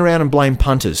 Don't turn around and blame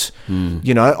punters.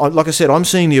 You know, like I said, I'm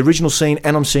seeing the original scene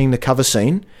and I'm seeing the cover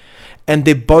scene, and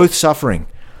they're both suffering.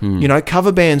 You know,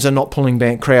 cover bands are not pulling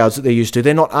band crowds that they used to.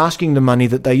 They're not asking the money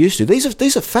that they used to.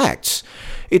 These are facts.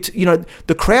 It's, you know,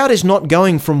 the crowd is not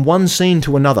going from one scene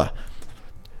to another.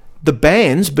 The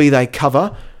bands, be they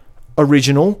cover,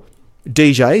 original,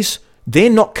 DJs, they're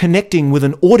not connecting with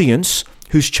an audience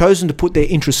who's chosen to put their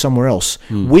interest somewhere else.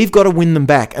 We've got to win them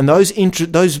back, and those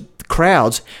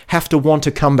crowds have to want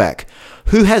to come back.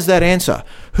 Who has that answer?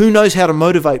 Who knows how to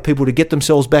motivate people to get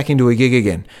themselves back into a gig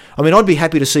again? I mean, I'd be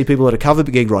happy to see people at a cover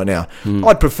gig right now.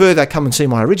 I'd prefer they come and see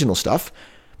my original stuff,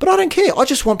 but I don't care. I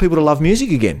just want people to love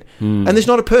music again. And there's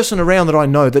not a person around that I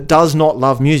know that does not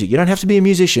love music. You don't have to be a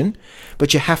musician,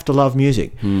 but you have to love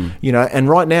music. You know, and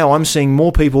right now I'm seeing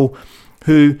more people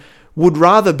who would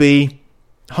rather be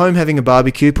home having a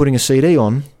barbecue, putting a CD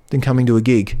on, than coming to a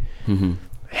gig.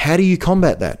 How do you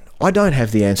combat that? I don't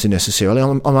have the answer necessarily.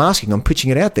 I'm asking, I'm pitching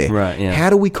it out there. Right, yeah. How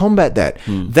do we combat that?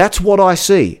 That's what I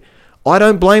see. I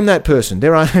don't blame that person.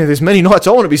 There's many nights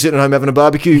I want to be sitting at home having a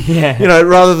barbecue, you know,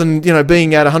 rather than, you know,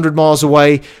 being out 100 miles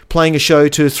away playing a show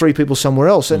to 3 people somewhere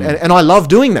else. And I love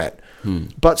doing that.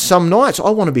 But some nights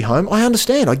I want to be home. I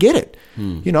understand. I get it.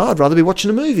 You know, I'd rather be watching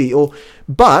a movie.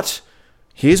 But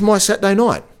here's my Saturday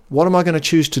night. What am I going to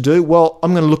choose to do? Well,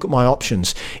 I'm going to look at my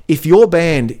options. If your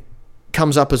band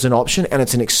comes up as an option and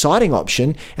it's an exciting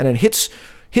option and it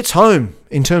hits home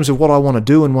in terms of what I want to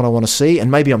do and what I want to see, and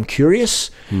maybe I'm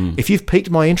curious, if you've piqued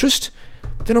my interest,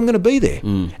 then I'm going to be there.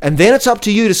 And then it's up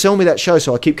to you to sell me that show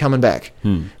so I keep coming back.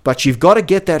 But you've got to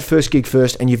get that first gig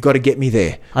first, and you've got to get me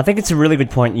there. I think it's a really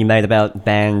good point you made about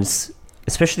bands,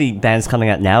 especially bands coming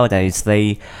out nowadays.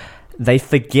 They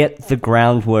forget the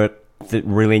groundwork that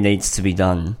really needs to be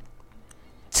done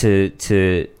to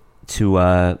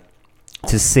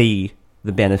see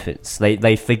the benefits.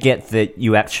 They forget that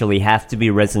you actually have to be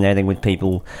resonating with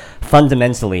people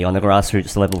fundamentally on a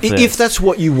grassroots level first. If that's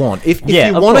what you want. If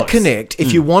you want to connect,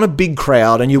 if you want a big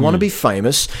crowd and you want to be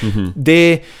famous,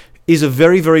 there is a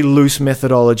very, very loose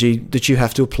methodology that you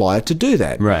have to apply to do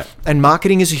that. Right. And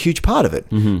marketing is a huge part of it.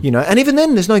 You know, and even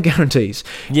then there's no guarantees.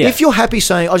 Yeah. If you're happy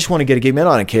saying, I just want to get a gig, man,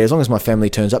 I don't care, as long as my family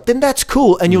turns up, then that's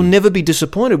cool, and you'll never be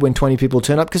disappointed when 20 people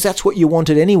turn up, because that's what you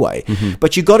wanted anyway.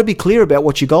 But you've got to be clear about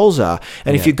what your goals are.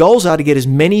 And if your goals are to get as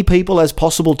many people as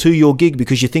possible to your gig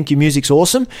because you think your music's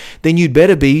awesome, then you'd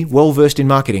better be well versed in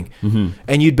marketing.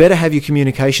 And you'd better have your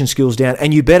communication skills down,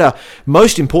 and you better,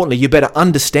 most importantly, you better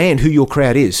understand who your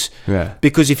crowd is. Yeah.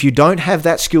 Because if you don't have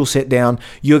that skill set down,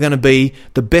 you're going to be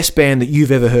the best band that you've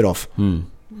ever heard of.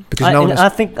 Because I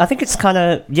think it's kind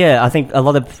of, I think a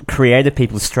lot of creative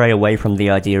people stray away from the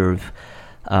idea of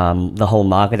the whole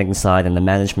marketing side and the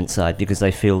management side, because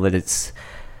they feel that it's,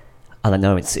 I don't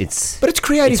know, it's but it's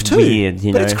creative too. Weird,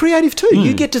 you know? It's creative too.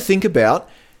 You get to think about,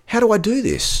 how do I do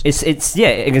this? It's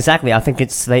exactly. I think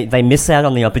it's they miss out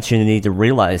on the opportunity to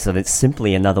realize that it's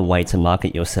simply another way to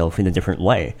market yourself in a different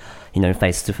way, you know,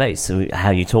 face to face. So how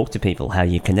you talk to people, how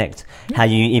you connect, how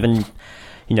you even,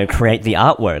 you know, create the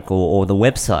artwork or the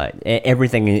website.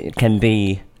 Everything can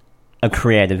be a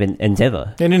creative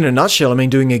endeavor. And in a nutshell, I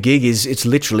mean, doing a gig it's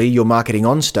literally your marketing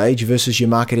on stage versus your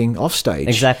marketing off stage.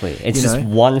 Exactly. It's just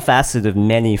one facet of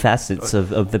many facets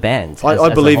of the band.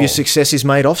 I believe your success is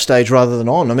made off stage rather than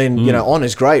on. I mean, you know, on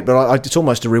is great, but it's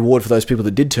almost a reward for those people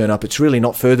that did turn up. It's really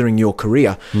not furthering your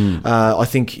career. I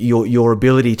think your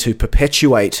ability to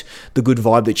perpetuate the good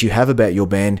vibe that you have about your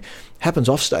band happens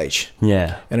off stage.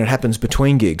 Yeah. And it happens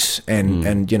between gigs,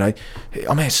 and you know,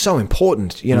 I mean, it's so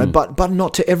important, you know, but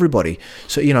not to everybody.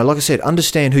 So, you know, like I said,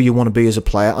 understand who you want to be as a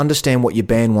player, understand what your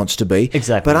band wants to be,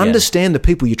 Exactly, but understand the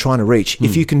people you're trying to reach.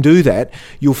 If you can do that,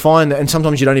 you'll find that, and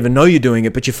sometimes you don't even know you're doing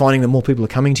it, but you're finding that more people are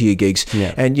coming to your gigs.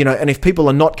 Yeah. And, you know, and if people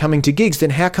are not coming to gigs,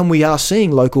 then how come we are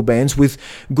seeing local bands with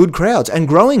good crowds and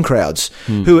growing crowds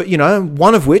who, you know,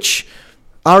 one of which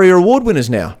ARIA award winners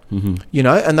now, you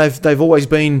know, and they've always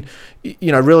been,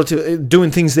 you know, relative doing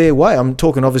things their way. I'm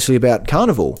talking obviously about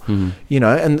Carnival, you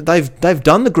know, and they've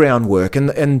done the groundwork,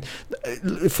 and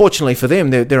fortunately for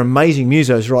them, they're amazing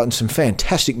musos writing some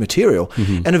fantastic material,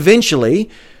 and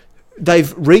eventually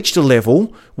they've reached a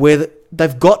level where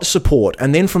they've got support,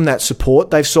 and then from that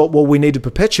support they've thought, well, we need to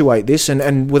perpetuate this,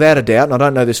 and without a doubt, and I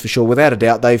don't know this for sure, without a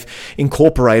doubt they've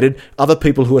incorporated other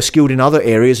people who are skilled in other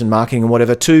areas and marketing and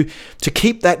whatever to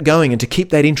keep that going and to keep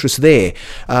that interest there,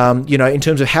 you know, in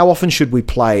terms of how often should we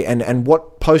play, and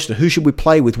what poster, who should we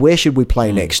play with, where should we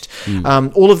play next.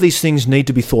 All of these things need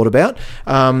to be thought about,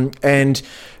 and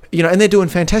you know, and they're doing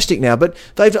fantastic now. But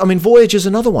Voyager's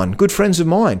another one, good friends of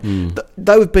mine.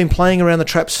 They've been playing around the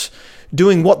traps,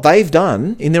 doing what they've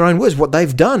done, in their own words, what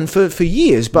they've done for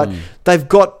years, but they've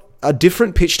got a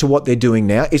different pitch to what they're doing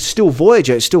now. It's still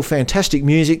Voyager, it's still fantastic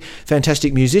music,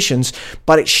 fantastic musicians,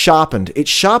 but it's sharpened.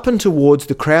 It's sharpened towards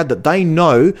the crowd that they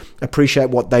know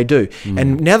appreciate what they do.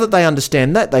 And now that they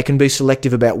understand that, they can be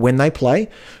selective about when they play,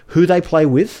 who they play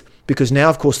with, because now,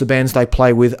 of course, the bands they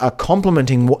play with are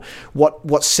complementing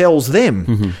what sells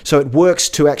them. So it works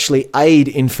to actually aid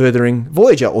in furthering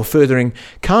Voyager or furthering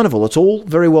Carnival. It's all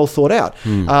very well thought out.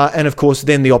 And, of course,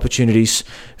 then the opportunities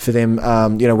for them,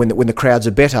 you know, when the crowds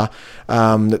are better,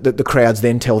 the crowds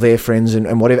then tell their friends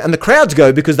and whatever. And the crowds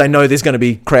go because they know there's going to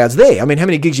be crowds there. I mean, how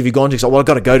many gigs have you gone to? It's like, well, I've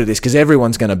got to go to this because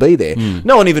everyone's going to be there.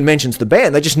 No one even mentions the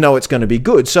band. They just know it's going to be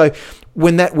good. So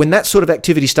when that sort of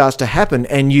activity starts to happen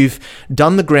and you've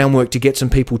done the groundwork to get some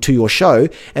people to your show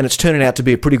and it's turning out to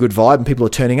be a pretty good vibe and people are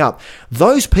turning up,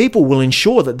 those people will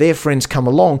ensure that their friends come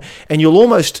along, and you'll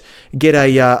almost get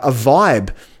a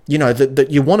vibe, you know, that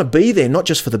you want to be there, not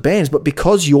just for the bands, but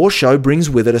because your show brings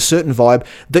with it a certain vibe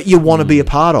that you want to be a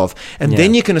part of. And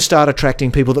then you're going to start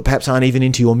attracting people that perhaps aren't even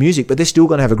into your music, but they're still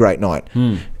going to have a great night.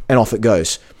 And off it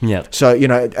goes. Yeah. So, you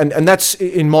know, and that's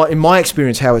in my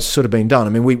experience how it's sort of been done.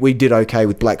 I mean, we did okay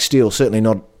with Black Steel, certainly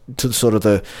not to the sort of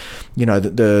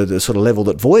the sort of level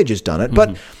that Voyager's done it,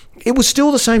 but it was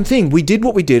still the same thing. We did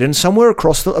what we did, and somewhere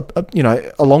across the, you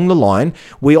know, along the line,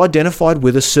 we identified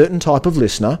with a certain type of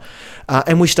listener,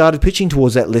 and we started pitching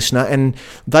towards that listener, and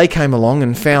they came along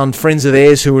and found friends of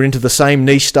theirs who were into the same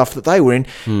niche stuff that they were in,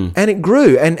 and it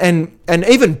grew, and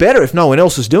even better if no one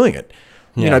else is doing it.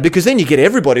 You know, because then you get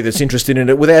everybody that's interested in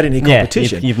it without any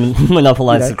competition. You've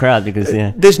monopolised the crowd because,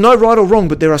 there's no right or wrong,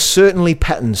 but there are certainly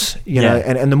patterns, you know,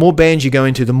 and the more bands you go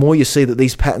into, the more you see that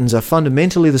these patterns are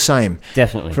fundamentally the same.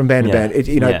 Definitely. From band to band.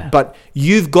 You know, but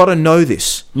you've got to know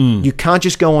this. You can't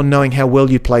just go on knowing how well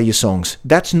you play your songs.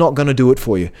 That's not going to do it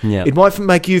for you. It might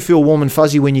make you feel warm and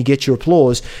fuzzy when you get your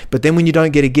applause, but then when you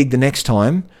don't get a gig the next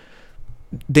time,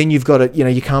 then you've got to, you know,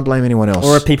 you can't blame anyone else.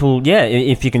 Or people,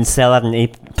 if you can sell out an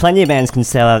EP, plenty of bands can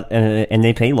sell out an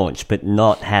EP launch, but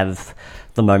not have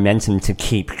the momentum to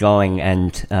keep going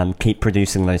and keep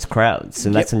producing those crowds.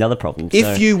 And that's another problem.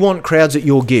 If you want crowds at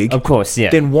your gig, of course,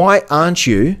 then why aren't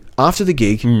you, after the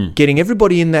gig, getting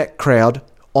everybody in that crowd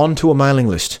onto a mailing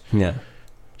list? Yeah.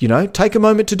 You know, take a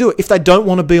moment to do it. If they don't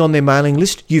want to be on their mailing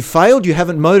list, you've failed. You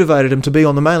haven't motivated them to be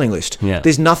on the mailing list.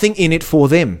 There's nothing in it for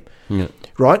them.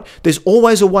 Right? There's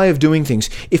always a way of doing things.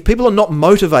 If people are not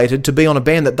motivated to be on a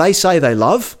band that they say they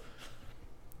love,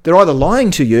 they're either lying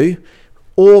to you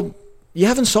or you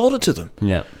haven't sold it to them.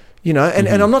 You know, and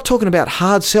I'm not talking about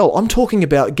hard sell. I'm talking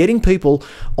about getting people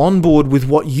on board with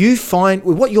what you find,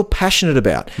 with what you're passionate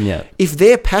about. If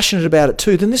they're passionate about it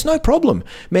too, then there's no problem.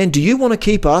 Man, do you want to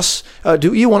keep us,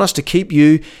 do you want us to keep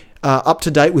you up to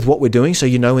date with what we're doing, so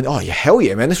you know when, hell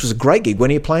yeah, man, this was a great gig,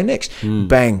 when are you playing next?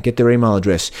 Bang, get their email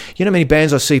address. You know how many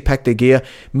bands I see pack their gear,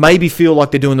 maybe feel like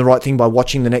they're doing the right thing by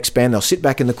watching the next band. They'll sit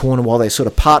back in the corner while they're sort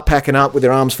of part packing up with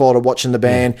their arms folded watching the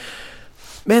band.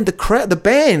 Man,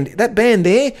 that band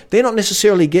there, they're not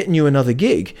necessarily getting you another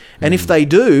gig. And if they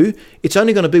do, it's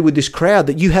only going to be with this crowd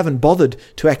that you haven't bothered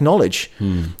to acknowledge.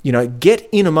 You know, get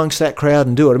in amongst that crowd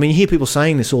and do it. I mean, you hear people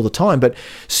saying this all the time, but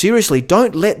seriously,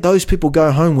 don't let those people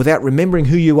go home without remembering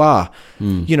who you are.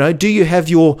 You know, do you have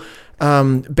your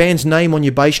band's name on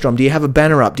your bass drum? Do you have a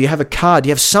banner up? Do you have a card? Do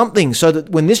you have something so that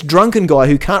when this drunken guy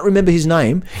who can't remember his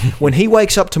name, when he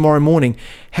wakes up tomorrow morning,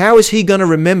 how is he going to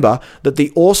remember that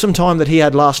the awesome time that he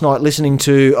had last night listening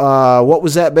to, what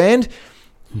was that band?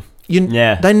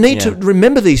 They need to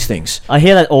remember these things. I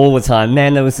hear that all the time.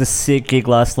 Man, there was a sick gig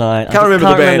last night. Can't remember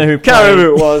the band. Can't remember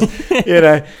who it was.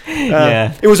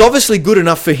 It was obviously good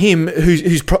enough for him,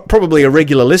 who's probably a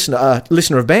regular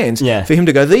listener of bands, for him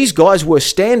to go, these guys were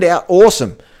standout,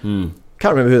 awesome.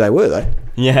 Can't remember who they were, though.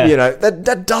 Yeah.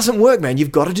 That doesn't work, man.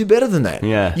 You've got to do better than that.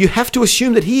 Yeah. You have to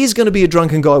assume that he is going to be a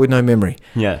drunken guy with no memory.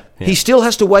 Yeah. He still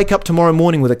has to wake up tomorrow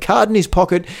morning with a card in his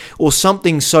pocket or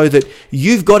something so that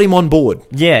you've got him on board.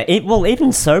 Yeah.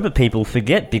 Even sober people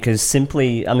forget, because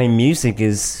simply, music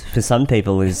is, for some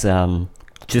people, is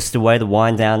just a way to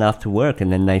wind down after work,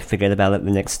 and then they forget about it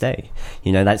the next day.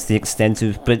 That's the extent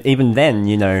of... But even then,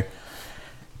 it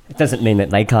doesn't mean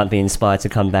that they can't be inspired to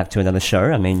come back to another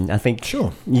show. I think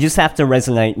you just have to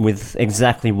resonate with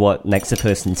exactly what makes a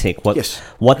person tick,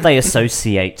 what they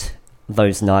associate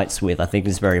those nights with, I think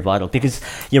is very vital. Because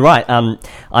you're right,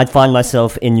 I'd find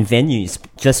myself in venues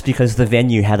just because the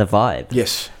venue had a vibe.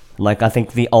 Yes. Like, I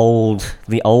think the old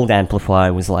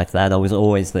Amplifier was like that. I was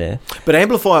always there. But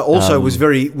Amplifier also was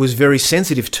very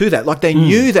sensitive to that. Like, they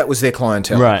knew that was their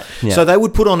clientele, right? Yeah. So they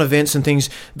would put on events and things.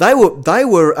 They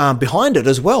were behind it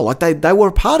as well. Like, they were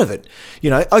a part of it.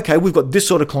 Okay, we've got this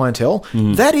sort of clientele.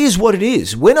 That is what it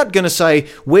is. We're not going to say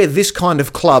we're this kind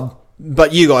of club,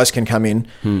 but you guys can come in.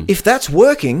 If that's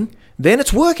working, then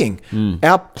it's working.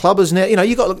 Our club is now,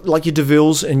 you got like your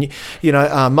DeVille's and,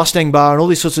 Mustang Bar and all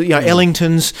these sorts of,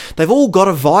 Ellingtons. They've all got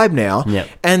a vibe now. Yep.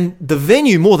 And the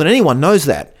venue, more than anyone, knows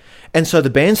that. And so the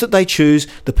bands that they choose,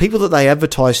 the people that they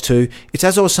advertise to, it's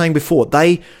as I was saying before,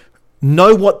 they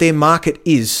know what their market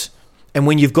is. And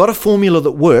when you've got a formula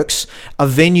that works, a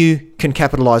venue can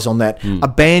capitalise on that, a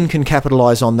band can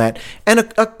capitalise on that, and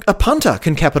a punter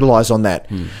can capitalise on that.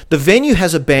 The venue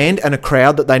has a band and a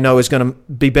crowd that they know is going to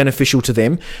be beneficial to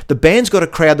them. The band's got a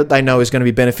crowd that they know is going to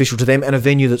be beneficial to them and a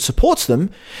venue that supports them.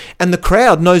 And the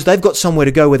crowd knows they've got somewhere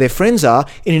to go where their friends are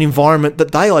in an environment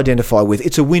that they identify with.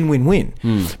 It's a win-win-win.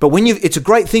 But it's a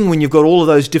great thing when you've got all of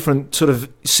those different sort of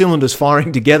cylinders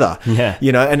firing together. Yeah.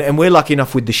 And we're lucky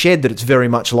enough with the Shed that it's very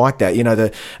much like that.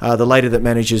 The lady that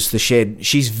manages the Shed,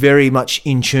 she's very much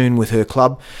in tune with her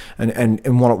club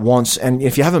and what it wants. And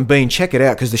if you haven't been, check it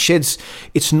out, because the Shed's,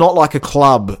 it's not like a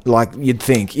club like you'd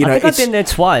think. I think I've been there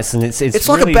twice, and it's really,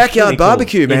 like a backyard really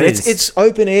barbecue, cool. man. It's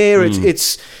open air.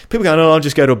 It's people going, I'll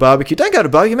just go to a barbecue. Don't go to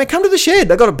a barbecue, man. Come to the Shed.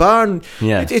 They've got a bar, and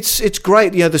it's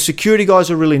great. The security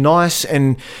guys are really nice,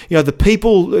 and the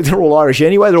people, they're all Irish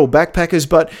anyway. They're all backpackers,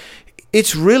 but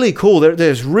it's really cool.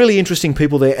 There's really interesting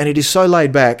people there, and it is so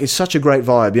laid back. It's such a great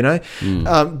vibe,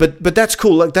 But that's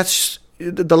cool. Like, that's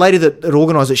the lady that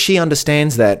organised it. She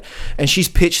understands that, and she's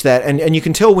pitched that, and you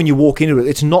can tell when you walk into it,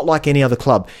 it's not like any other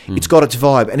club. It's got its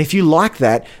vibe, and if you like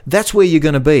that, that's where you're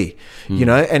going to be,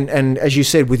 And as you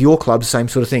said with your club, same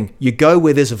sort of thing. You go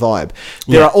where there's a vibe.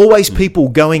 There are always people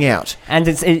going out, and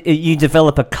you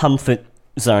develop a comfort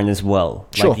zone as well.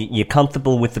 Sure. Like, you're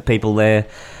comfortable with the people there.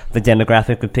 The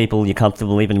demographic of people, you're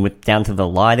comfortable even with down to the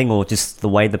lighting or just the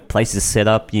way the place is set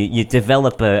up. You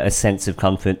develop a sense of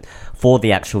comfort for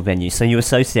the actual venue, so you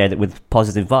associate it with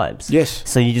positive vibes. Yes.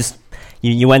 So you just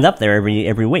you end up there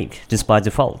every week just by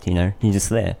default. You're just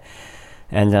there,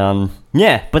 and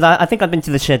But I think I've been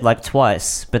to the Shed like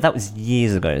twice, but that was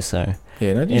years ago. So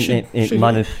yeah, no, it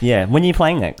might have. Yeah, when are you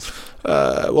playing next?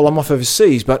 Well, I'm off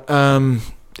overseas, but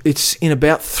it's in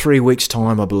about 3 weeks'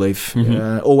 time, I believe.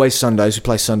 Always Sundays. We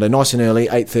play Sunday nice and early,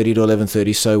 8:30 to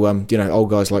 11:30. So old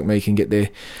guys like me can get there.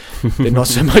 They're not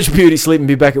so much beauty sleep and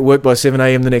be back at work by 7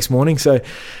 a.m. the next morning. So,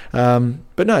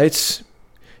 but no, it's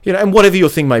and whatever your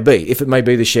thing may be, if it may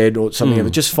be the Shed or something other,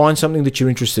 just find something that you're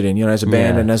interested in. As a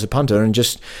band and as a punter, and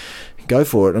just go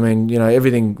for it. I mean,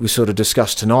 everything we sort of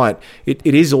discussed tonight, it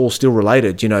is all still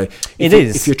related.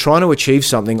 If you're trying to achieve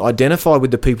something, identify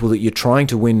with the people that you're trying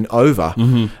to win over,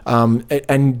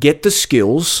 and get the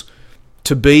skills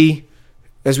to be,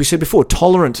 as we said before,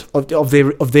 tolerant of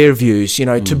their views.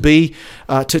 To be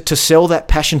to sell that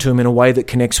passion to them in a way that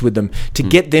connects with them. To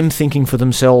get them thinking for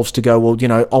themselves. To go, well,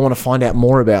 I want to find out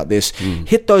more about this.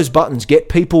 Hit those buttons. Get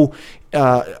people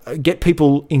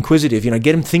inquisitive,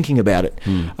 get them thinking about it.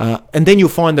 And then you'll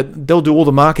find that they'll do all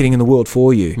the marketing in the world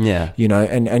for you. Yeah.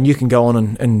 And you can go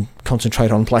on and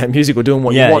concentrate on playing music or doing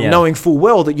what you want, knowing full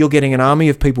well that you're getting an army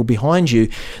of people behind you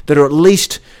that are at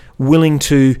least willing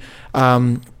to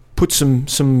put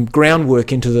some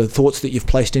groundwork into the thoughts that you've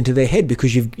placed into their head,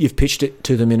 because you've pitched it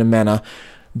to them in a manner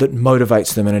that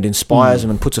motivates them and it inspires them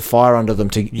and puts a fire under them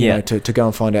to to go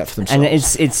and find out for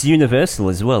themselves. And it's universal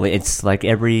as well. It's like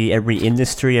every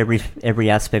industry, every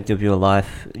aspect of your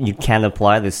life you can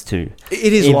apply this to.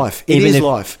 It is life. It is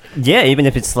life. Yeah, even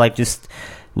if it's like just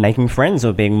making friends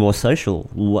or being more social.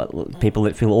 People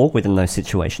that feel awkward in those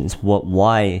situations.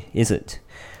 Why is it?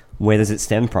 Where does it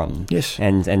stem from? Yes.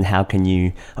 And how can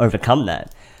you overcome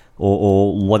that?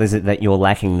 Or what is it that you're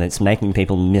lacking that's making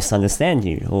people misunderstand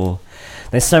you? Or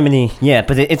there's so many,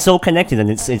 but it's all connected, and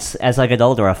it's as I get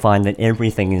older, I find that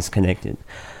everything is connected.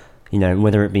 You know,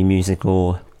 whether it be music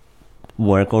or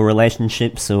work or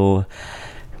relationships or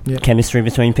chemistry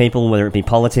between people, whether it be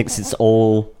politics, it's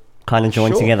all kind of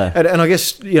joined together. And I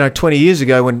guess, 20 years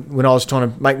ago when I was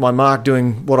trying to make my mark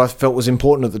doing what I felt was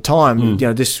important at the time,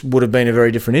 this would have been a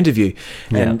very different interview.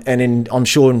 And I'm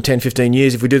sure in 10, 15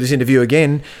 years, if we do this interview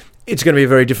again, it's going to be a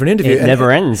very different interview. It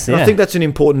never ends. I think that's an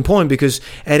important point, because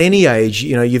at any age,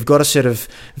 you've got a set of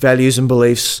values and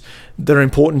beliefs that are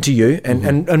important to you.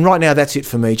 And right now, that's it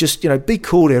for me. Just, be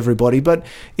cool to everybody. But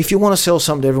if you want to sell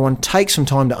something to everyone, take some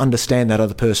time to understand that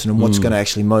other person and what's going to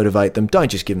actually motivate them. Don't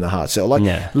just give them the hard sell.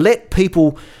 Let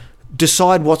people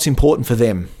decide what's important for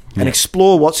them. And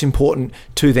explore what's important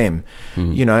to them,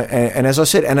 and as I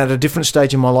said, and at a different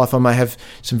stage in my life, I may have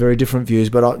some very different views,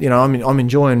 but I'm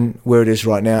enjoying where it is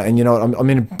right now, and I'm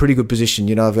in a pretty good position.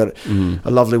 I've got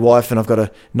a lovely wife, and I've got a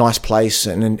nice place,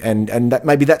 and that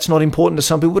maybe that's not important to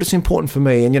some people, but it's important for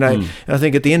me, and and I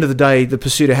think at the end of the day, the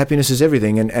pursuit of happiness is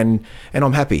everything, and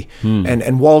I'm happy,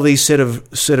 and while these sort of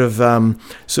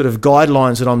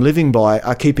guidelines that I'm living by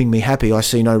are keeping me happy, I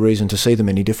see no reason to see them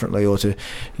any differently, or to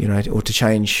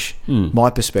change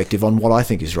my perspective on what I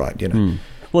think is right,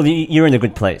 Well, you're in a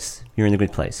good place. You're in a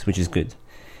good place, which is good.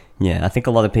 Yeah, I think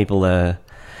a lot of people they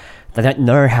don't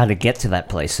know how to get to that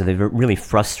place, so they're really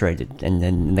frustrated, and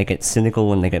then they get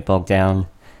cynical and they get bogged down.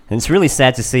 And it's really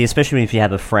sad to see, especially if you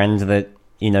have a friend that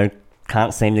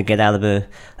can't seem to get out of a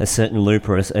certain loop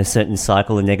or a certain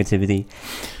cycle of negativity.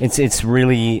 It's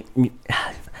really.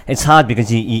 It's hard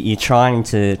because you're trying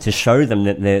to show them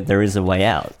that there is a way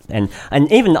out, and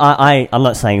even I'm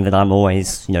not saying that I'm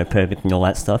always perfect and all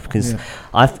that stuff, because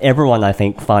everyone I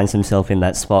think finds himself in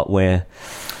that spot where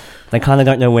they kind of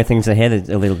don't know where things are headed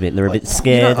a little bit. They're a bit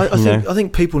scared. I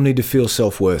think people need to feel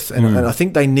self-worth, and I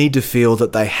think they need to feel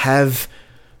that they have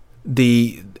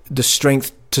the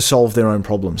strength to solve their own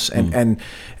problems, and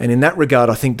in that regard,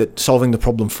 I think that solving the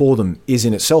problem for them is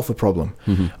in itself a problem.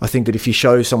 I think that if you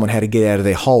show someone how to get out of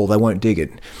their hole, they won't dig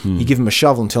it. You give them a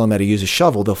shovel and tell them how to use a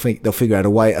shovel, they'll figure out a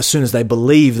way as soon as they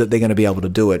believe that they're going to be able to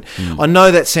do it. I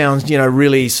know that sounds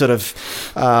really sort of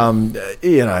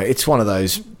it's one of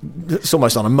those. It's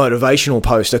almost on a motivational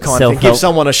poster kind of thing. Give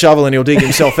someone a shovel and he'll dig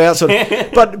himself out.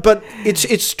 But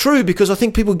it's true, because I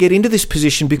think people get into this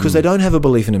position because they don't have a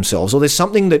belief in themselves, or there's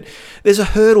a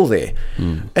hurdle there,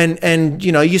 and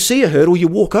you see a hurdle, you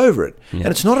walk over it, and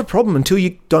it's not a problem until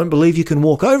you don't believe you can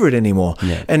walk over it anymore,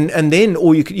 and then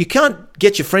you can't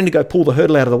get your friend to go pull the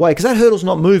hurdle out of the way, because that hurdle's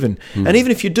not moving, and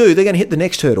even if you do, they're going to hit the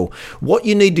next hurdle. What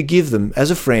you need to give them as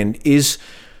a friend is,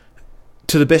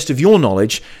 to the best of your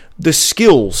knowledge, the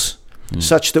skills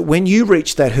such that when you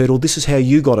reach that hurdle, this is how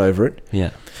you got over it. Yeah.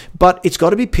 But it's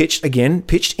got to be pitched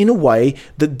in a way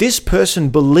that this person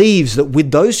believes that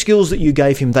with those skills that you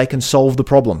gave him, they can solve the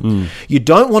problem. You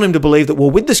don't want him to believe that,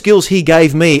 well, with the skills he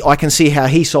gave me, I can see how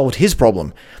he solved his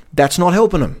problem. That's not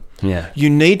helping him. Yeah. You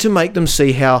need to make them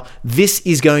see how this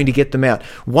is going to get them out.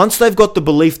 Once they've got the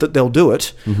belief that they'll do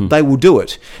it, they will do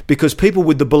it. Because people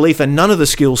with the belief and none of the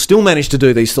skills still manage to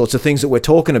do these sorts of things that we're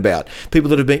talking about.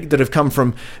 People that have come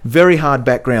from very hard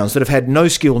backgrounds, that have had no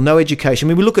skill, no education. I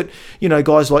mean, we look at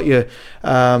guys like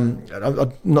I'm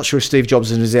not sure if Steve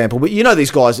Jobs is an example, but these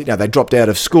guys, they dropped out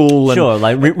of school. And, sure,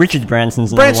 like Richard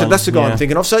Branson's that's the guy I'm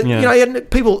thinking of. So you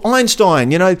had people, Einstein,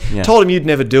 told him you'd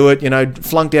never do it.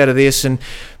 Flunked out of this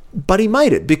But he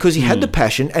made it because he had the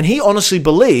passion, and he honestly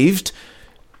believed,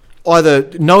 either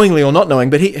knowingly or not knowing,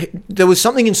 but there was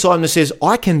something inside him that says,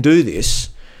 I can do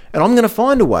this, and I'm going to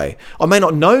find a way. I may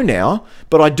not know now,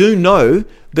 but I do know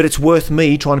that it's worth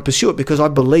me trying to pursue it because I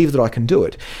believe that I can do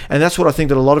it. And that's what I think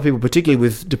that a lot of people, particularly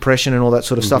with depression and all that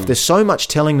sort of stuff, there's so much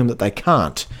telling them that they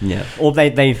can't. Yeah. Or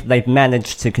they've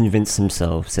managed to convince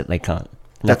themselves that they can't.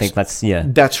 I think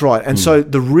that's right. And so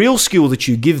the real skill that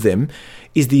you give them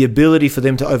is the ability for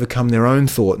them to overcome their own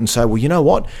thought and say, well, you know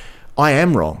what? I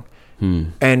am wrong.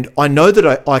 And I know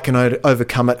that I can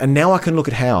overcome it, and now I can look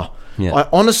at how. Yeah. I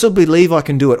honestly believe I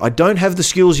can do it. I don't have the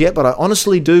skills yet, but I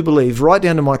honestly do believe right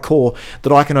down to my core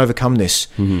that I can overcome this.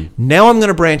 Now I'm going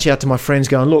to branch out to my friends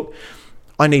going, look,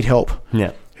 I need help.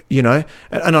 Yeah.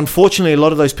 And unfortunately, a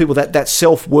lot of those people, that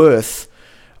self-worth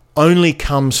only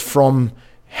comes from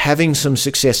having some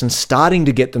success and starting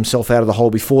to get themselves out of the hole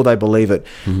before they believe it.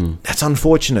 That's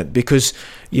unfortunate because,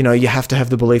 you know, you have to have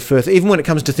the belief first. Even when it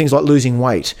comes to things like losing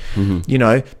weight, you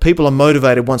know, people are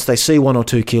motivated once they see 1 or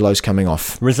 2 kilos coming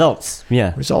off. Results.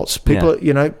 People,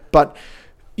 you know, but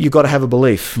you've got to have a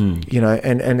belief, you know,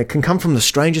 and it can come from the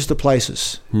strangest of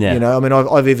places. You know, I mean,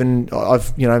 I've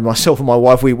you know, myself and my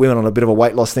wife, we went on a bit of a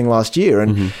weight loss thing last year,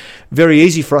 and very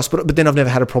easy for us, but then I've never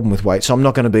had a problem with weight, so I'm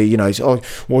not going to be, you know, oh,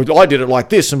 well, I did it like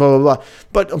this and blah, blah, blah.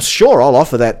 But I'm sure I'll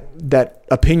offer that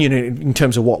opinion in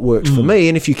terms of what works for me,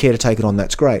 and if you care to take it on,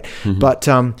 that's great. But,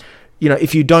 you know,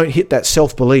 if you don't hit that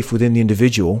self-belief within the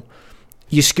individual,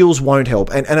 your skills won't help.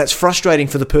 And that's frustrating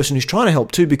for the person who's trying to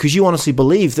help too, because you honestly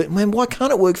believe that, man, why can't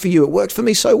it work for you? It worked for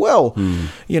me so well,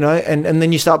 you know, and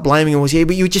then you start blaming them. Yeah,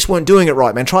 but you just weren't doing it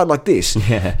right, man. Try it like this.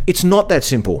 It's not that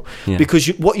simple, because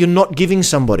what you're not giving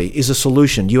somebody is a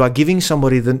solution. You are giving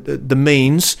somebody the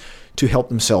means to help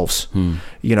themselves,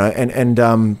 you know,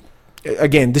 and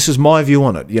again, this is my view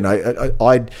on it. You know,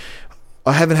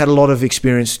 I haven't had a lot of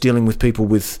experience dealing with people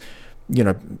with, you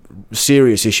know,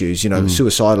 serious issues, you know,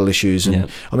 suicidal issues.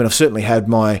 And I mean, I've certainly had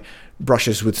my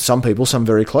brushes with some people, some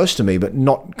very close to me, but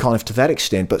not kind of to that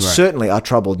extent, but certainly are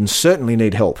troubled and certainly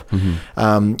need help.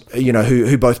 You know,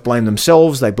 who both blame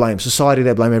themselves, they blame society,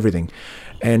 they blame everything.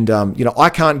 And, you know, I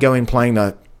can't go in playing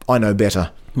the I know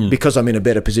better because I'm in a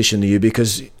better position than you,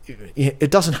 because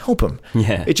it doesn't help them.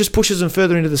 It just pushes them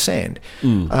further into the sand.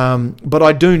 But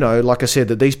I do know, like I said,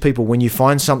 that these people, when you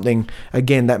find something,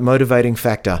 again, that motivating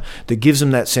factor that gives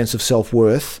them that sense of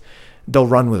self-worth, they'll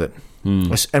run with it.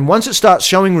 And once it starts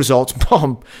showing results,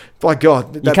 by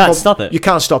God, you can't stop it. You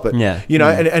can't stop it. You know,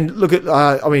 and look at,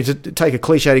 I mean, to take a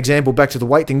cliched example back to the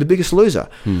weight thing, The Biggest Loser.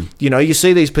 You know, you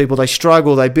see these people, they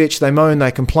struggle, they bitch, they moan,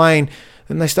 they complain,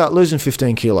 and they start losing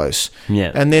 15 kilos.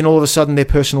 And then all of a sudden they're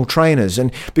personal trainers.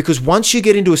 And because once you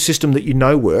get into a system that you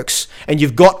know works and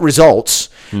you've got results,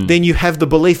 then you have the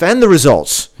belief and the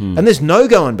results. And there's no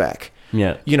going back.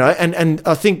 You know, and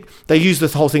I think they use the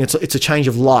whole thing, it's a change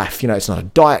of life. You know, it's not a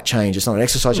diet change, it's not an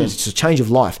exercise change, it's a change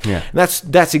of life. And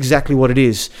that's exactly what it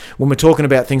is. When we're talking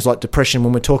about things like depression,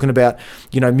 when we're talking about,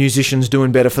 you know, musicians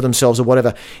doing better for themselves or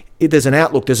whatever, there's an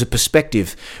outlook, there's a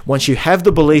perspective. Once you have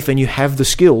the belief and you have the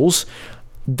skills,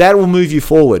 that will move you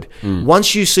forward.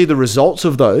 Once you see the results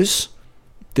of those,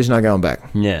 there's no going back.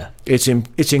 It's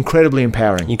incredibly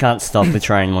empowering. You can't stop the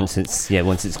train once it's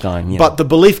going. But the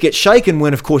belief gets shaken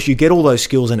when, of course, you get all those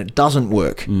skills and it doesn't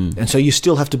work. And so you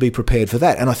still have to be prepared for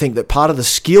that. And I think that part of the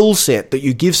skill set that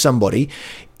you give somebody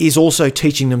is also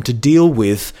teaching them to deal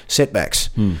with setbacks,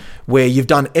 where you've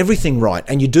done everything right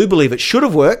and you do believe it should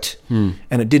have worked and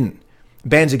it didn't.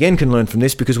 Bands, again, can learn from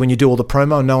this, because when you do all the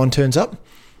promo and no one turns up,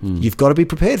 you've got to be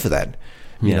prepared for that.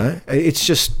 You know, it's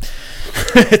just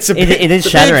it is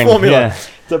shattering.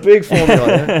 It's a big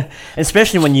formula.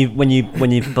 Especially when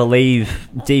you believe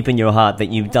deep in your heart that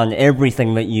you've done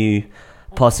everything that you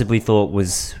possibly thought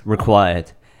was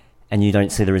required, and you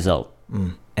don't see the result,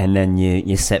 and then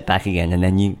you set back again, and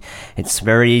then it's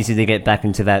very easy to get back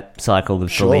into that cycle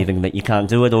of believing that you can't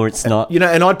do it or it's not. You know,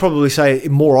 and I'd probably say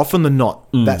more often than not,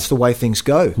 that's the way things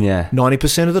go.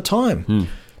 90% of the time.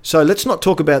 So let's not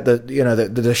talk about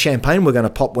the champagne we're going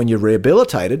to pop when you're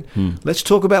rehabilitated. Let's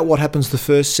talk about what happens the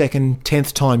first, second,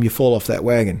 10th time you fall off that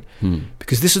wagon.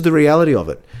 Because this is the reality of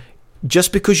it.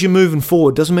 Just because you're moving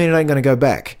forward doesn't mean it ain't going to go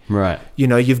back. You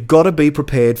know, you've got to be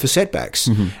prepared for setbacks.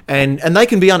 And they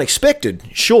can be unexpected,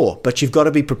 sure, but you've got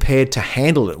to be prepared to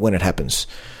handle it when it happens.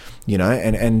 You know,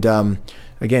 and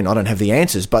again, I don't have the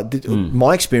answers, but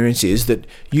my experience is that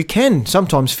you can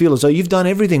sometimes feel as though you've done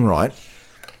everything right,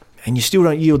 and you still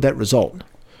don't yield that result.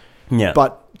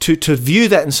 But to view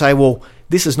that and say, well,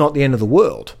 this is not the end of the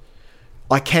world.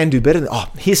 I can do better.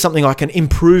 Here's something I can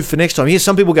improve for next time. Here's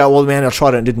some people go, well, man, I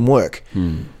tried it and it didn't work.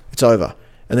 It's over.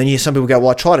 And then you hear some people go,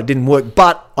 well, I tried it, didn't work,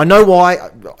 but I know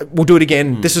why. We'll do it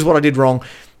again. This is what I did wrong.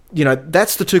 You know,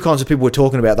 that's the two kinds of people we're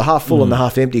talking about, the half full and the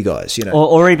half empty guys, you know.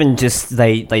 Or even just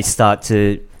they start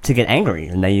to get angry,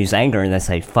 and they use anger and they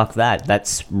say, fuck that,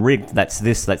 that's rigged, that's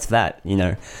this, that's that, you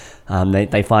know.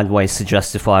 They find ways to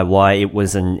justify why it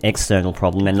was an external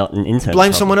problem and not an internal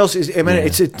blame problem. Someone else.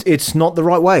 It's not the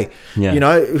right way. You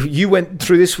know, you went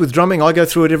through this with drumming. I go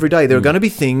through it every day. There are going to be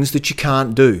things that you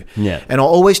can't do. And I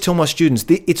always tell my students,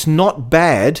 it's not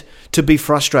bad to be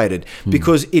frustrated,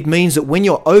 because it means that when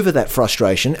you're over that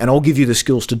frustration, and I'll give you the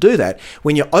skills to do that,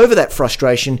 when you're over that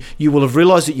frustration, you will have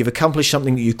realized that you've accomplished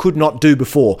something that you could not do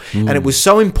before. And it was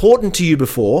so important to you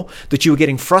before that you were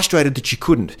getting frustrated that you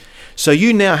couldn't. So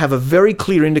you now have a very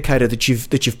clear indicator that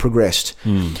you've progressed.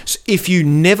 So if you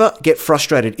never get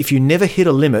frustrated, if you never hit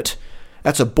a limit,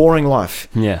 That's a boring life.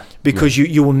 Yeah. Because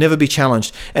you will never be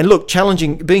challenged. And look,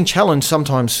 being challenged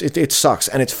sometimes it sucks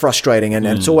and it's frustrating and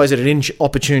it's always at an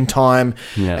inopportune time.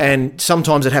 Yeah. And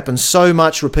sometimes it happens so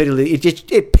much repeatedly,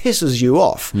 it pisses you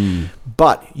off.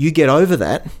 But you get over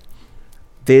that.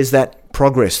 There's that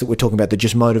progress that we're talking about that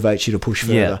just motivates you to push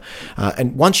further.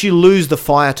 And once you lose the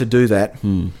fire to do that,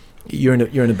 you're in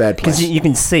a bad place. Because you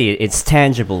can see it, it's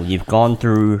tangible. You've gone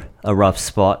through a rough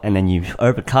spot and then you've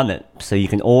overcome it. So you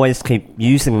can always keep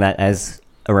using that as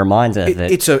a reminder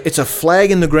that it's a flag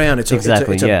in the ground. It's a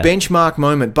benchmark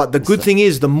moment. But the good thing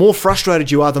is, the more frustrated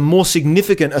you are, the more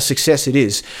significant a success it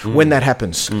is when that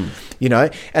happens. You know,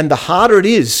 and the harder it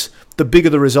is, the bigger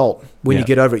the result when you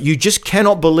get over it. You just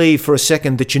cannot believe for a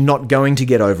second that you're not going to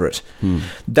get over it.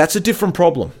 That's a different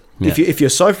problem. If you're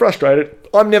so frustrated,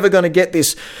 I'm never going to get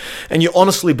this, and you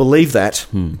honestly believe that,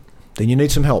 then you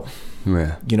need some help.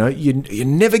 Yeah. You know, you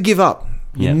never give up.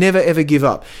 You never ever give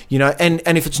up. You know,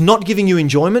 and if it's not giving you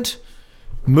enjoyment,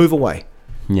 move away.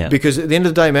 Yeah. Because at the end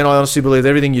of the day, man, I honestly believe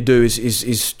everything you do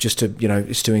is just to, you know,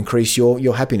 is to increase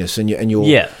your happiness and your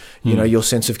you know, your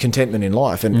sense of contentment in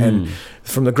life. And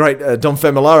from the great Dom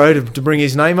Famularo, to bring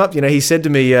his name up, you know, he said to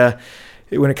me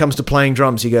when it comes to playing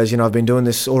drums, he goes, you know, I've been doing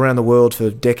this all around the world for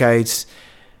decades,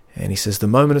 and he says, the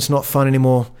moment it's not fun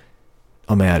anymore,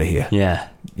 I'm out of here. Yeah.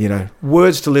 You know,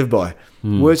 words to live by.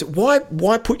 Words. Why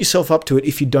put yourself up to it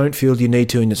if you don't feel you need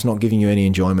to and it's not giving you any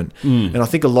enjoyment? And I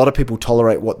think a lot of people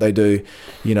tolerate what they do,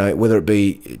 you know, whether it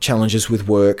be challenges with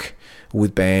work,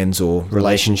 with bands, or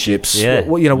relationships,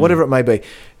 you know, whatever it may be.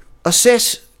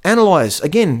 Assess, analyze.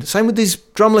 Again, same with these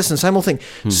drum lessons, same old thing.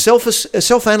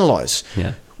 Self-analyze.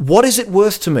 Yeah. What is it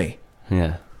worth to me?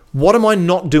 Yeah. What am I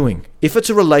not doing? If it's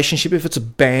a relationship, if it's a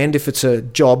band, if it's a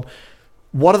job,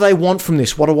 what do they want from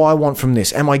this? What do I want from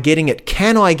this? Am I getting it?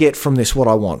 Can I get from this what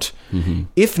I want?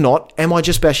 If not, am I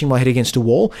just bashing my head against a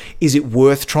wall? Is it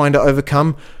worth trying to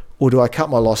overcome? Or do I cut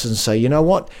my losses and say, you know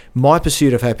what? My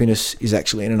pursuit of happiness is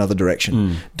actually in another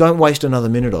direction. Don't waste another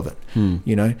minute of it.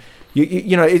 You know,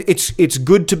 you know, it's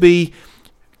good to be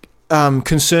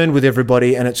concerned with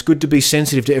everybody, and it's good to be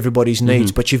sensitive to everybody's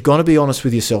needs, but you've got to be honest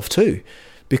with yourself too.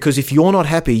 Because if you're not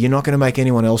happy, you're not going to make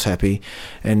anyone else happy,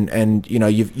 and you know,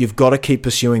 you've got to keep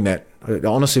pursuing that. I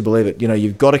honestly believe it. You know,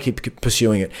 you've got to keep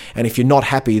pursuing it, and if you're not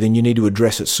happy, then you need to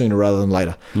address it sooner rather than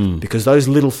later. Because those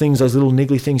little things, those little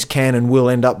niggly things, can and will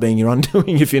end up being your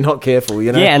undoing if you're not careful.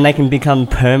 You know, and they can become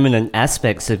permanent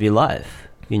aspects of your life.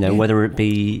 You know, whether it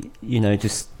be, you know,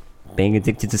 just being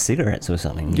addicted to cigarettes or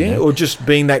something. You know? Or just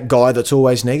being that guy that's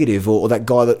always negative, or that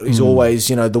guy that is always,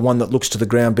 you know, the one that looks to the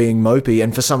ground being mopey,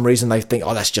 and for some reason they think,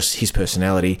 oh, that's just his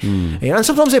personality. You know, and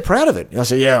sometimes they're proud of it. I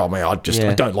say,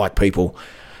 I don't like people.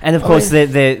 And of course,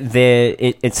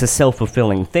 it's a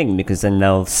self-fulfilling thing, because then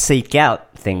they'll seek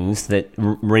out things that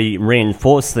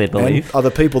reinforce their belief. And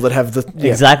other people that have the...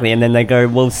 Exactly, and then they go,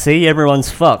 well, see,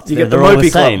 everyone's fucked. You get They're the all mopey the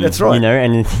same. club, that's right. You know,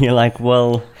 and you're like,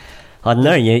 well... I don't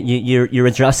know. You're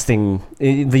adjusting.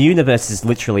 The universe is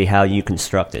literally how you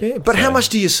construct it. Yeah, but how much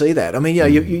do you see that? I mean,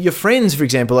 your friends, for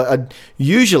example, are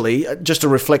usually just a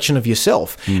reflection of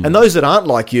yourself. And those that aren't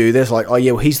like you, they're like, oh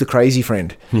yeah, well, he's the crazy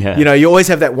friend. Yeah. You know, you always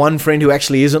have that one friend who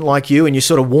actually isn't like you, and you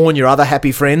sort of warn your other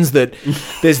happy friends that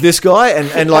there's this guy,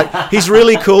 and like, he's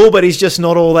really cool, but he's just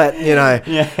not all that. You know,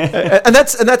 and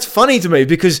that's funny to me,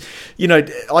 because, you know,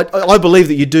 I believe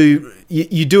that you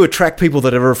do attract people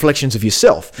that are reflections of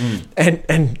yourself.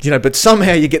 And you know, but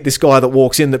somehow you get this guy that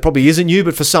walks in that probably isn't you,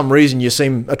 but for some reason you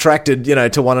seem attracted, you know,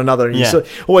 to one another. And you sort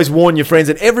of always warn your friends,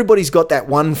 and everybody's got that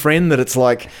one friend that it's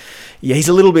like, yeah, he's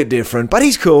a little bit different, but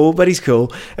he's cool.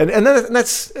 And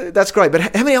that's great. But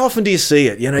how often do you see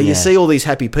it? You know, you see all these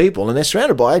happy people, and they're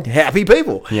surrounded by happy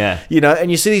people. Yeah. You know, and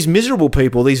you see these miserable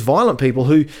people, these violent people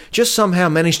who just somehow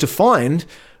manage to find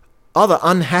other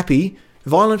unhappy,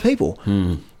 violent people.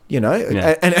 You know,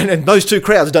 and those two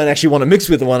crowds don't actually want to mix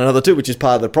with one another too, which is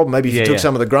part of the problem. Maybe if you took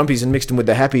some of the grumpies and mixed them with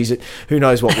the happies, who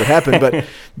knows what would happen.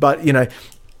 But you know,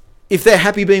 if they're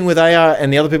happy being where they are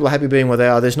and the other people are happy being where they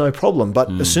are, there's no problem. But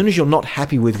as soon as you're not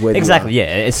happy with where exactly, you are,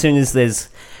 as soon as there's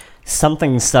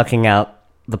something sucking out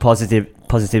the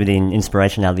positivity and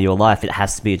inspiration out of your life, it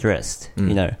has to be addressed.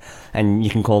 You know, and you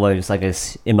can call those, I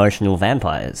guess, emotional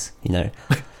vampires. You know.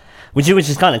 Which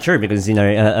is kind of true, because, you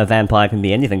know, a vampire can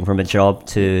be anything from a job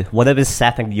to whatever's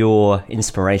sapping your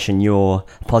inspiration, your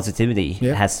positivity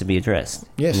has to be addressed.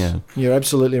 Yes, you're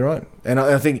absolutely right. And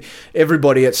I think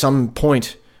everybody at some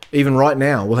point, even right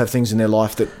now, will have things in their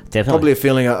life that probably are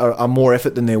feeling are more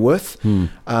effort than they're worth.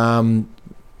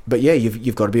 But yeah,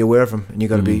 you've got to be aware of them, and you've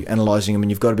got to be analysing them,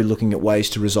 and you've got to be looking at ways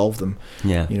to resolve them.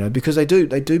 Yeah. You know, because they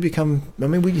do become. I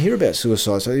mean, we hear about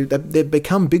suicide, so they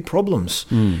become big problems.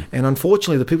 And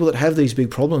unfortunately, the people that have these big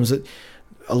problems, that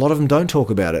a lot of them don't talk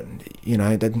about it. You know,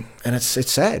 and it's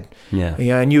sad. Yeah. You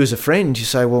know, and you as a friend, you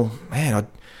say, well, man, I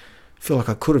feel like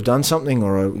I could have done something,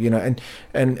 or you know,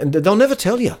 and they'll never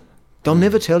tell you. They'll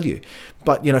never tell you.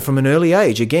 But you know, from an early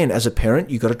age, again, as a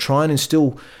parent, you've got to try and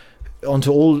instill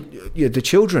onto all the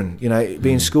children, you know,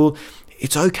 be in school,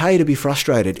 it's okay to be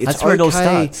frustrated. That's where it all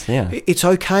starts. Yeah. It's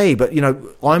okay, but you know,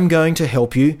 I'm going to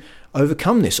help you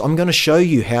overcome this. I'm going to show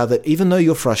you how that even though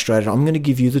you're frustrated, I'm going to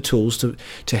give you the tools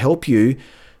to help you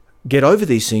get over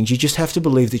these things. You just have to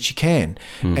believe that you can.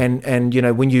 And you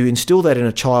know, when you instill that in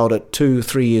a child at 2 or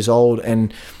 3 years old,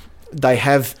 and they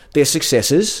have their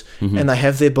successes and they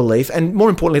have their belief, and more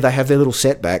importantly, they have their little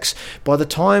setbacks. By the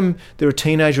time they're a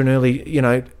teenager and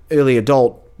early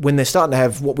adult, when they're starting to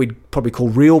have what we'd probably call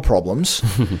real problems,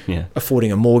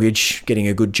 affording a mortgage, getting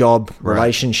a good job,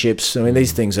 relationships. I mean,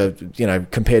 these things are, you know,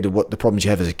 compared to what the problems you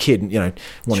have as a kid, you know,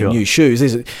 wanting new shoes,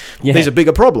 these are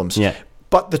bigger problems. Yeah.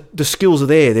 But the skills are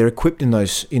there. They're equipped in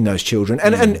those children.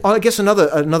 And I guess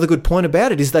another good point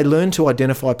about it is they learn to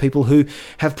identify people who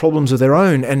have problems of their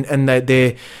own, and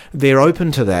they're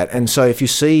open to that. And so if you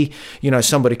see, you know,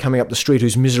 somebody coming up the street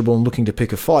who's miserable and looking to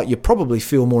pick a fight, you probably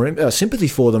feel more sympathy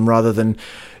for them rather than,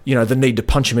 you know, the need to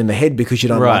punch them in the head because you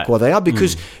don't like where they are,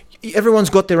 because everyone's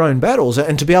got their own battles.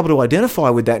 And to be able to identify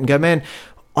with that and go, man,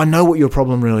 I know what your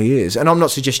problem really is. And I'm not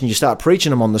suggesting you start preaching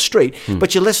them on the street,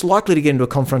 but you're less likely to get into a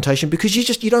confrontation because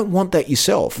you don't want that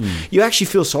yourself. You actually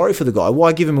feel sorry for the guy.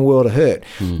 Why give him a world of hurt?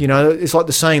 You know, it's like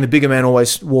the saying, the bigger man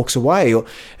always walks away.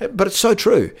 But it's so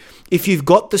true. If you've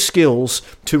got the skills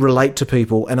to relate to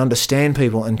people and understand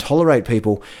people and tolerate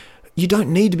people, you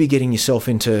don't need to be getting yourself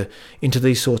into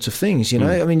these sorts of things, you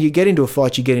know? I mean, you get into a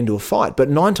fight, but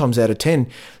 9 times out of 10,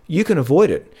 you can avoid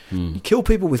it. You kill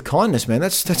people with kindness, man.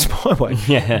 That's my way.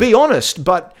 Yeah. Be honest,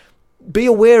 but be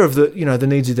aware of the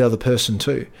needs of the other person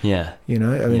too. Yeah. You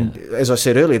know, I mean, as I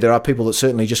said earlier, there are people that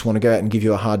certainly just want to go out and give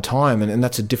you a hard time, and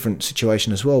that's a different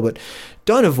situation as well. But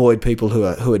don't avoid people who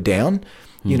are down.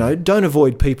 You know, don't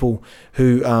avoid people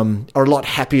who are a lot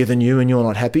happier than you and you're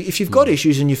not happy. If you've got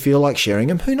issues and you feel like sharing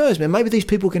them, who knows, man? Maybe these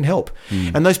people can help.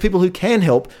 And those people who can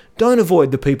help, don't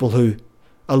avoid the people who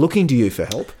are looking to you for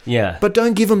help. Yeah. But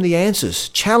don't give them the answers.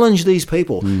 Challenge these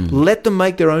people. Let them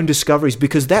make their own discoveries,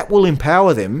 because that will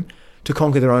empower them to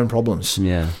conquer their own problems.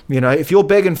 Yeah. You know, if you're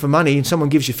begging for money and someone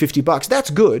gives you $50,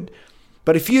 that's good.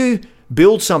 But if you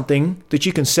build something that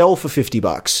you can sell for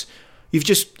 $50, you've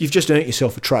just earned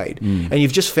yourself a trade, and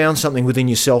you've just found something within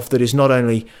yourself that is not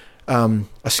only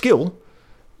a skill,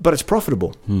 but it's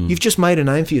profitable. You've just made a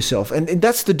name for yourself, and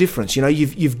that's the difference. You know,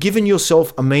 you've given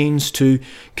yourself a means to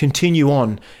continue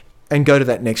on and go to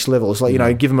that next level. It's like, you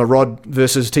know, give them a rod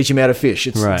versus teach them how to fish.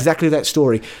 It's exactly that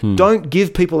story. Don't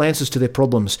give people answers to their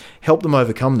problems. Help them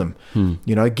overcome them.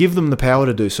 You know, give them the power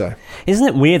to do so. Isn't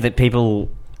it weird that people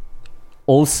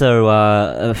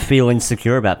also feel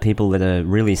insecure about people that are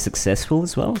really successful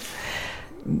as well?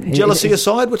 Jealousy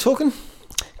aside, we're talking?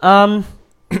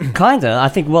 Kinda. I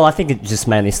think it just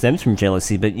mainly stems from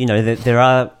jealousy, but you know, there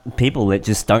are people that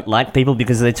just don't like people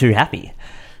because they're too happy.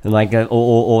 Like,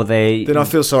 or they... Then I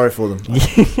feel sorry for them.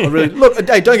 I really... Look,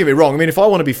 hey, don't get me wrong. I mean, if I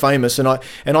want to be famous and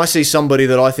I see somebody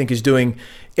that I think is doing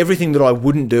everything that I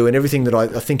wouldn't do and everything that I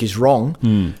think is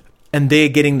wrong, and they're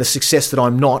getting the success that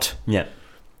I'm not,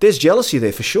 there's jealousy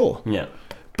there for sure. Yeah.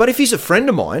 But if he's a friend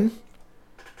of mine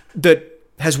that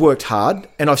has worked hard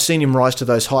and I've seen him rise to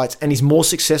those heights and he's more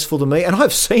successful than me, and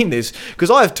I've seen this because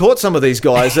I have taught some of these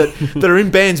guys that are in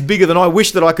bands bigger than I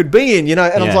wish that I could be in, you know,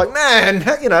 and I'm like, man,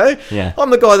 you know, I'm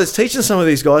the guy that's teaching some of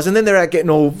these guys, and then they're out getting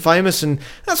all famous, and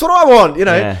that's what I want, you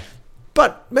know. Yeah.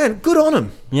 But, man, good on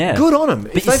them. Yeah. Good on them.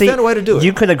 If they found a way to do it.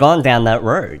 You could have gone down that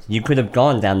road. You could have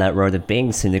gone down that road of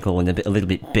being cynical and a little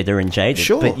bit bitter and jaded.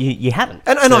 Sure. But you haven't.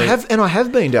 And I have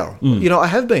been, Darryl. You know, I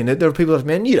have been. There are people that,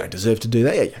 man, you don't deserve to do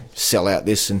that. Yeah, you sell out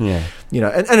this and, you know.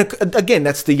 And again,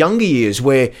 that's the younger years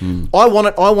where I want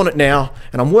it now,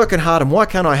 and I'm working hard, and why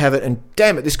can't I have it? And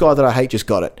damn it, this guy that I hate just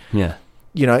got it. Yeah.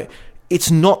 You know, it's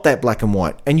not that black and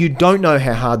white, and you don't know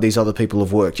how hard these other people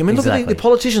have worked. I mean, look at the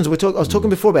politicians I was talking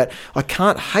before about. I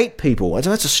can't hate people.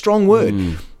 That's a strong word,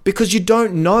 because you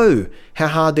don't know how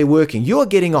hard they're working. You're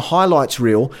getting a highlights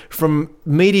reel from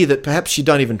media that perhaps you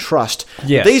don't even trust.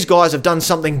 Yeah. These guys have done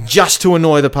something just to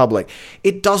annoy the public.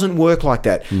 It doesn't work like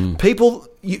that. People,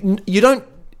 you don't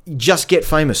just get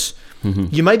famous.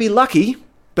 You may be lucky,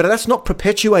 but that's not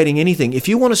perpetuating anything. If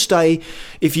you want to stay,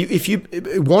 if you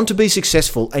want to be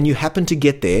successful and you happen to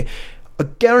get there, I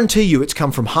guarantee you it's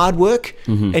come from hard work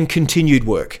and continued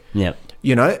work. Yeah.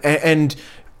 You know, and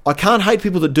I can't hate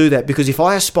people that do that, because if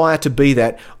I aspire to be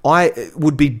that, I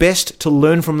would be best to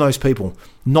learn from those people,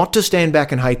 not to stand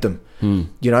back and hate them.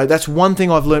 You know, that's one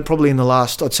thing I've learned probably in the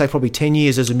last, I'd say probably 10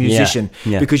 years as a musician,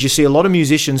 because you see a lot of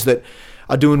musicians that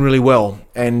are doing really well,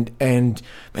 and man,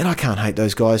 I can't hate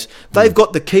those guys. They've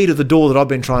got the key to the door that I've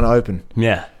been trying to open.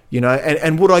 Yeah. You know,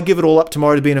 and would I give it all up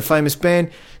tomorrow to be in a famous band?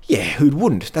 Yeah, who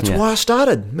wouldn't? That's why I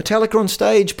started. Metallica on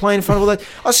stage, playing in front of all that.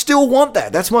 I still want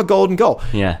that. That's my golden goal.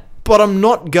 Yeah. But I'm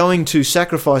not going to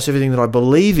sacrifice everything that I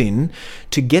believe in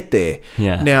to get there.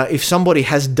 Yeah. Now, if somebody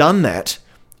has done that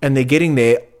and they're getting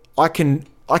there, I can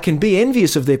be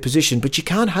envious of their position, but you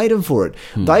can't hate them for it.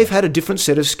 They've had a different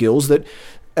set of skills that,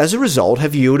 as a result,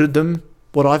 have yielded them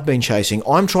what I've been chasing.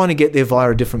 I'm trying to get there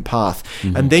via a different path.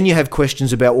 And then you have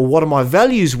questions about, well, what are my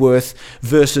values worth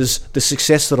versus the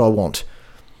success that I want?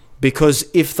 Because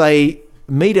if they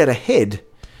meet at a head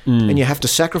and you have to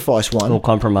sacrifice one, or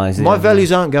compromise, my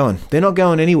values aren't going. They're not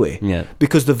going anywhere. Yeah.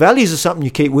 Because the values are something you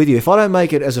keep with you. If I don't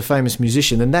make it as a famous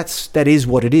musician, then that is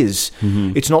what it is.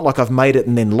 It's not like I've made it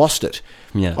and then lost it.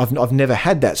 Yeah. I've never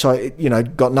had that. So I,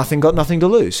 got nothing to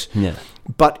lose. Yeah.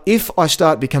 But if I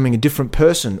start becoming a different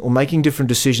person, or making different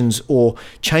decisions, or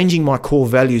changing my core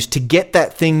values to get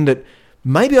that thing that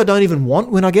maybe I don't even want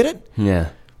when I get it, Yeah.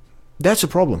 that's a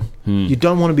problem. You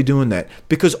don't want to be doing that,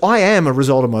 because I am a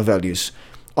result of my values.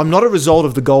 I'm not a result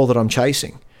of the goal that I'm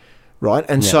chasing, right?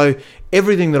 And so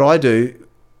everything that I do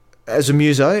as a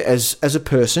muso, as a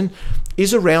person,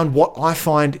 is around what I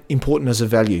find important as a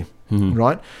value,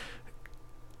 right?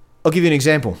 I'll give you an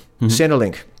example.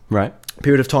 Centrelink. Right.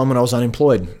 Period of time when I was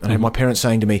unemployed, and I had my parents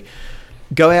saying to me,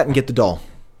 go out and get the doll.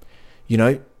 You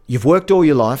know, you've worked all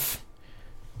your life.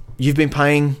 You've been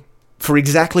paying for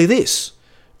exactly this,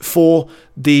 for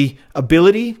the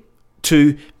ability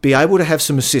to be able to have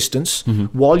some assistance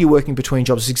while you're working between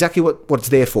jobs. It's exactly what it's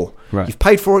there for. Right. You've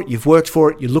paid for it, you've worked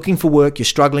for it, you're looking for work, you're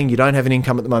struggling, you don't have an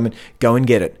income at the moment, go and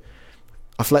get it.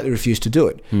 I flatly refuse to do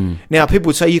it. Now, people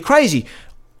would say, you're crazy.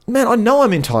 Man, I know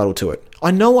I'm entitled to it. I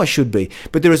know I should be.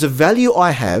 But there is a value I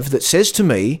have that says to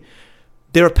me,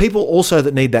 there are people also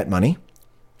that need that money,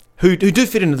 who do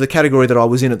fit into the category that I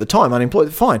was in at the time,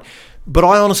 unemployed, fine. But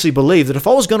I honestly believe that if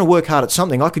I was going to work hard at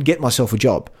something, I could get myself a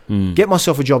job. Get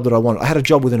myself a job that I wanted. I had a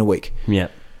job within a week. Yeah.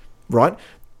 Right?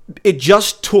 It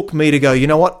just took me to go, you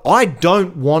know what? I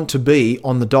don't want to be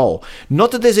on the dole.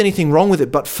 Not that there's anything wrong with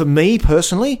it, but for me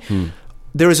personally,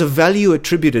 there is a value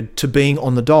attributed to being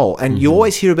on the dole. And you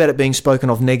always hear about it being spoken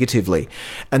of negatively.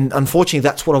 And unfortunately,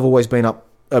 that's what I've always been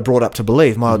brought up to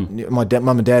believe. My mum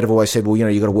and dad have always said, well,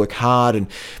 you got to work hard and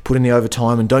put in the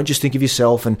overtime and don't just think of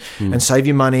yourself and save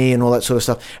your money and all that sort of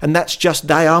stuff. And that's just,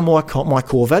 they are my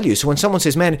core values. So when someone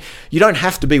says, man, you don't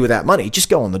have to be without money, just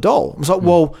go on the dole. I was like,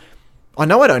 well, I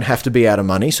know I don't have to be out of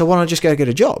money, so why don't I just go get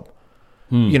a job?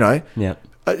 You know? Yeah.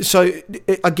 So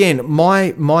again,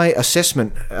 my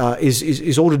assessment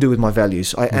is all to do with my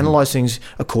values. I analyse things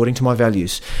according to my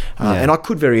values, and I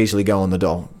could very easily go on the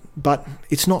dole, but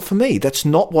it's not for me. That's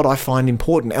not what I find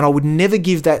important, and I would never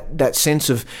give that sense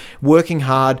of working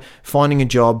hard, finding a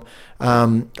job.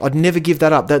 I'd never give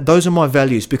that up. Those are my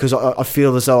values, because I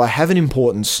feel as though I have an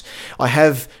importance. I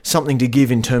have something to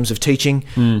give in terms of teaching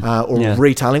or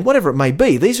retailing, whatever it may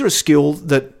be. These are a skill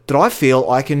that I feel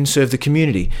I can serve the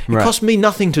community. It costs me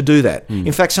nothing to do that.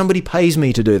 In fact, somebody pays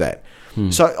me to do that.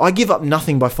 So I give up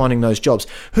nothing by finding those jobs.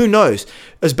 Who knows?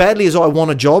 As badly as I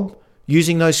want a job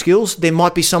using those skills, there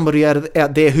might be somebody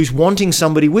out there who's wanting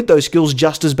somebody with those skills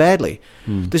just as badly.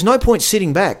 There's no point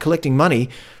sitting back, collecting money,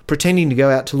 pretending to go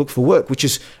out to look for work, which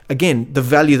is, again, the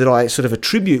value that I sort of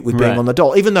attribute with being on the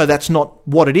dole. Even though that's not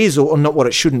what it is or not what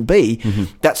it shouldn't be,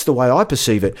 that's the way I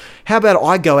perceive it. How about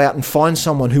I go out and find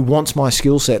someone who wants my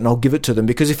skill set and I'll give it to them?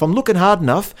 Because if I'm looking hard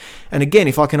enough, and again,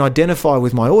 if I can identify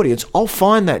with my audience, I'll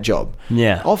find that job.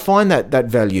 Yeah. I'll find that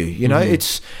value. You know,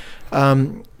 it's...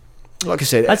 like I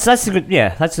said, that's a good,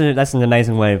 that's an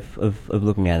amazing way of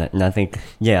looking at it, and I think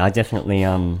I definitely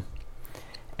am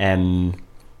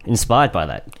inspired by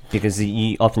that, because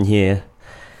you often hear,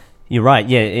 you're right,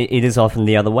 it is often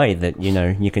the other way, that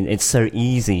it's so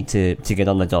easy to get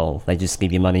on the dole. They just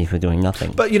give you money for doing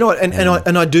nothing. But you know what,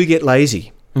 and I do get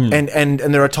lazy. And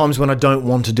there are times when I don't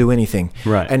want to do anything.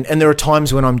 Right. And there are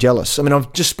times when I'm jealous. I mean,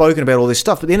 I've just spoken about all this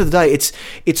stuff, but at the end of the day,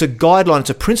 it's a guideline, it's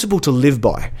a principle to live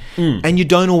by. And you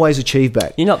don't always achieve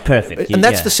that. You're not perfect. And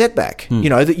that's the setback. You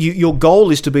know, that your goal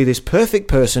is to be this perfect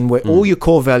person where all your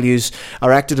core values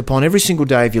are acted upon every single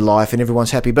day of your life and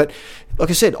everyone's happy. But like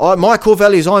I said, my core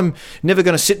values, I'm never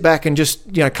going to sit back and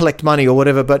just, collect money or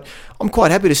whatever, but I'm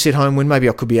quite happy to sit home when maybe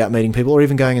I could be out meeting people or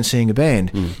even going and seeing a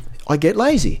band. I get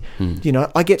lazy. You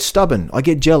know, I get stubborn. I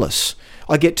get jealous.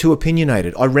 I get too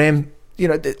opinionated. I ram. You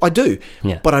know, I do,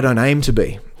 but I don't aim to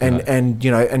be. And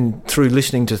you know, and through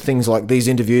listening to things like these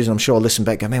interviews, I'm sure I'll listen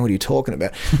back and go, man, what are you talking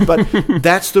about? But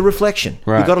that's the reflection.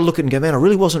 Right. You've got to look at it and go, man, I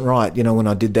really wasn't right, you know, when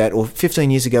I did that. Or 15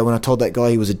 years ago when I told that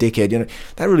guy he was a dickhead, you know,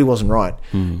 that really wasn't right.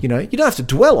 You know, you don't have to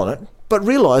dwell on it, but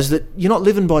realise that you're not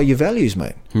living by your values,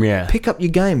 mate. Yeah. Pick up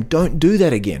your game. Don't do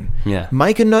that again. Yeah.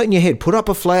 Make a note in your head. Put up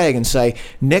a flag and say,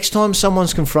 next time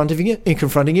someone's confronting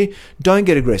you, don't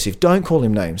get aggressive. Don't call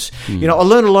him names. You know, I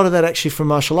learned a lot of that actually from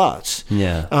martial arts.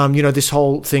 Yeah. You know, this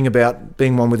whole thing about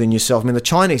being one within yourself. I mean, the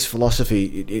Chinese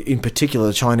philosophy, in particular,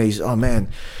 the Chinese, oh man,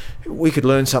 we could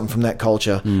learn something from that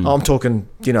culture. I'm talking,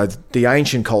 you know, the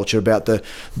ancient culture about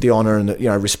the honor and the, you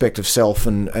know, respect of self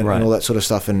and all that sort of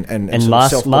stuff and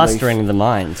mastering the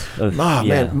mind.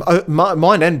 Man,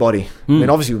 mind and body. I mean,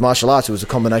 obviously with martial arts it was a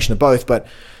combination of both, but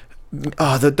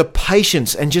the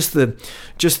patience and just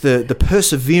the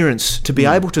perseverance to be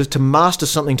able to master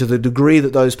something to the degree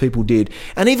that those people did.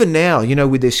 And even now, you know,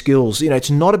 with their skills, you know, it's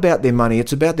not about their money,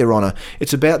 it's about their honor,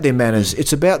 it's about their manners,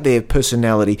 it's about their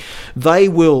personality. They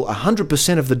will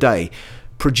 100% of the day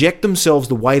project themselves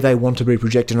the way they want to be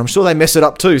projected. And I'm sure they mess it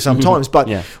up too sometimes, but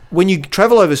when you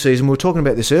travel overseas, and we were talking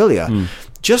about this earlier,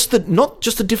 not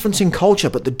just the difference in culture,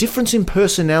 but the difference in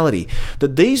personality,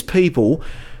 that these people,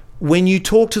 when you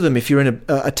talk to them, if you're in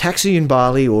a taxi in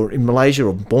Bali or in Malaysia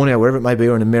or Borneo, wherever it may be,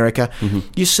 or in America,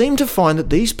 you seem to find that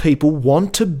these people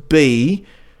want to be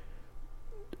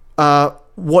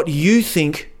what you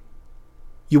think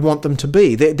you want them to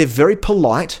be. They're very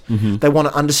polite. They want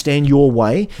to understand your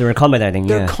way. They're accommodating.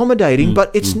 They're accommodating, but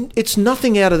it's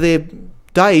nothing out of their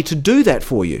day to do that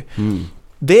for you.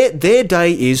 Their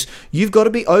day is you've got to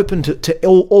be open to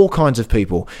all kinds of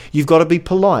people. You've got to be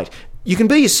polite. You can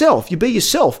be yourself. You be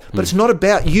yourself, but it's not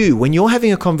about you. When you're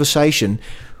having a conversation,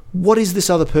 what is this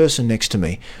other person next to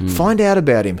me? Find out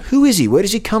about him. Who is he? Where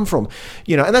does he come from?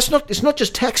 You know, and it's not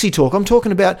just taxi talk. I'm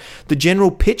talking about the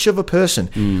general pitch of a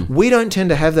person. We don't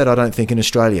tend to have that, I don't think, in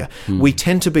Australia. We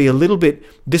tend to be a little bit,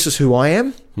 this is who I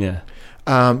am. Yeah.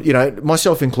 You know,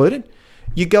 myself included.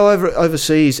 You go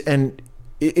overseas and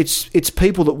it's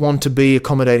people that want to be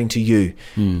accommodating to you.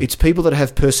 It's people that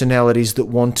have personalities that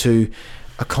want to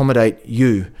accommodate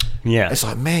you. Yeah. It's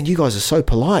like, man, you guys are so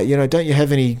polite. You know, don't you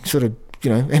have any sort of, you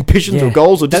know, ambitions or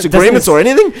goals or disagreements or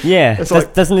anything? Yeah. It's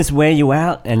like, doesn't this wear you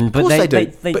out? Of course they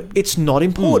do. But it's not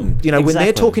important. You know, when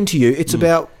they're talking to you, it's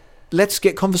about, let's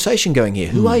get conversation going here.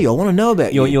 Who are you? I want to know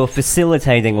about you. You're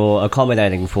facilitating or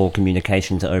accommodating for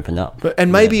communication to open up.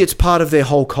 And maybe it's part of their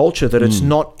whole culture that it's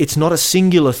not a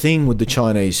singular thing with the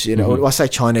Chinese. You know, I say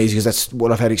Chinese because that's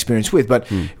what I've had experience with. But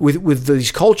with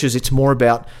these cultures, it's more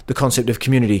about the concept of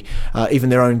community, even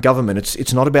their own government.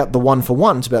 It's not about the one for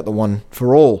one. It's about the one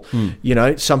for all. You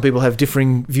know, some people have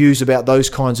differing views about those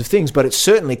kinds of things, but it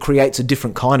certainly creates a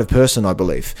different kind of person, I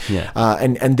believe. Yeah.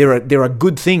 And there are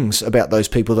good things about those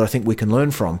people that I think we can learn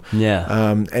from.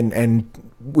 Yeah. And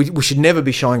we should never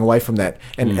be shying away from that.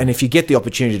 And if you get the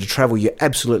opportunity to travel, you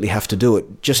absolutely have to do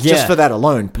it. Just for that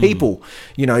alone. People,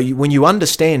 you know, when you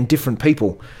understand different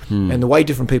people and the way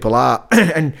different people are,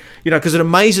 and, you know, because it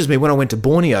amazes me when I went to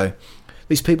Borneo,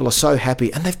 these people are so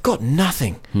happy and they've got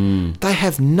nothing. They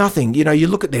have nothing. You know, you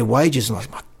look at their wages and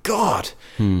like, my God,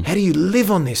 how do you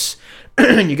live on this?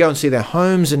 You go and see their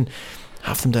homes and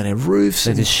half of them don't have roofs.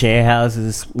 They just share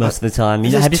houses most of the time.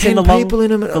 You know, have you seen the people in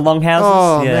them? The long houses?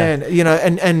 Oh, man. You know,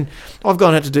 and I've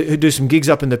gone out to do some gigs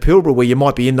up in the Pilbara where you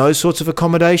might be in those sorts of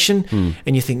accommodation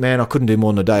and you think, man, I couldn't do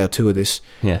more than a day or two of this.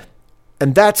 Yeah.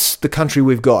 And that's the country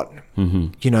we've got.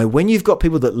 You know, when you've got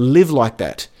people that live like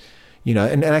that, you know,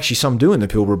 and actually some do in the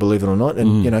Pilbara, believe it or not,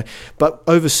 and you know, but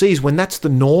overseas, when that's the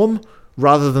norm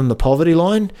rather than the poverty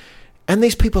line, and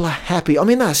these people are happy. I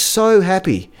mean, they're so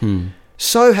happy.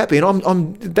 So happy, and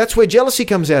I'm that's where jealousy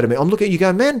comes out of me. I'm looking at you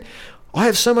going, man, I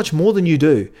have so much more than you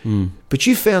do, but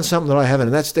you found something that I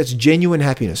haven't, and that's genuine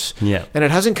happiness. Yeah, and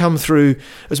it hasn't come through.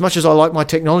 As much as I like my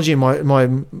technology and my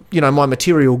you know, my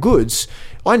material goods,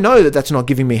 I know that that's not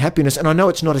giving me happiness, and I know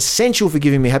it's not essential for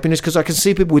giving me happiness because I can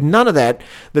see people with none of that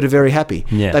are very happy.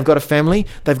 Yeah. They've got a family,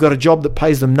 they've got a job that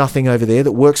pays them nothing over there,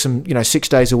 that works them, you know, 6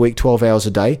 days a week, 12 hours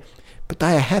a day, but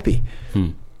they are happy.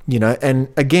 You know, and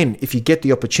again, if you get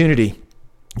the opportunity,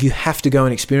 you have to go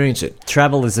and experience it.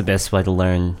 Travel is the best way to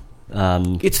learn.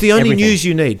 It's the only news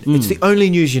you need. It's the only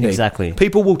news you need. Exactly.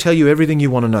 People will tell you everything you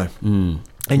want to know.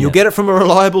 And you'll get it from a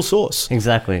reliable source.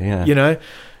 Exactly, yeah. You know?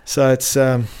 So it's...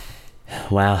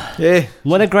 wow. Yeah.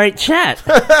 What a great chat.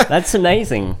 That's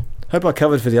amazing. Hope I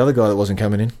covered for the other guy that wasn't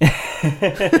coming in.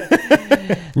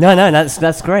 No,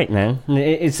 that's great, man.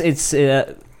 It's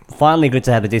finally good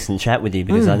to have a decent chat with you,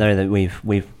 because I know that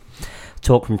we've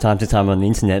talked from time to time on the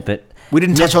internet, but we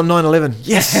didn't touch on 9/11.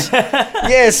 Yes,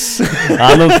 yes.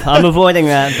 I'm avoiding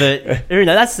that, but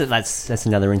that's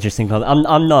another interesting comment.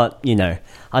 I'm not,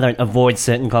 I don't avoid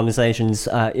certain conversations.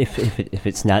 If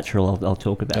it's natural, I'll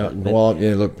talk about it. But well,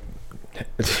 yeah, look,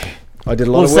 I did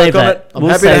a lot of work on it. I'm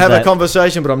happy to have a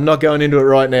conversation, but I'm not going into it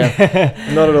right now.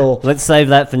 Not at all. Let's save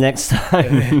that for next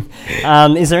time.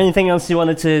 Is there anything else you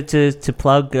wanted to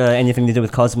plug? Anything to do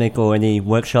with Cosmic, or any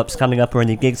workshops coming up, or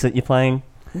any gigs that you're playing?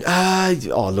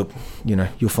 Look,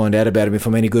 you'll find out about them if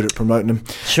I'm any good at promoting them.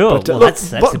 Sure. But, that's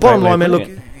bottom line, man, look,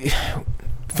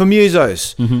 for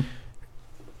musos,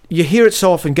 you hear it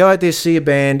so often, go out there, see a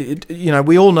band.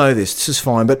 We all know this is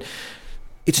fine, but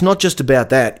it's not just about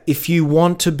that. If you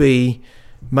want to be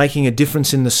making a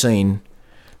difference in the scene,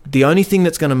 the only thing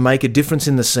that's going to make a difference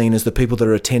in the scene is the people that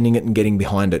are attending it and getting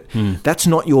behind it. That's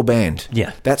not your band.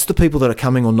 Yeah. That's the people that are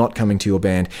coming or not coming to your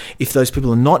band. If those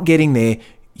people are not getting there,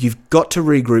 you've got to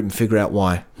regroup and figure out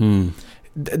why.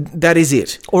 That is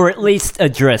it. Or at least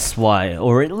address why,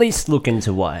 or at least look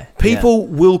into why. People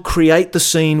will create the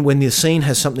scene when the scene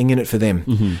has something in it for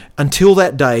them. Until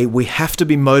that day, we have to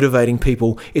be motivating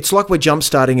people. It's like we're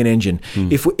jump-starting an engine.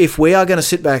 If we are going to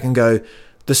sit back and go,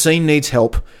 the scene needs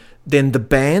help, then the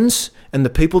bands and the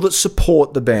people that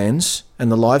support the bands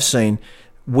and the live scene,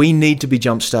 we need to be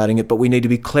jump-starting it, but we need to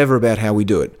be clever about how we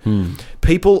do it.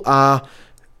 People are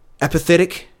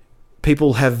apathetic.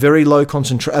 People have very low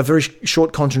very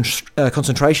short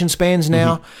concentration spans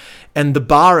now, and the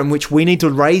bar in which we need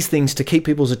to raise things to keep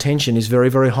people's attention is very,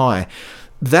 very high.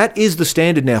 That is the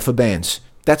standard now for bands.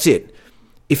 That's it.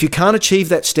 If you can't achieve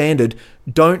that standard,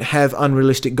 don't have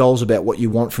unrealistic goals about what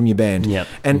you want from your band.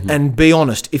 And be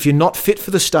honest. If you're not fit for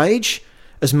the stage,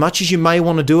 as much as you may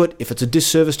want to do it, if it's a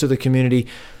disservice to the community,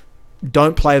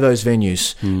 don't play those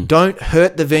venues. Don't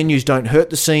hurt the venues. Don't hurt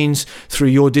the scenes through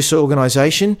your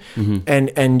disorganisation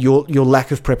and your lack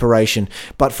of preparation.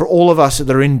 But for all of us that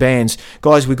are in bands,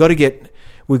 guys, we've got to get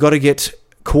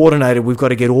coordinated. We've got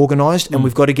to get organised, and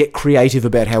we've got to get creative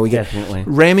about how we get. Definitely.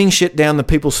 Ramming shit down the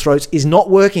people's throats is not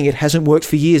working. It hasn't worked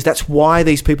for years. That's why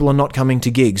these people are not coming to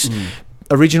gigs.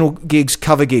 Original gigs,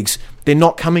 cover gigs, they're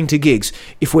not coming to gigs.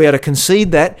 If we are to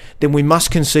concede that, then we must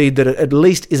concede that it at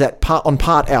least is on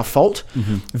part our fault.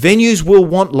 Venues will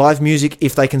want live music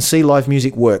if they can see live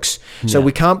music works. So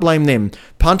we can't blame them.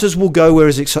 Punters will go where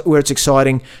it's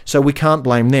exciting, so we can't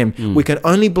blame them. We can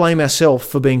only blame ourselves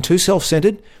for being too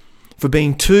self-centered, for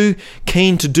being too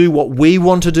keen to do what we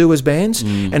want to do as bands,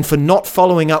 and for not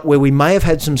following up where we may have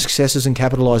had some successes and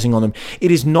capitalising on them. It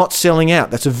is not selling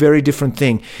out. That's a very different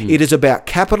thing. It is about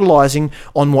capitalising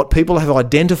on what people have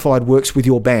identified works with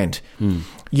your band.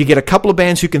 You get a couple of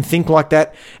bands who can think like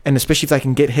that, and especially if they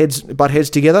can butt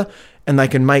heads together, and they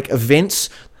can make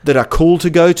events that are cool to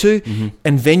go to,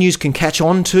 and venues can catch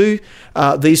on to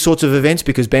these sorts of events,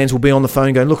 because bands will be on the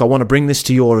phone going, look, I want to bring this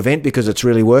to your event because it's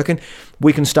really working.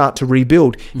 We can start to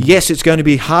rebuild. Yes, it's going to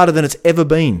be harder than it's ever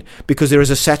been, because there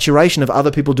is a saturation of other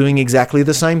people doing exactly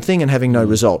the same thing and having no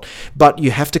result. But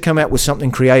you have to come out with something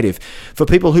creative. For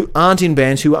people who aren't in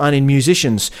bands, who aren't in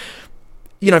musicians,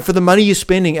 for the money you're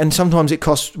spending, and sometimes it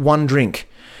costs one drink.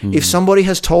 If somebody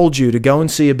has told you to go and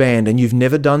see a band and you've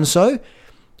never done so,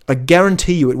 I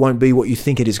guarantee you it won't be what you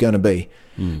think it is going to be.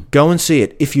 Go and see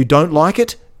it. If you don't like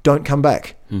it, don't come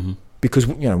back. Because,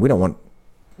 we don't want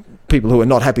people who are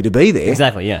not happy to be there.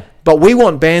 Exactly, yeah. But we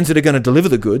want bands that are going to deliver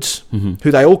the goods,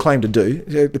 who they all claim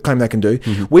they can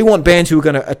do. We want bands who are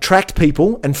going to attract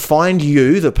people and find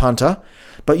you, the punter.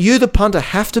 But you, the punter,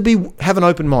 have an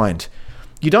open mind.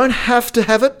 You don't have to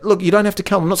have it. Look, you don't have to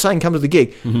come. I'm not saying come to the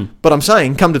gig, but I'm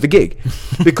saying come to the gig.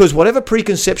 Because whatever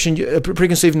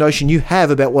preconceived notion you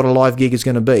have about what a live gig is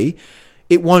going to be,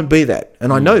 it won't be that.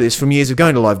 And I know this from years of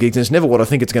going to live gigs, and it's never what I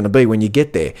think it's going to be when you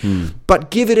get there. But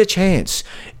give it a chance.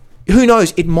 Who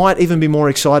knows? It might even be more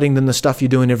exciting than the stuff you're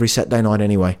doing every Saturday night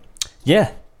anyway.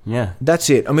 Yeah.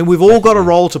 That's it. I mean, we've all got a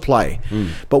role to play.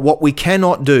 But what we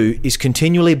cannot do is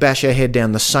continually bash our head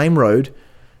down the same road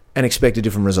and expect a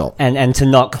different result. And to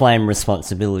not claim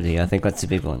responsibility. I think that's a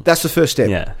big one. That's the first step.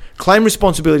 Yeah. Claim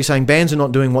responsibility, saying bands are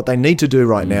not doing what they need to do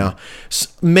right now.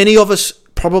 Many of us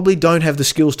probably don't have the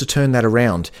skills to turn that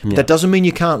around. That doesn't mean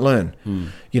you can't learn.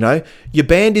 Your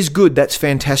band is good. That's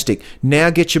fantastic. Now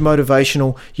get your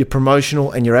motivational, your promotional,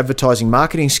 and your advertising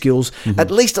marketing skills at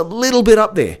least a little bit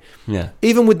up there. Yeah.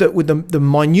 Even with the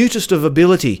minutest of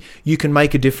ability, you can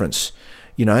make a difference.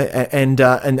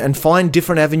 And find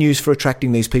different avenues for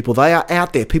attracting these people. They are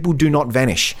out there. People do not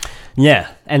vanish.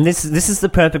 Yeah, and this is the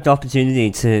perfect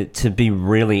opportunity to be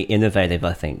really innovative,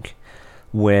 I think,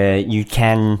 where you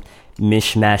can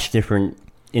mishmash different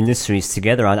industries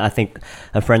together. I think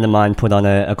a friend of mine put on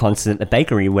a concert at the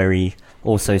bakery where he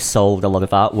also sold a lot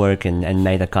of artwork and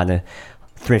made a kind of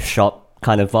thrift shop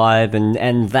kind of vibe,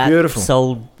 and that Beautiful.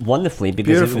 sold wonderfully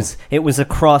because Beautiful. it was a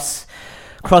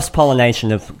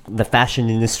cross-pollination of the fashion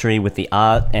industry with the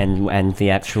art and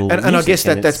the actual And I music, guess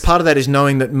that's part of that is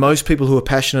knowing that most people who are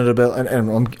passionate about,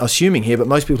 and I'm assuming here, but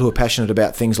most people who are passionate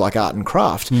about things like art and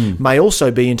craft may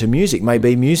also be into music, may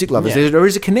be music lovers. Yeah. There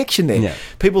is a connection there. Yeah.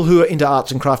 People who are into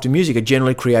arts and craft and music are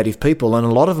generally creative people, and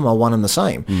a lot of them are one and the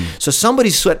same. So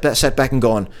somebody's sat back and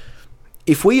gone,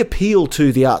 if we appeal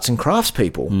to the arts and crafts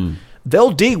people,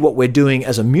 they'll dig what we're doing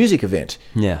as a music event.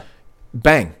 Yeah.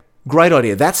 Bang. Great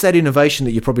idea. That's that innovation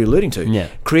that you're probably alluding to. Yeah.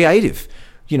 Creative.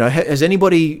 You know, has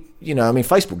anybody, I mean,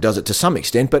 Facebook does it to some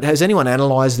extent, but has anyone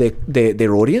analysed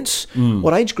their audience?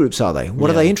 What age groups are they?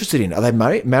 What are they interested in? Are they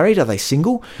married? Are they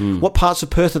single? What parts of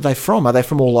Perth are they from? Are they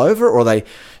from all over? Or are they,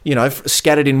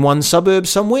 scattered in one suburb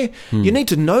somewhere? You need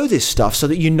to know this stuff so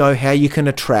that you know how you can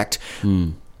attract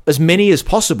as many as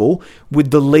possible with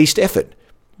the least effort.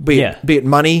 Be it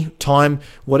money, time,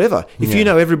 whatever. If you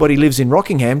know everybody lives in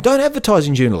Rockingham, don't advertise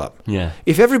in Joondalup. Yeah.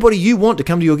 If everybody you want to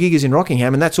come to your gig is in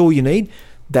Rockingham and that's all you need,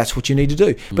 that's what you need to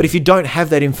do. But if you don't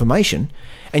have that information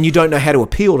and you don't know how to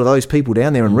appeal to those people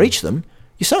down there and reach them,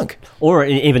 you're sunk. Or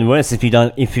even worse, if you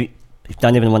don't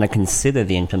even want to consider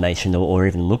the information or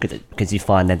even look at it because you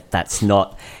find that that's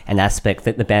not an aspect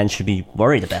that the band should be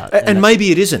worried about. And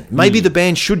maybe it isn't. Maybe the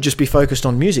band should just be focused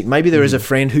on music. Maybe there is a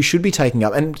friend who should be taking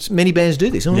up, and many bands do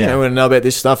this. I want to know about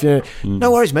this stuff.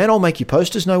 No worries, man. I'll make you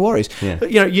posters. No worries. Yeah.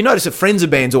 But, you notice that friends of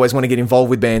bands always want to get involved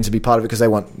with bands and be part of it because they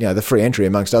want the free entry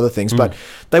amongst other things. But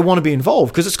they want to be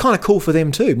involved because it's kind of cool for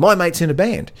them too. My mate's in a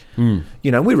band.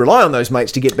 We rely on those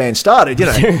mates to get bands started.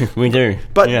 We do.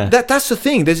 But that's the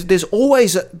thing. There's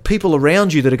always people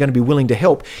around you that are going to be willing to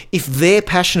help if they're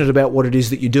passionate about what it is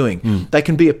that you're doing. They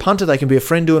can be a punter, they can be a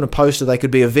friend doing a poster, they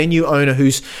could be a venue owner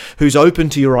who's open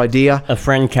to your idea. A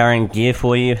friend carrying gear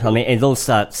for you. I mean, it all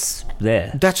starts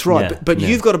there. That's right. But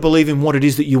you've got to believe in what it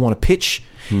is that you want to pitch,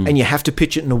 and you have to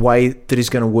pitch it in a way that is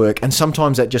going to work. And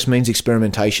sometimes that just means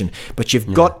experimentation. But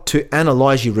you've got to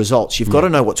analyse your results. You've got to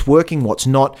know what's working, what's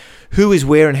not, who is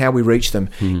where and how we reach them.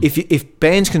 If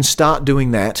bands can start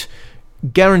doing that,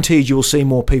 guaranteed you will see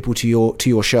more people to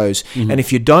your shows. And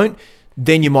if you don't,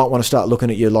 then you might want to start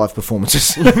looking at your live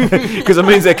performances because it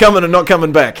means they're coming and not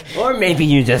coming back. Or maybe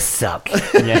you just suck.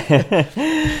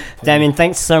 Damien,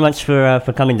 thanks so much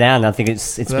for coming down. I think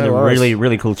it's been a really,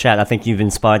 really cool chat. I think you've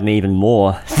inspired me even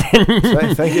more.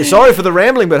 Thank you. Sorry for the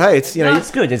rambling, but hey, it's it's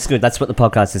good. It's good. That's what the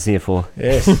podcast is here for.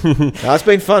 Yes, it's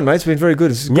been fun, mate. It's been very good.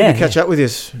 It's good to catch up with you.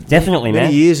 Definitely, many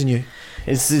man. Years and you.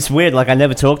 It's weird. Like I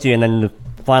never talk to you, and then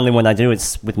finally when I do,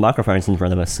 it's with microphones in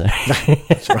front of us. So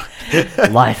that's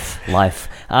right. Life.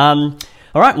 All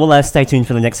right. Well, stay tuned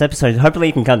for the next episode. Hopefully,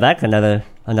 you can come back another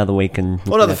week and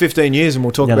another 15 years, and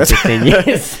we'll talk about 15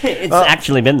 years. It's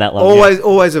actually been that long.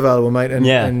 Always available, mate. And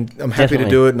I'm happy definitely to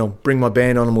do it. And I'll bring my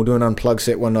band on, and we'll do an unplugged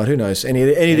set one night. Who knows?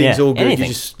 Anything's all good. Anything.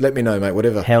 You just let me know, mate.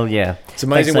 Whatever. Hell yeah! It's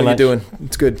amazing what you're doing.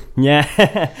 It's good.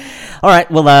 Yeah. All right.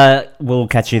 Well, we'll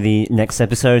catch you the next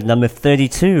episode, number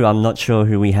 32. I'm not sure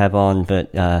who we have on,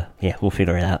 but we'll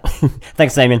figure it out.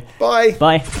 Thanks, Damien. Bye.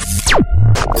 Bye.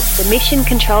 The Mission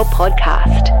Control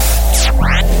Podcast.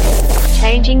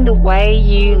 Changing the way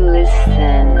you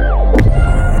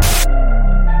listen.